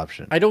romance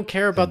option. I don't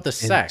care about the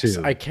sex.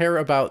 I care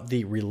about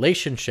the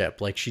relationship.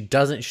 Like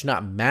she's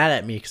not mad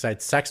at me because I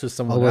had sex with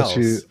someone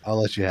else. I'll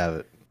let you have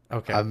it.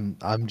 Okay.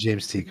 I'm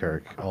James T.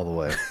 Kirk all the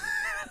way.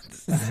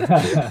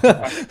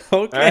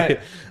 Okay.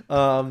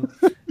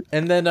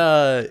 And then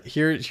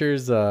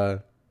here's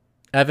Evan,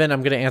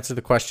 I'm gonna answer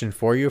the question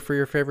for you for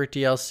your favorite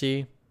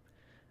DLC.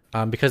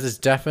 Because it's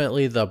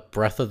definitely the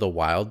Breath of the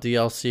Wild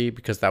DLC,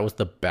 because that was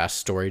the best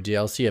story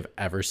DLC I've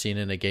ever seen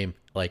in a game,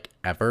 like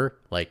ever,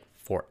 like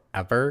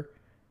forever.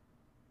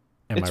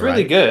 It's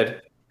really good,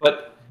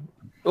 but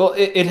well,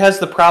 it has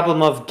the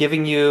problem of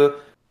giving you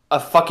a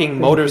fucking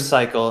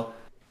motorcycle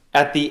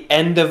at the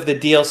end of the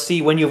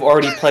DLC when you've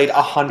already played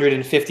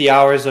 150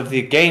 hours of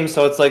the game,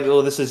 so it's like,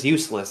 oh, this is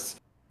useless.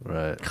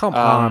 Right. Come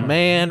on,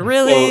 man.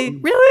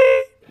 Really?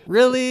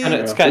 Really? And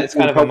it's kind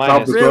of a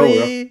minus.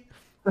 Really?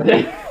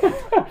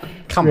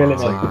 Come Really?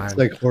 on. It's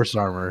like horse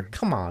armor.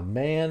 Come on,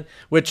 man.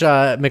 Which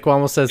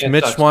McWamel says, It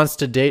Mitch sucks. wants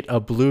to date a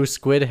blue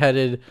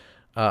squid-headed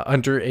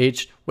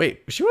underage.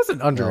 Wait, she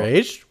wasn't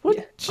underage.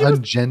 What? She was...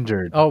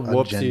 Ungendered. Oh,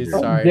 whoopsies.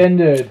 Ungendered. Sorry.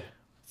 Gendered.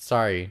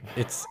 Sorry.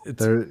 It's.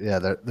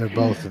 They're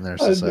both in their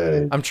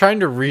society. I'm trying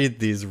to read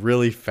these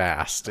really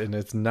fast, and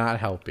it's not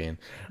helping.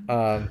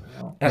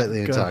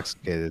 Slightly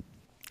intoxicated.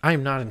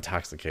 I'm not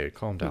intoxicated.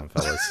 Calm down,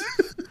 fellas.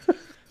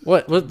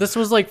 What? This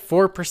was like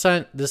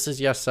 4%. This is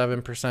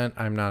 7%.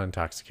 I'm not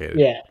intoxicated.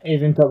 Yeah,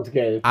 he's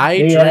intoxicated.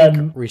 I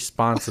drink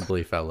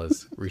responsibly,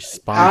 fellas. I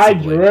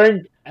Responsibly.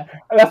 drink.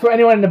 That's what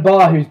anyone in the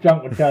bar who's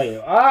drunk would tell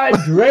you. I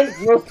drink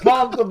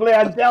responsibly.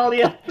 I tell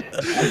you.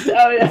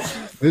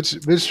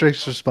 Mitch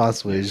drinks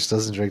responsibly. He just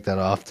doesn't drink that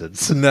often.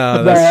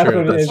 No, that's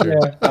true. That's true.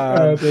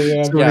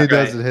 So when he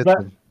does, it hits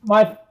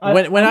But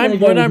him.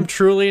 When I'm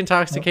truly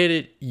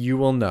intoxicated, you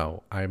will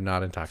know I'm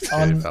not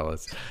intoxicated,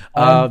 fellas.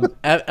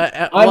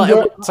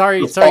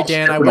 Sorry,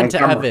 Dan. I went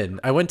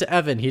to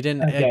Evan. He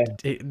didn't.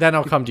 Okay. Then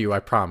I'll come to you. I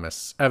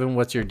promise. Evan,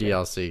 what's your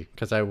DLC?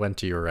 Because I went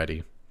to you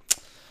already.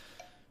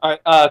 All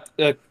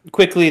right,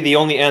 quickly, the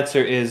only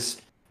answer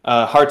is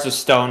Hearts of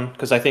Stone,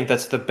 because I think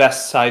that's the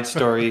best side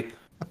story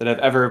that I've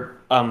ever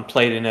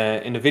played in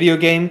a video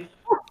game.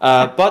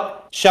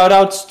 But shout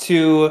outs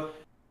to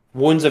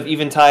Wounds of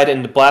Eventide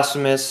and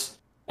Blasphemous,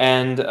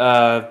 and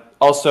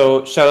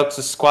also shout out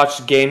to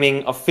Squatch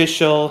Gaming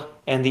Official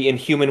and the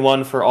Inhuman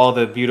One for all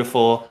the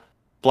beautiful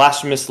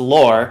Blasphemous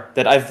lore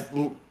that I've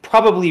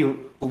probably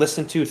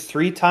listened to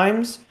 3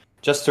 times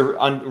just to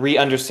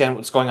re-understand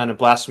what's going on in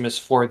Blasphemous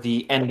for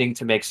the ending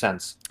to make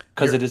sense,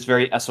 because it is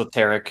very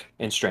esoteric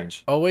and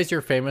strange. Always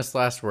your famous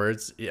last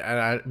words.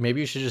 Maybe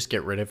you should just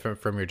get rid of it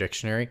from your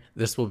dictionary.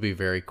 This will be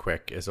very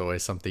quick is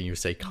always something you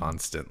say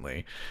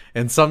constantly.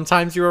 And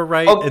sometimes you are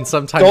right, and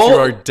sometimes you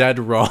are dead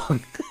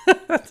wrong.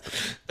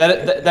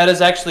 That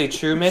is actually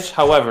true, Mitch.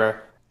 However,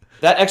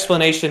 that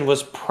explanation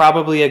was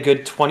probably a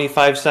good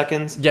 25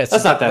 seconds. Yes,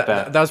 that's not that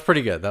bad. That was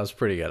pretty good. I'll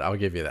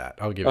give you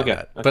that. Okay.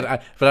 But I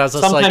was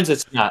just sometimes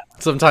it's not.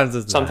 Sometimes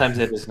it's not. Sometimes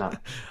it is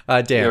not.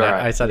 Dan, You're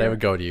right. I said I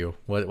would go to you.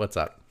 What's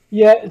up?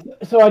 Yeah,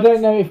 so I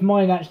don't know if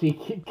mine actually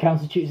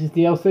constitutes as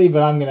DLC,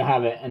 but I'm going to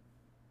have it.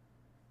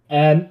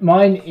 And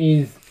mine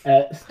is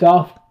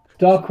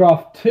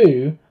StarCraft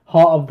 2: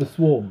 Heart of the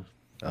Swarm.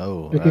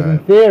 Oh, Because in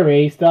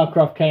theory,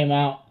 StarCraft came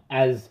out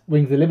as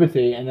Wings of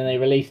Liberty, and then they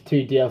released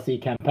 2 DLC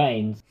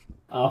campaigns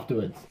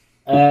afterwards.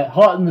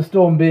 Heart of the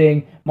Storm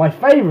being my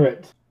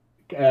favourite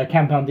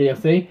campaign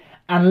DLC,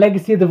 and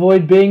Legacy of the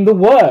Void being the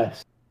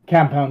worst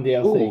campaign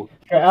DLC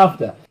straight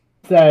after.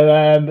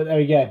 So, but there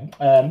we go.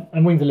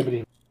 And Wings of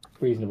Liberty,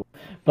 reasonable.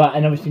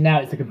 And obviously now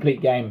it's a complete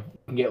game. You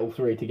can get all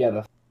 3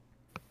 together.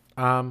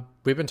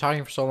 We've been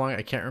talking for so long,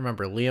 I can't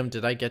remember. Liam,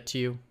 did I get to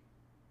you?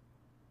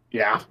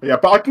 Yeah,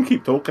 but I can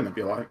keep talking if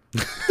you like.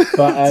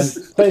 But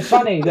so it's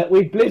funny that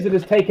Blizzard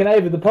has taken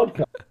over the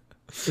podcast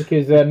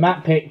because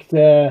Matt picked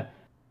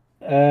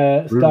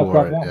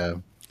StarCraft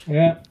 1.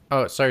 Yeah.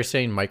 Oh, sorry,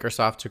 saying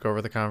Microsoft took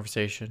over the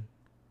conversation.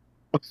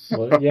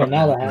 Well, yeah,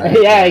 now they have.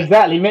 Yeah,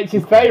 exactly.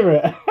 Mitch's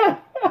favorite.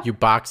 You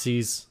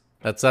boxies.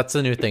 That's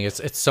the new thing. It's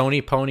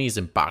Sony ponies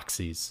and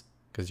boxies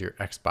because you're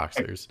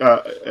Xboxers.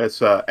 It's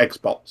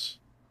Xbox.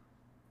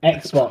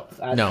 Xbox.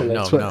 Actually.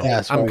 No.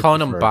 Yeah, I'm calling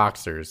them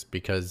boxers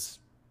because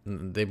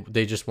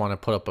they just want to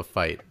put up a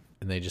fight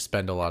and they just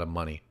spend a lot of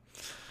money.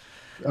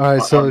 All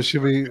right, so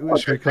should we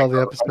call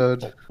the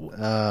episode?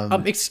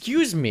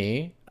 Excuse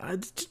me.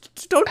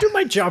 Don't do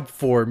my job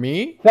for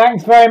me.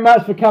 Thanks very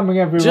much for coming,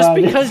 everyone. Just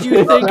because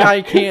you think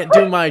I can't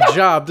do my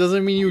job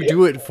doesn't mean you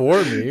do it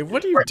for me.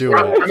 What are you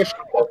doing? Finish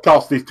the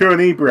podcast. He's too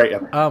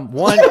inebriated.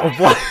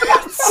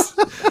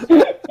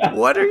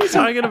 What are you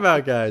talking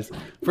about, guys?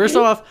 First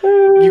off,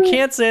 you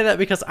can't say that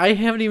because I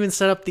haven't even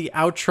set up the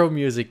outro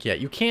music yet.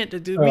 You can't.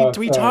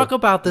 We talk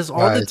about this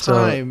all the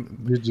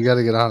time. So you got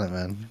to get on it,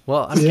 man.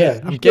 Well,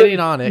 I'm getting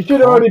on it. You should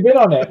have already been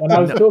on it when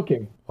I was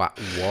talking. Wow.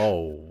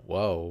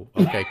 Whoa.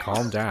 Okay,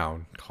 calm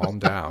down.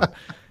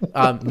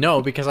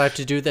 No, because I have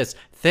to do this.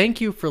 Thank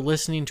you for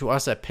listening to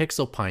us at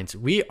Pixel Pints.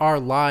 We are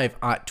live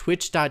at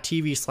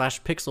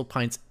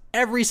twitch.tv/pixelpints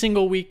every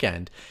single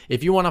weekend.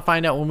 If you want to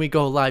find out when we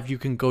go live, you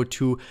can go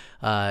to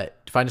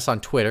find us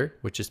on Twitter,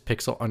 which is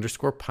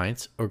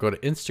pixel_pints, or go to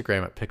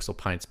Instagram at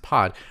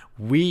pixelpintspod.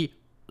 We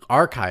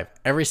archive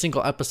every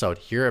single episode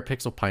here at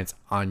Pixel Pints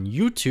on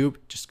YouTube.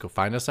 Just go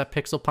find us at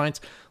Pixel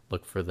Pints.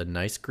 look for the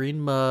nice green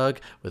mug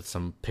with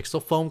some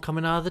pixel foam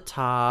coming out of the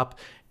top.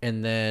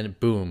 And then,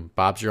 boom,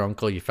 Bob's your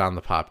uncle. You found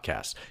the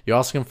podcast. You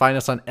also can find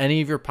us on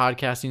any of your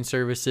podcasting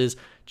services.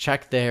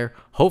 Check there.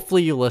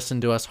 Hopefully you listen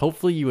to us.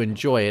 Hopefully you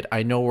enjoy it.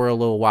 I know we're a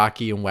little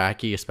wacky and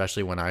wacky,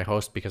 especially when I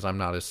host, because I'm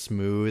not as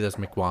smooth as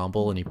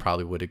McWomble, and he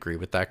probably would agree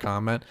with that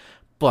comment.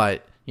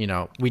 But, you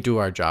know, we do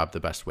our job the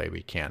best way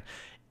we can.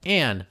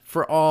 And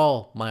for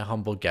all my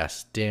humble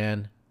guests,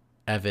 Dan,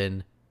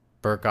 Evan,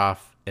 Burkoff,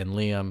 and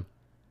Liam,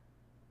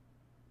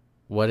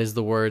 what is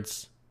the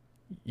words?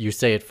 You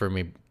say it for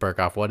me,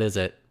 Burkoff. What is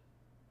it?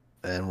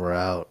 And we're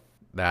out.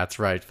 That's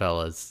right,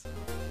 fellas.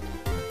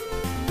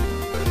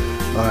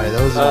 All right,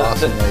 that was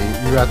awesome.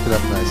 You wrapped it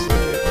up nicely.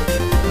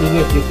 You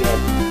did.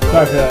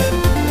 Sorry for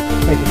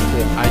taking the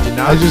tip. I did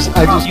not. I just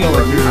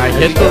I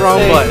hit the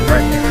wrong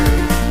button.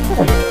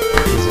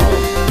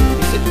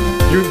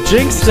 You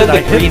jinxed it.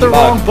 I hit the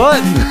wrong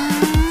button.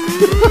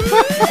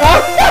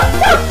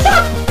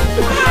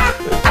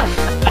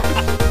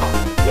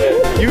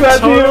 You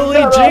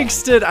totally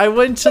jinxed it. I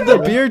went to the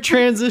beer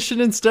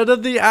transition instead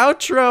of the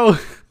outro.